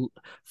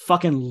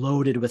fucking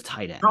loaded with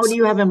tight ends. How do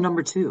you have him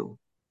number 2?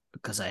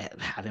 Because I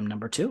have him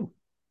number 2.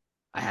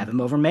 I have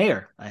him over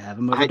Mayer. I have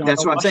him over.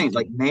 That's what I'm saying.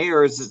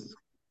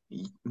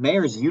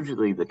 Mayer's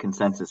usually the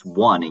consensus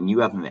 1, and you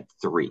have him at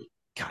 3.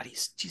 God,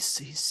 he's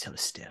so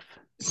stiff.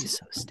 He's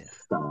so stiff.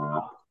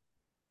 Stop.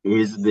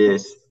 Is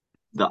this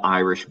the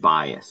Irish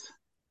bias?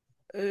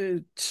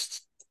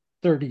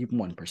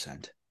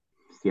 31%.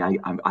 See, I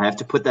have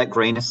to put that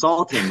grain of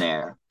salt in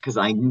there because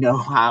I know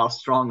how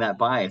strong that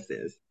bias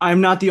is.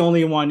 I'm not the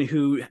only one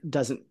who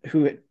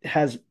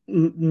has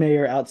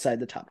Mayer outside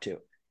the top 2.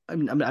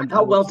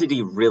 How well did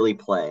he really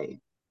play?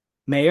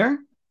 Mayer?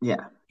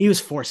 Yeah. He was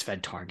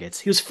force-fed targets.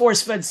 He was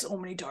force-fed so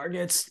many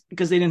targets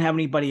because they didn't have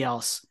anybody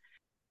else.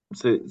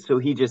 So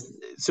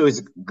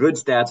his good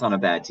stats on a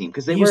bad team,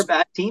 because they were a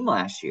bad team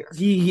last year.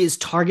 His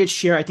target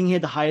share, I think he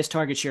had the highest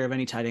target share of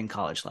any tight end in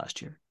college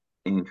last year.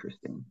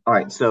 Interesting. All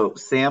right, so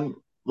Sam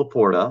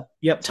Laporta.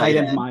 Yep, tight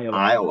end from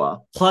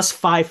Iowa. Plus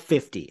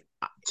 550.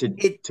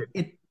 It's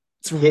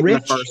hit rich in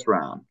the first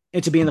round.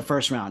 To be in the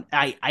first round.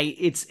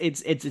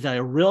 It's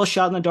a real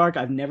shot in the dark.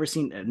 I've never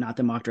seen, not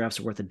that mock drafts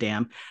are worth a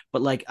damn,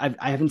 but I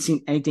haven't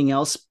seen anything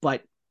else.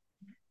 But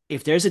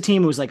if there's a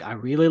team who's I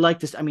really like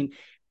this, I mean,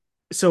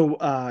 so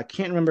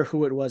can't remember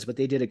who it was, but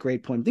they did a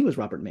great point. I think it was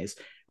Robert Mays,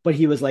 but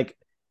he was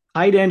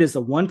Tight end is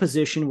the one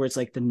position where it's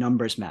like the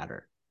numbers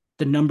matter.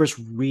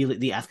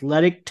 The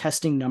athletic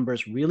testing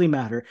numbers really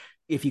matter.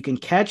 If you can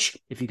catch,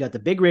 if you got the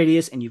big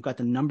radius and you've got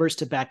the numbers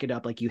to back it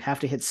up, like you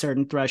have to hit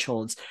certain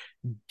thresholds,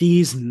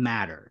 these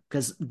matter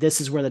because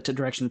this is where the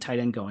directions of tight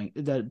ends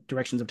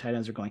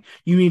are going.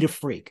 You need a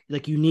freak,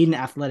 like you need an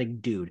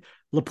athletic dude.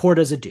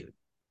 Laporta's a dude.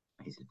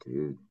 He's a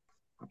dude.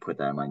 I'll put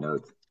that in my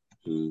notes.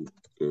 He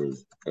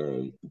is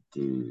a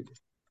dude.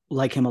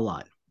 Like him a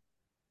lot.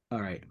 All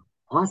right.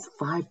 Plus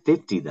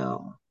 550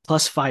 though.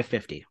 Plus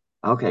 550.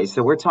 Okay,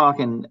 so we're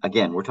talking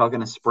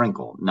a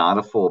sprinkle, not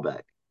a full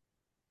bet.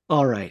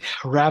 All right,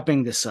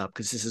 wrapping this up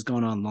because this is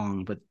going on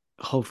long, but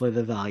hopefully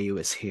the value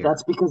is here.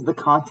 That's because the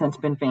content's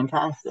been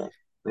fantastic.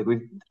 Like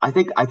I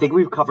think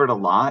we've covered a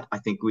lot. I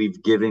think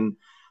we've given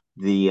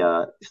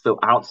so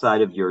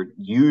outside of your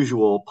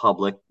usual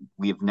public,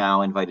 we've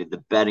now invited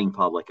the betting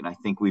public, and I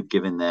think we've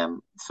given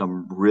them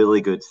some really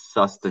good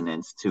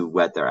sustenance to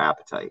whet their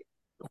appetite.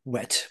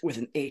 Wet with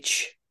an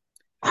H.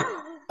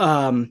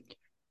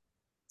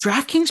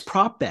 DraftKings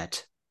prop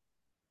bet.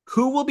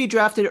 Who will be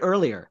drafted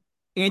earlier?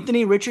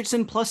 Anthony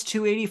Richardson plus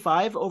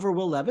 285 over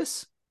Will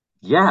Levis?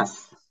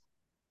 Yes.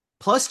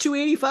 Plus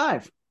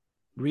 285.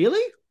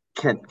 Really?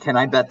 Can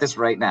I bet this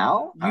right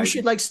now? You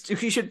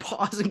should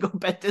pause and go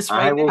bet this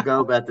right now. I will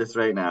go bet this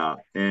right now.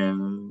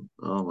 And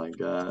oh my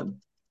God.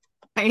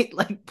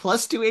 Like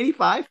plus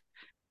 285?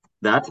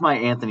 That's my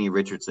Anthony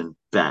Richardson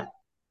bet.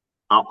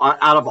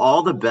 Out of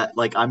all the bet,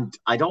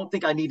 I don't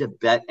think I need to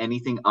bet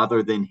anything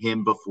other than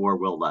him before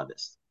Will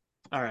Levis.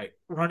 All right,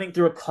 running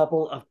through a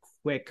couple of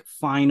quick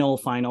final,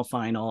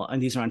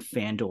 and these are on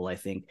FanDuel, I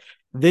think.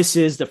 This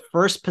is the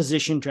first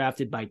position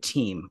drafted by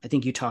team. I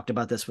think you talked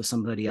about this with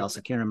somebody else.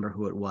 I can't remember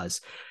who it was.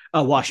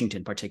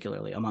 Washington,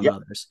 particularly, among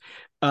others.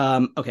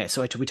 Okay,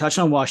 so we touched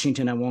on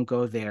Washington. I won't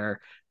go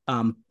there.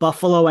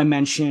 Buffalo, I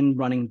mentioned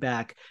running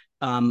back.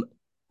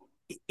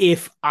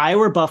 If I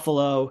were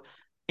Buffalo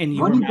and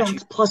you running were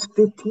backs plus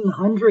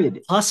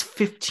 1,500. Plus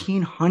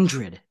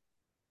 1,500.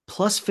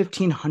 Plus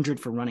 1,500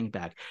 for running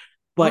back.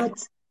 But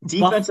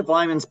defensive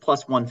lineman's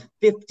plus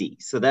 150,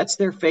 so that's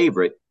their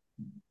favorite.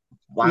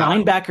 Wow.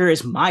 Linebacker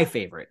is my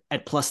favorite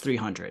at plus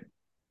 300.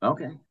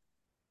 Okay.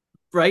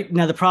 Right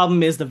now, the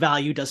problem is the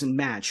value doesn't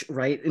match,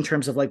 right? In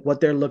terms of like what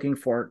they're looking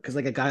for, because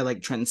like a guy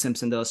like Trenton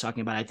Simpson that I was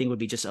talking about, I think would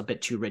be just a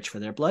bit too rich for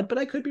their blood, but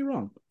I could be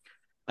wrong.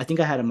 I think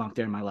I had a mock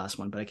there in my last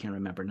one, but I can't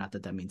remember. Not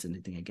that means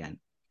anything again.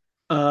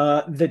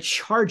 The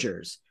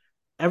Chargers.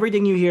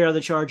 Everything you hear of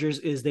the Chargers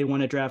is they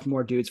want to draft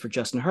more dudes for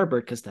Justin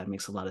Herbert because that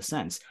makes a lot of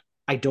sense.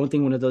 I don't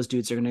think one of those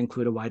dudes are going to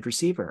include a wide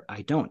receiver.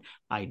 I don't.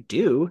 I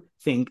do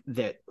think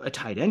that a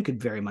tight end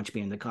could very much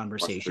be in the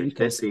conversation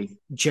because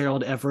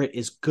Gerald Everett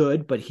is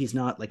good, but he's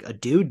not like a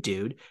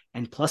dude,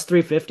 and plus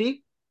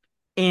 350.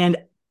 And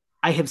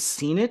I have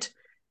seen it.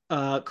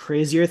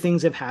 Crazier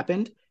things have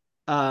happened.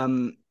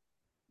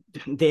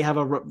 They have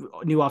a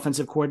new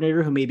offensive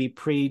coordinator who may be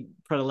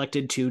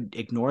pre-elected to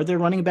ignore their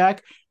running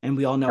back. And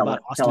we all know about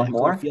Austin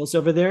Eckler Fields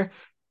over there.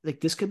 Like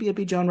this could be a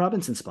B. John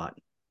Robinson spot.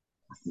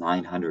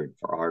 900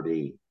 for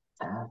RB.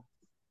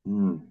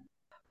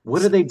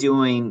 What are they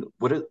doing?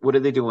 What are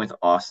they doing with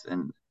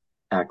Austin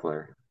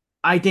Eckler?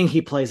 I think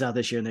he plays out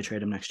this year and they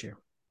trade him next year.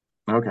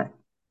 Okay,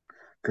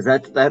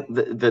 because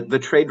the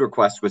trade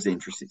request was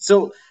interesting.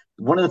 So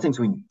one of the things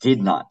we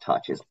did not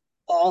touch is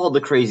all of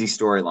the crazy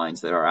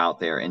storylines that are out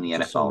there in the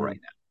NFL right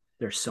now.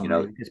 There's so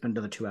many. We could spend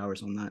another 2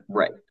 hours on that.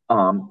 Right.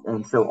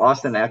 And so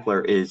Austin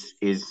Eckler is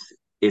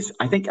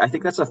I think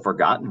that's a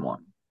forgotten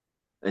one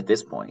at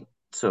this point.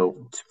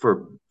 So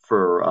for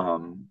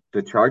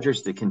the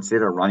Chargers to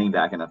consider running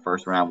back in the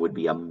first round would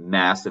be a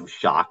massive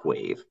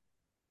shockwave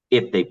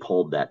if they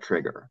pulled that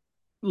trigger.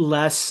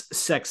 Less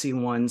sexy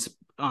ones,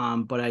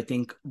 but I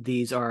think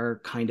these are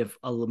kind of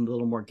a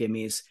little more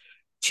gimmies.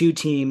 Two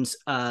teams,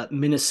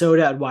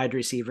 Minnesota at wide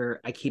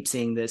receiver. I keep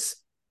saying this.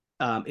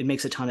 It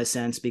makes a ton of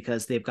sense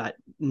because they've got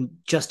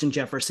Justin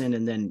Jefferson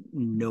and then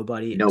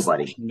nobody.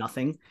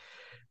 Nothing.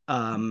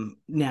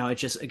 Now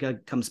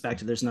it comes back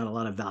to there's not a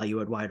lot of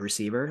value at wide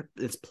receiver.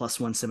 It's plus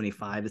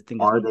 175.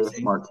 Are they a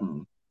smart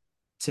team?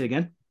 Say it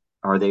again.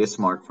 Are they a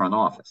smart front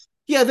office?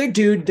 Yeah,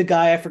 the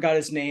guy, I forgot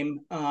his name,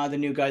 the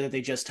new guy that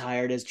they just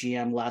hired as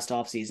GM last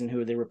offseason,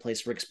 who they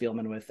replaced Rick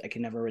Spielman with. I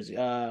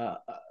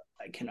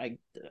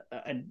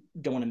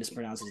don't want to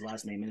mispronounce his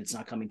last name, and it's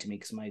not coming to me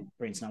because my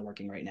brain's not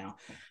working right now.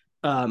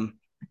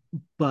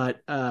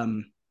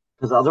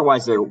 Because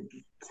otherwise they're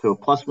so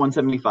plus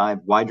 175,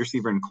 wide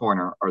receiver and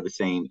corner are the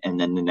same, and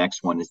then the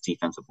next one is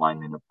defensive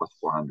lineman at plus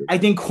 400. I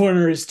think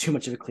corner is too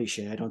much of a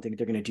cliche. I don't think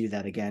they're going to do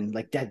that again.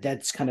 Like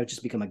that's kind of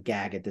just become a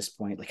gag at this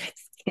point. Like I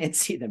can't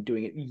see them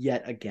doing it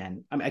yet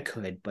again. I mean, I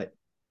could, but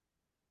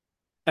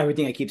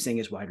everything I keep saying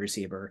is wide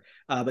receiver.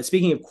 But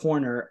speaking of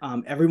corner,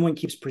 everyone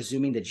keeps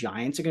presuming the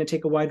Giants are going to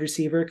take a wide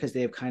receiver because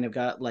they've kind of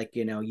got like,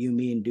 you know, you,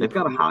 me, and Duke. They've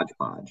got a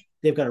hodgepodge.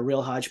 They've got a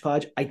real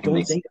hodgepodge. I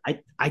think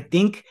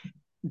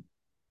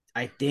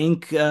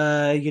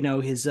you know,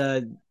 his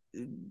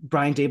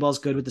Brian Daboll's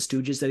good with the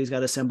stooges that he's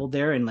got assembled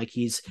there, and like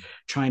he's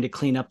trying to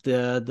clean up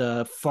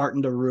the fart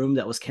in the room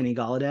that was Kenny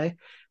Golladay.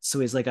 So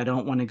he's like, I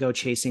don't want to go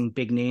chasing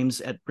big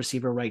names at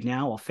receiver right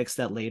now. I'll fix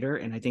that later.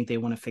 And I think they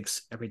want to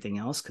fix everything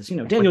else because,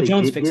 Daniel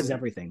Jones fixes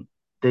everything.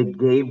 They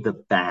gave the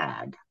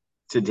bag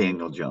to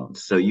Daniel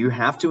Jones. So you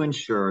have to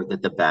ensure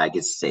that the bag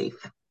is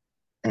safe.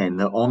 And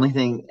the only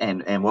thing,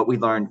 and what we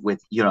learned with,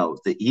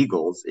 the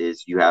Eagles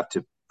is you have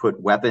to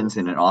put weapons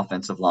in an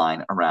offensive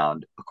line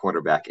around a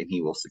quarterback and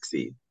he will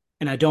succeed.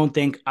 And I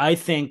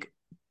think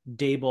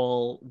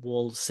Dable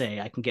will say,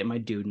 I can get my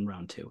dude in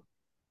round 2.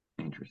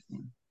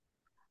 Interesting.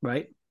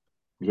 Right?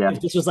 Yeah.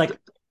 If this was like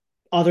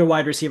other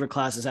wide receiver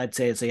classes, I'd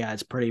say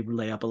it's pretty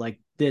layup. But like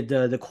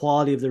the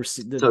quality of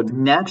so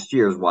next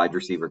year's wide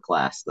receiver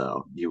class,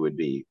 though, you would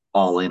be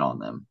all in on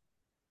them.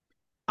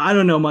 I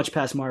don't know much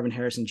past Marvin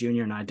Harrison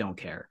Jr. and I don't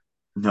care.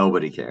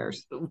 Nobody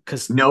cares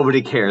because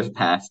nobody cares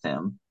past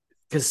him.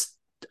 Because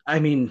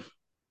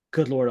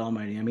good Lord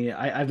Almighty.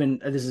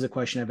 This is a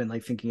question I've been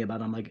like thinking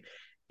about. I'm like,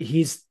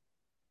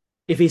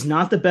 if he's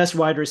not the best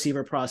wide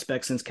receiver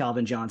prospect since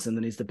Calvin Johnson,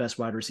 then he's the best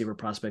wide receiver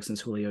prospect since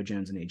Julio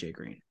Jones and AJ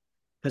Green.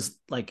 Because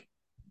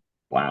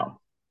wow,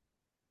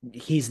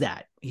 he is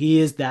that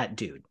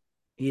dude.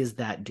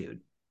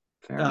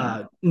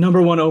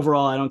 Number 1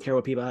 overall. I don't care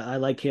what people. I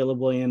like Caleb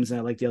Williams and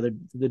I like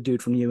the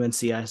dude from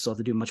UNC. I still have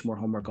to do much more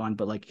homework on,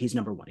 but he's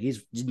number 1.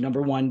 He's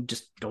number 1.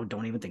 Just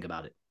don't even think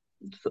about it.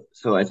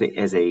 So as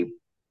a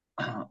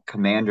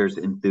Commanders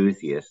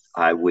enthusiast,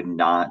 I would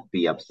not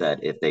be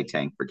upset if they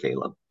tank for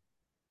Caleb.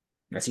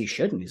 Yes, he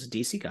shouldn't. He's a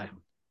DC guy.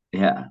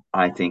 Yeah,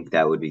 I think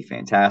that would be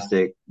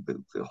fantastic.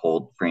 The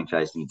whole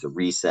franchise needs a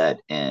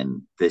reset,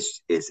 and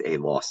this is a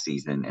lost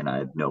season, and I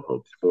have no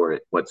hopes for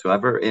it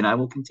whatsoever. And I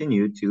will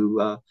continue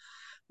to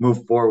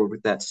move forward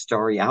with that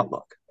starry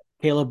outlook.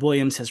 Caleb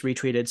Williams has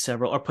retweeted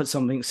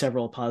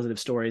several positive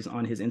stories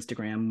on his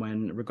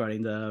Instagram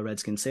regarding the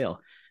Redskins sale.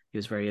 He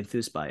was very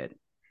enthused by it.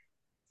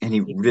 And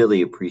he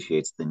really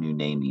appreciates the new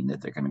naming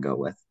that they're going to go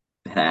with.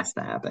 It has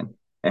to happen.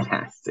 It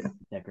has to.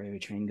 That gravy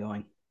train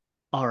going.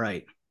 All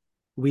right.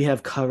 We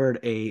have covered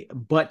a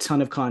butt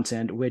ton of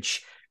content,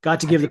 which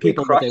got to give the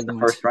people what they want.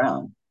 First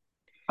round.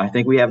 I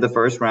think we have the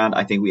first round.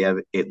 I think we have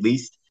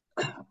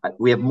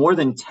more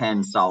than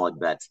 10 solid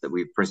bets that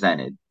we've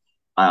presented.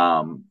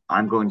 I'm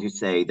going to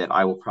say that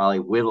I will probably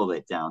whittle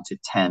it down to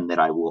 10 that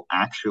I will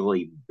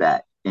actually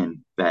bet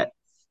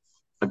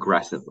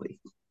aggressively.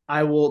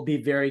 I will be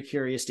very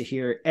curious to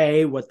hear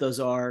A, what those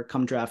are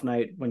come draft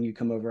night when you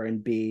come over,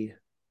 and B,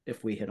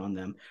 if we hit on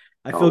them.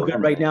 I feel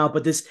good right now,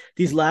 but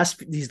these last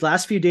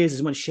few days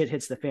is when shit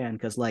hits the fan,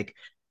 because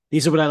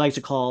these are what I like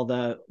to call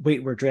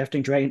we're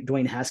drafting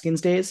Dwayne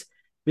Haskins days,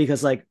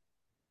 because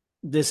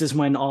this is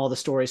when all the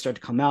stories start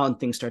to come out and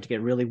things start to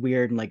get really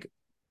weird, and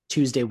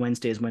Tuesday,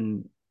 Wednesday is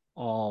when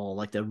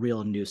all the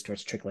real news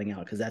starts trickling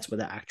out, because that's where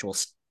the actual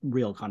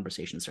real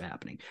conversations are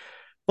happening.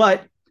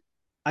 But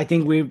I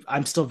think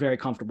I'm still very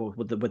comfortable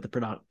with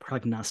the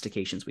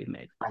prognostications we've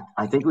made.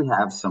 I think we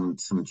have some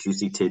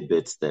juicy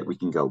tidbits that we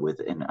can go with,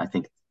 and I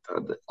think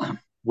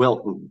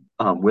Will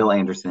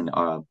Anderson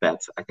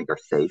bets I think are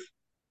safe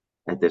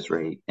at this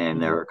rate,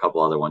 and there are a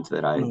couple other ones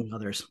that I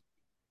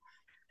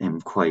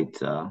am quite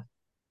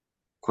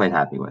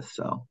happy with.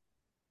 So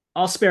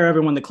I'll spare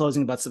everyone the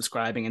closing about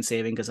subscribing and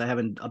saving, because I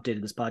haven't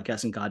updated this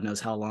podcast in God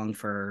knows how long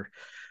for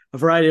a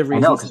variety of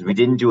reasons. I know, because we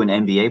didn't do an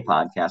NBA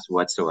podcast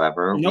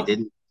whatsoever. Nope.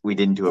 We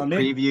didn't do a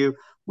preview.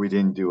 We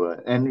didn't do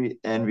an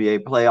NBA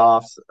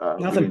playoffs.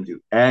 We didn't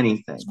do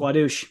anything.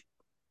 Squadoosh.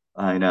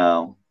 I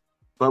know,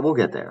 but we'll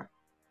get there.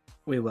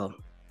 We will.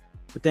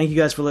 But thank you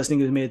guys for listening.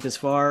 Who've made it this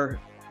far.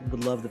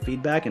 Would love the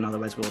feedback, and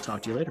otherwise we will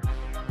talk to you later.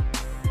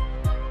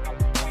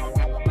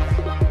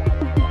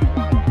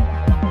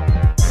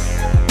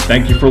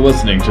 Thank you for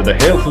listening to the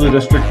Hail to the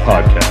District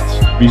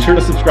podcast. Be sure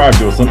to subscribe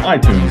to us on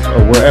iTunes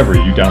or wherever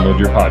you download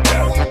your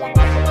podcasts.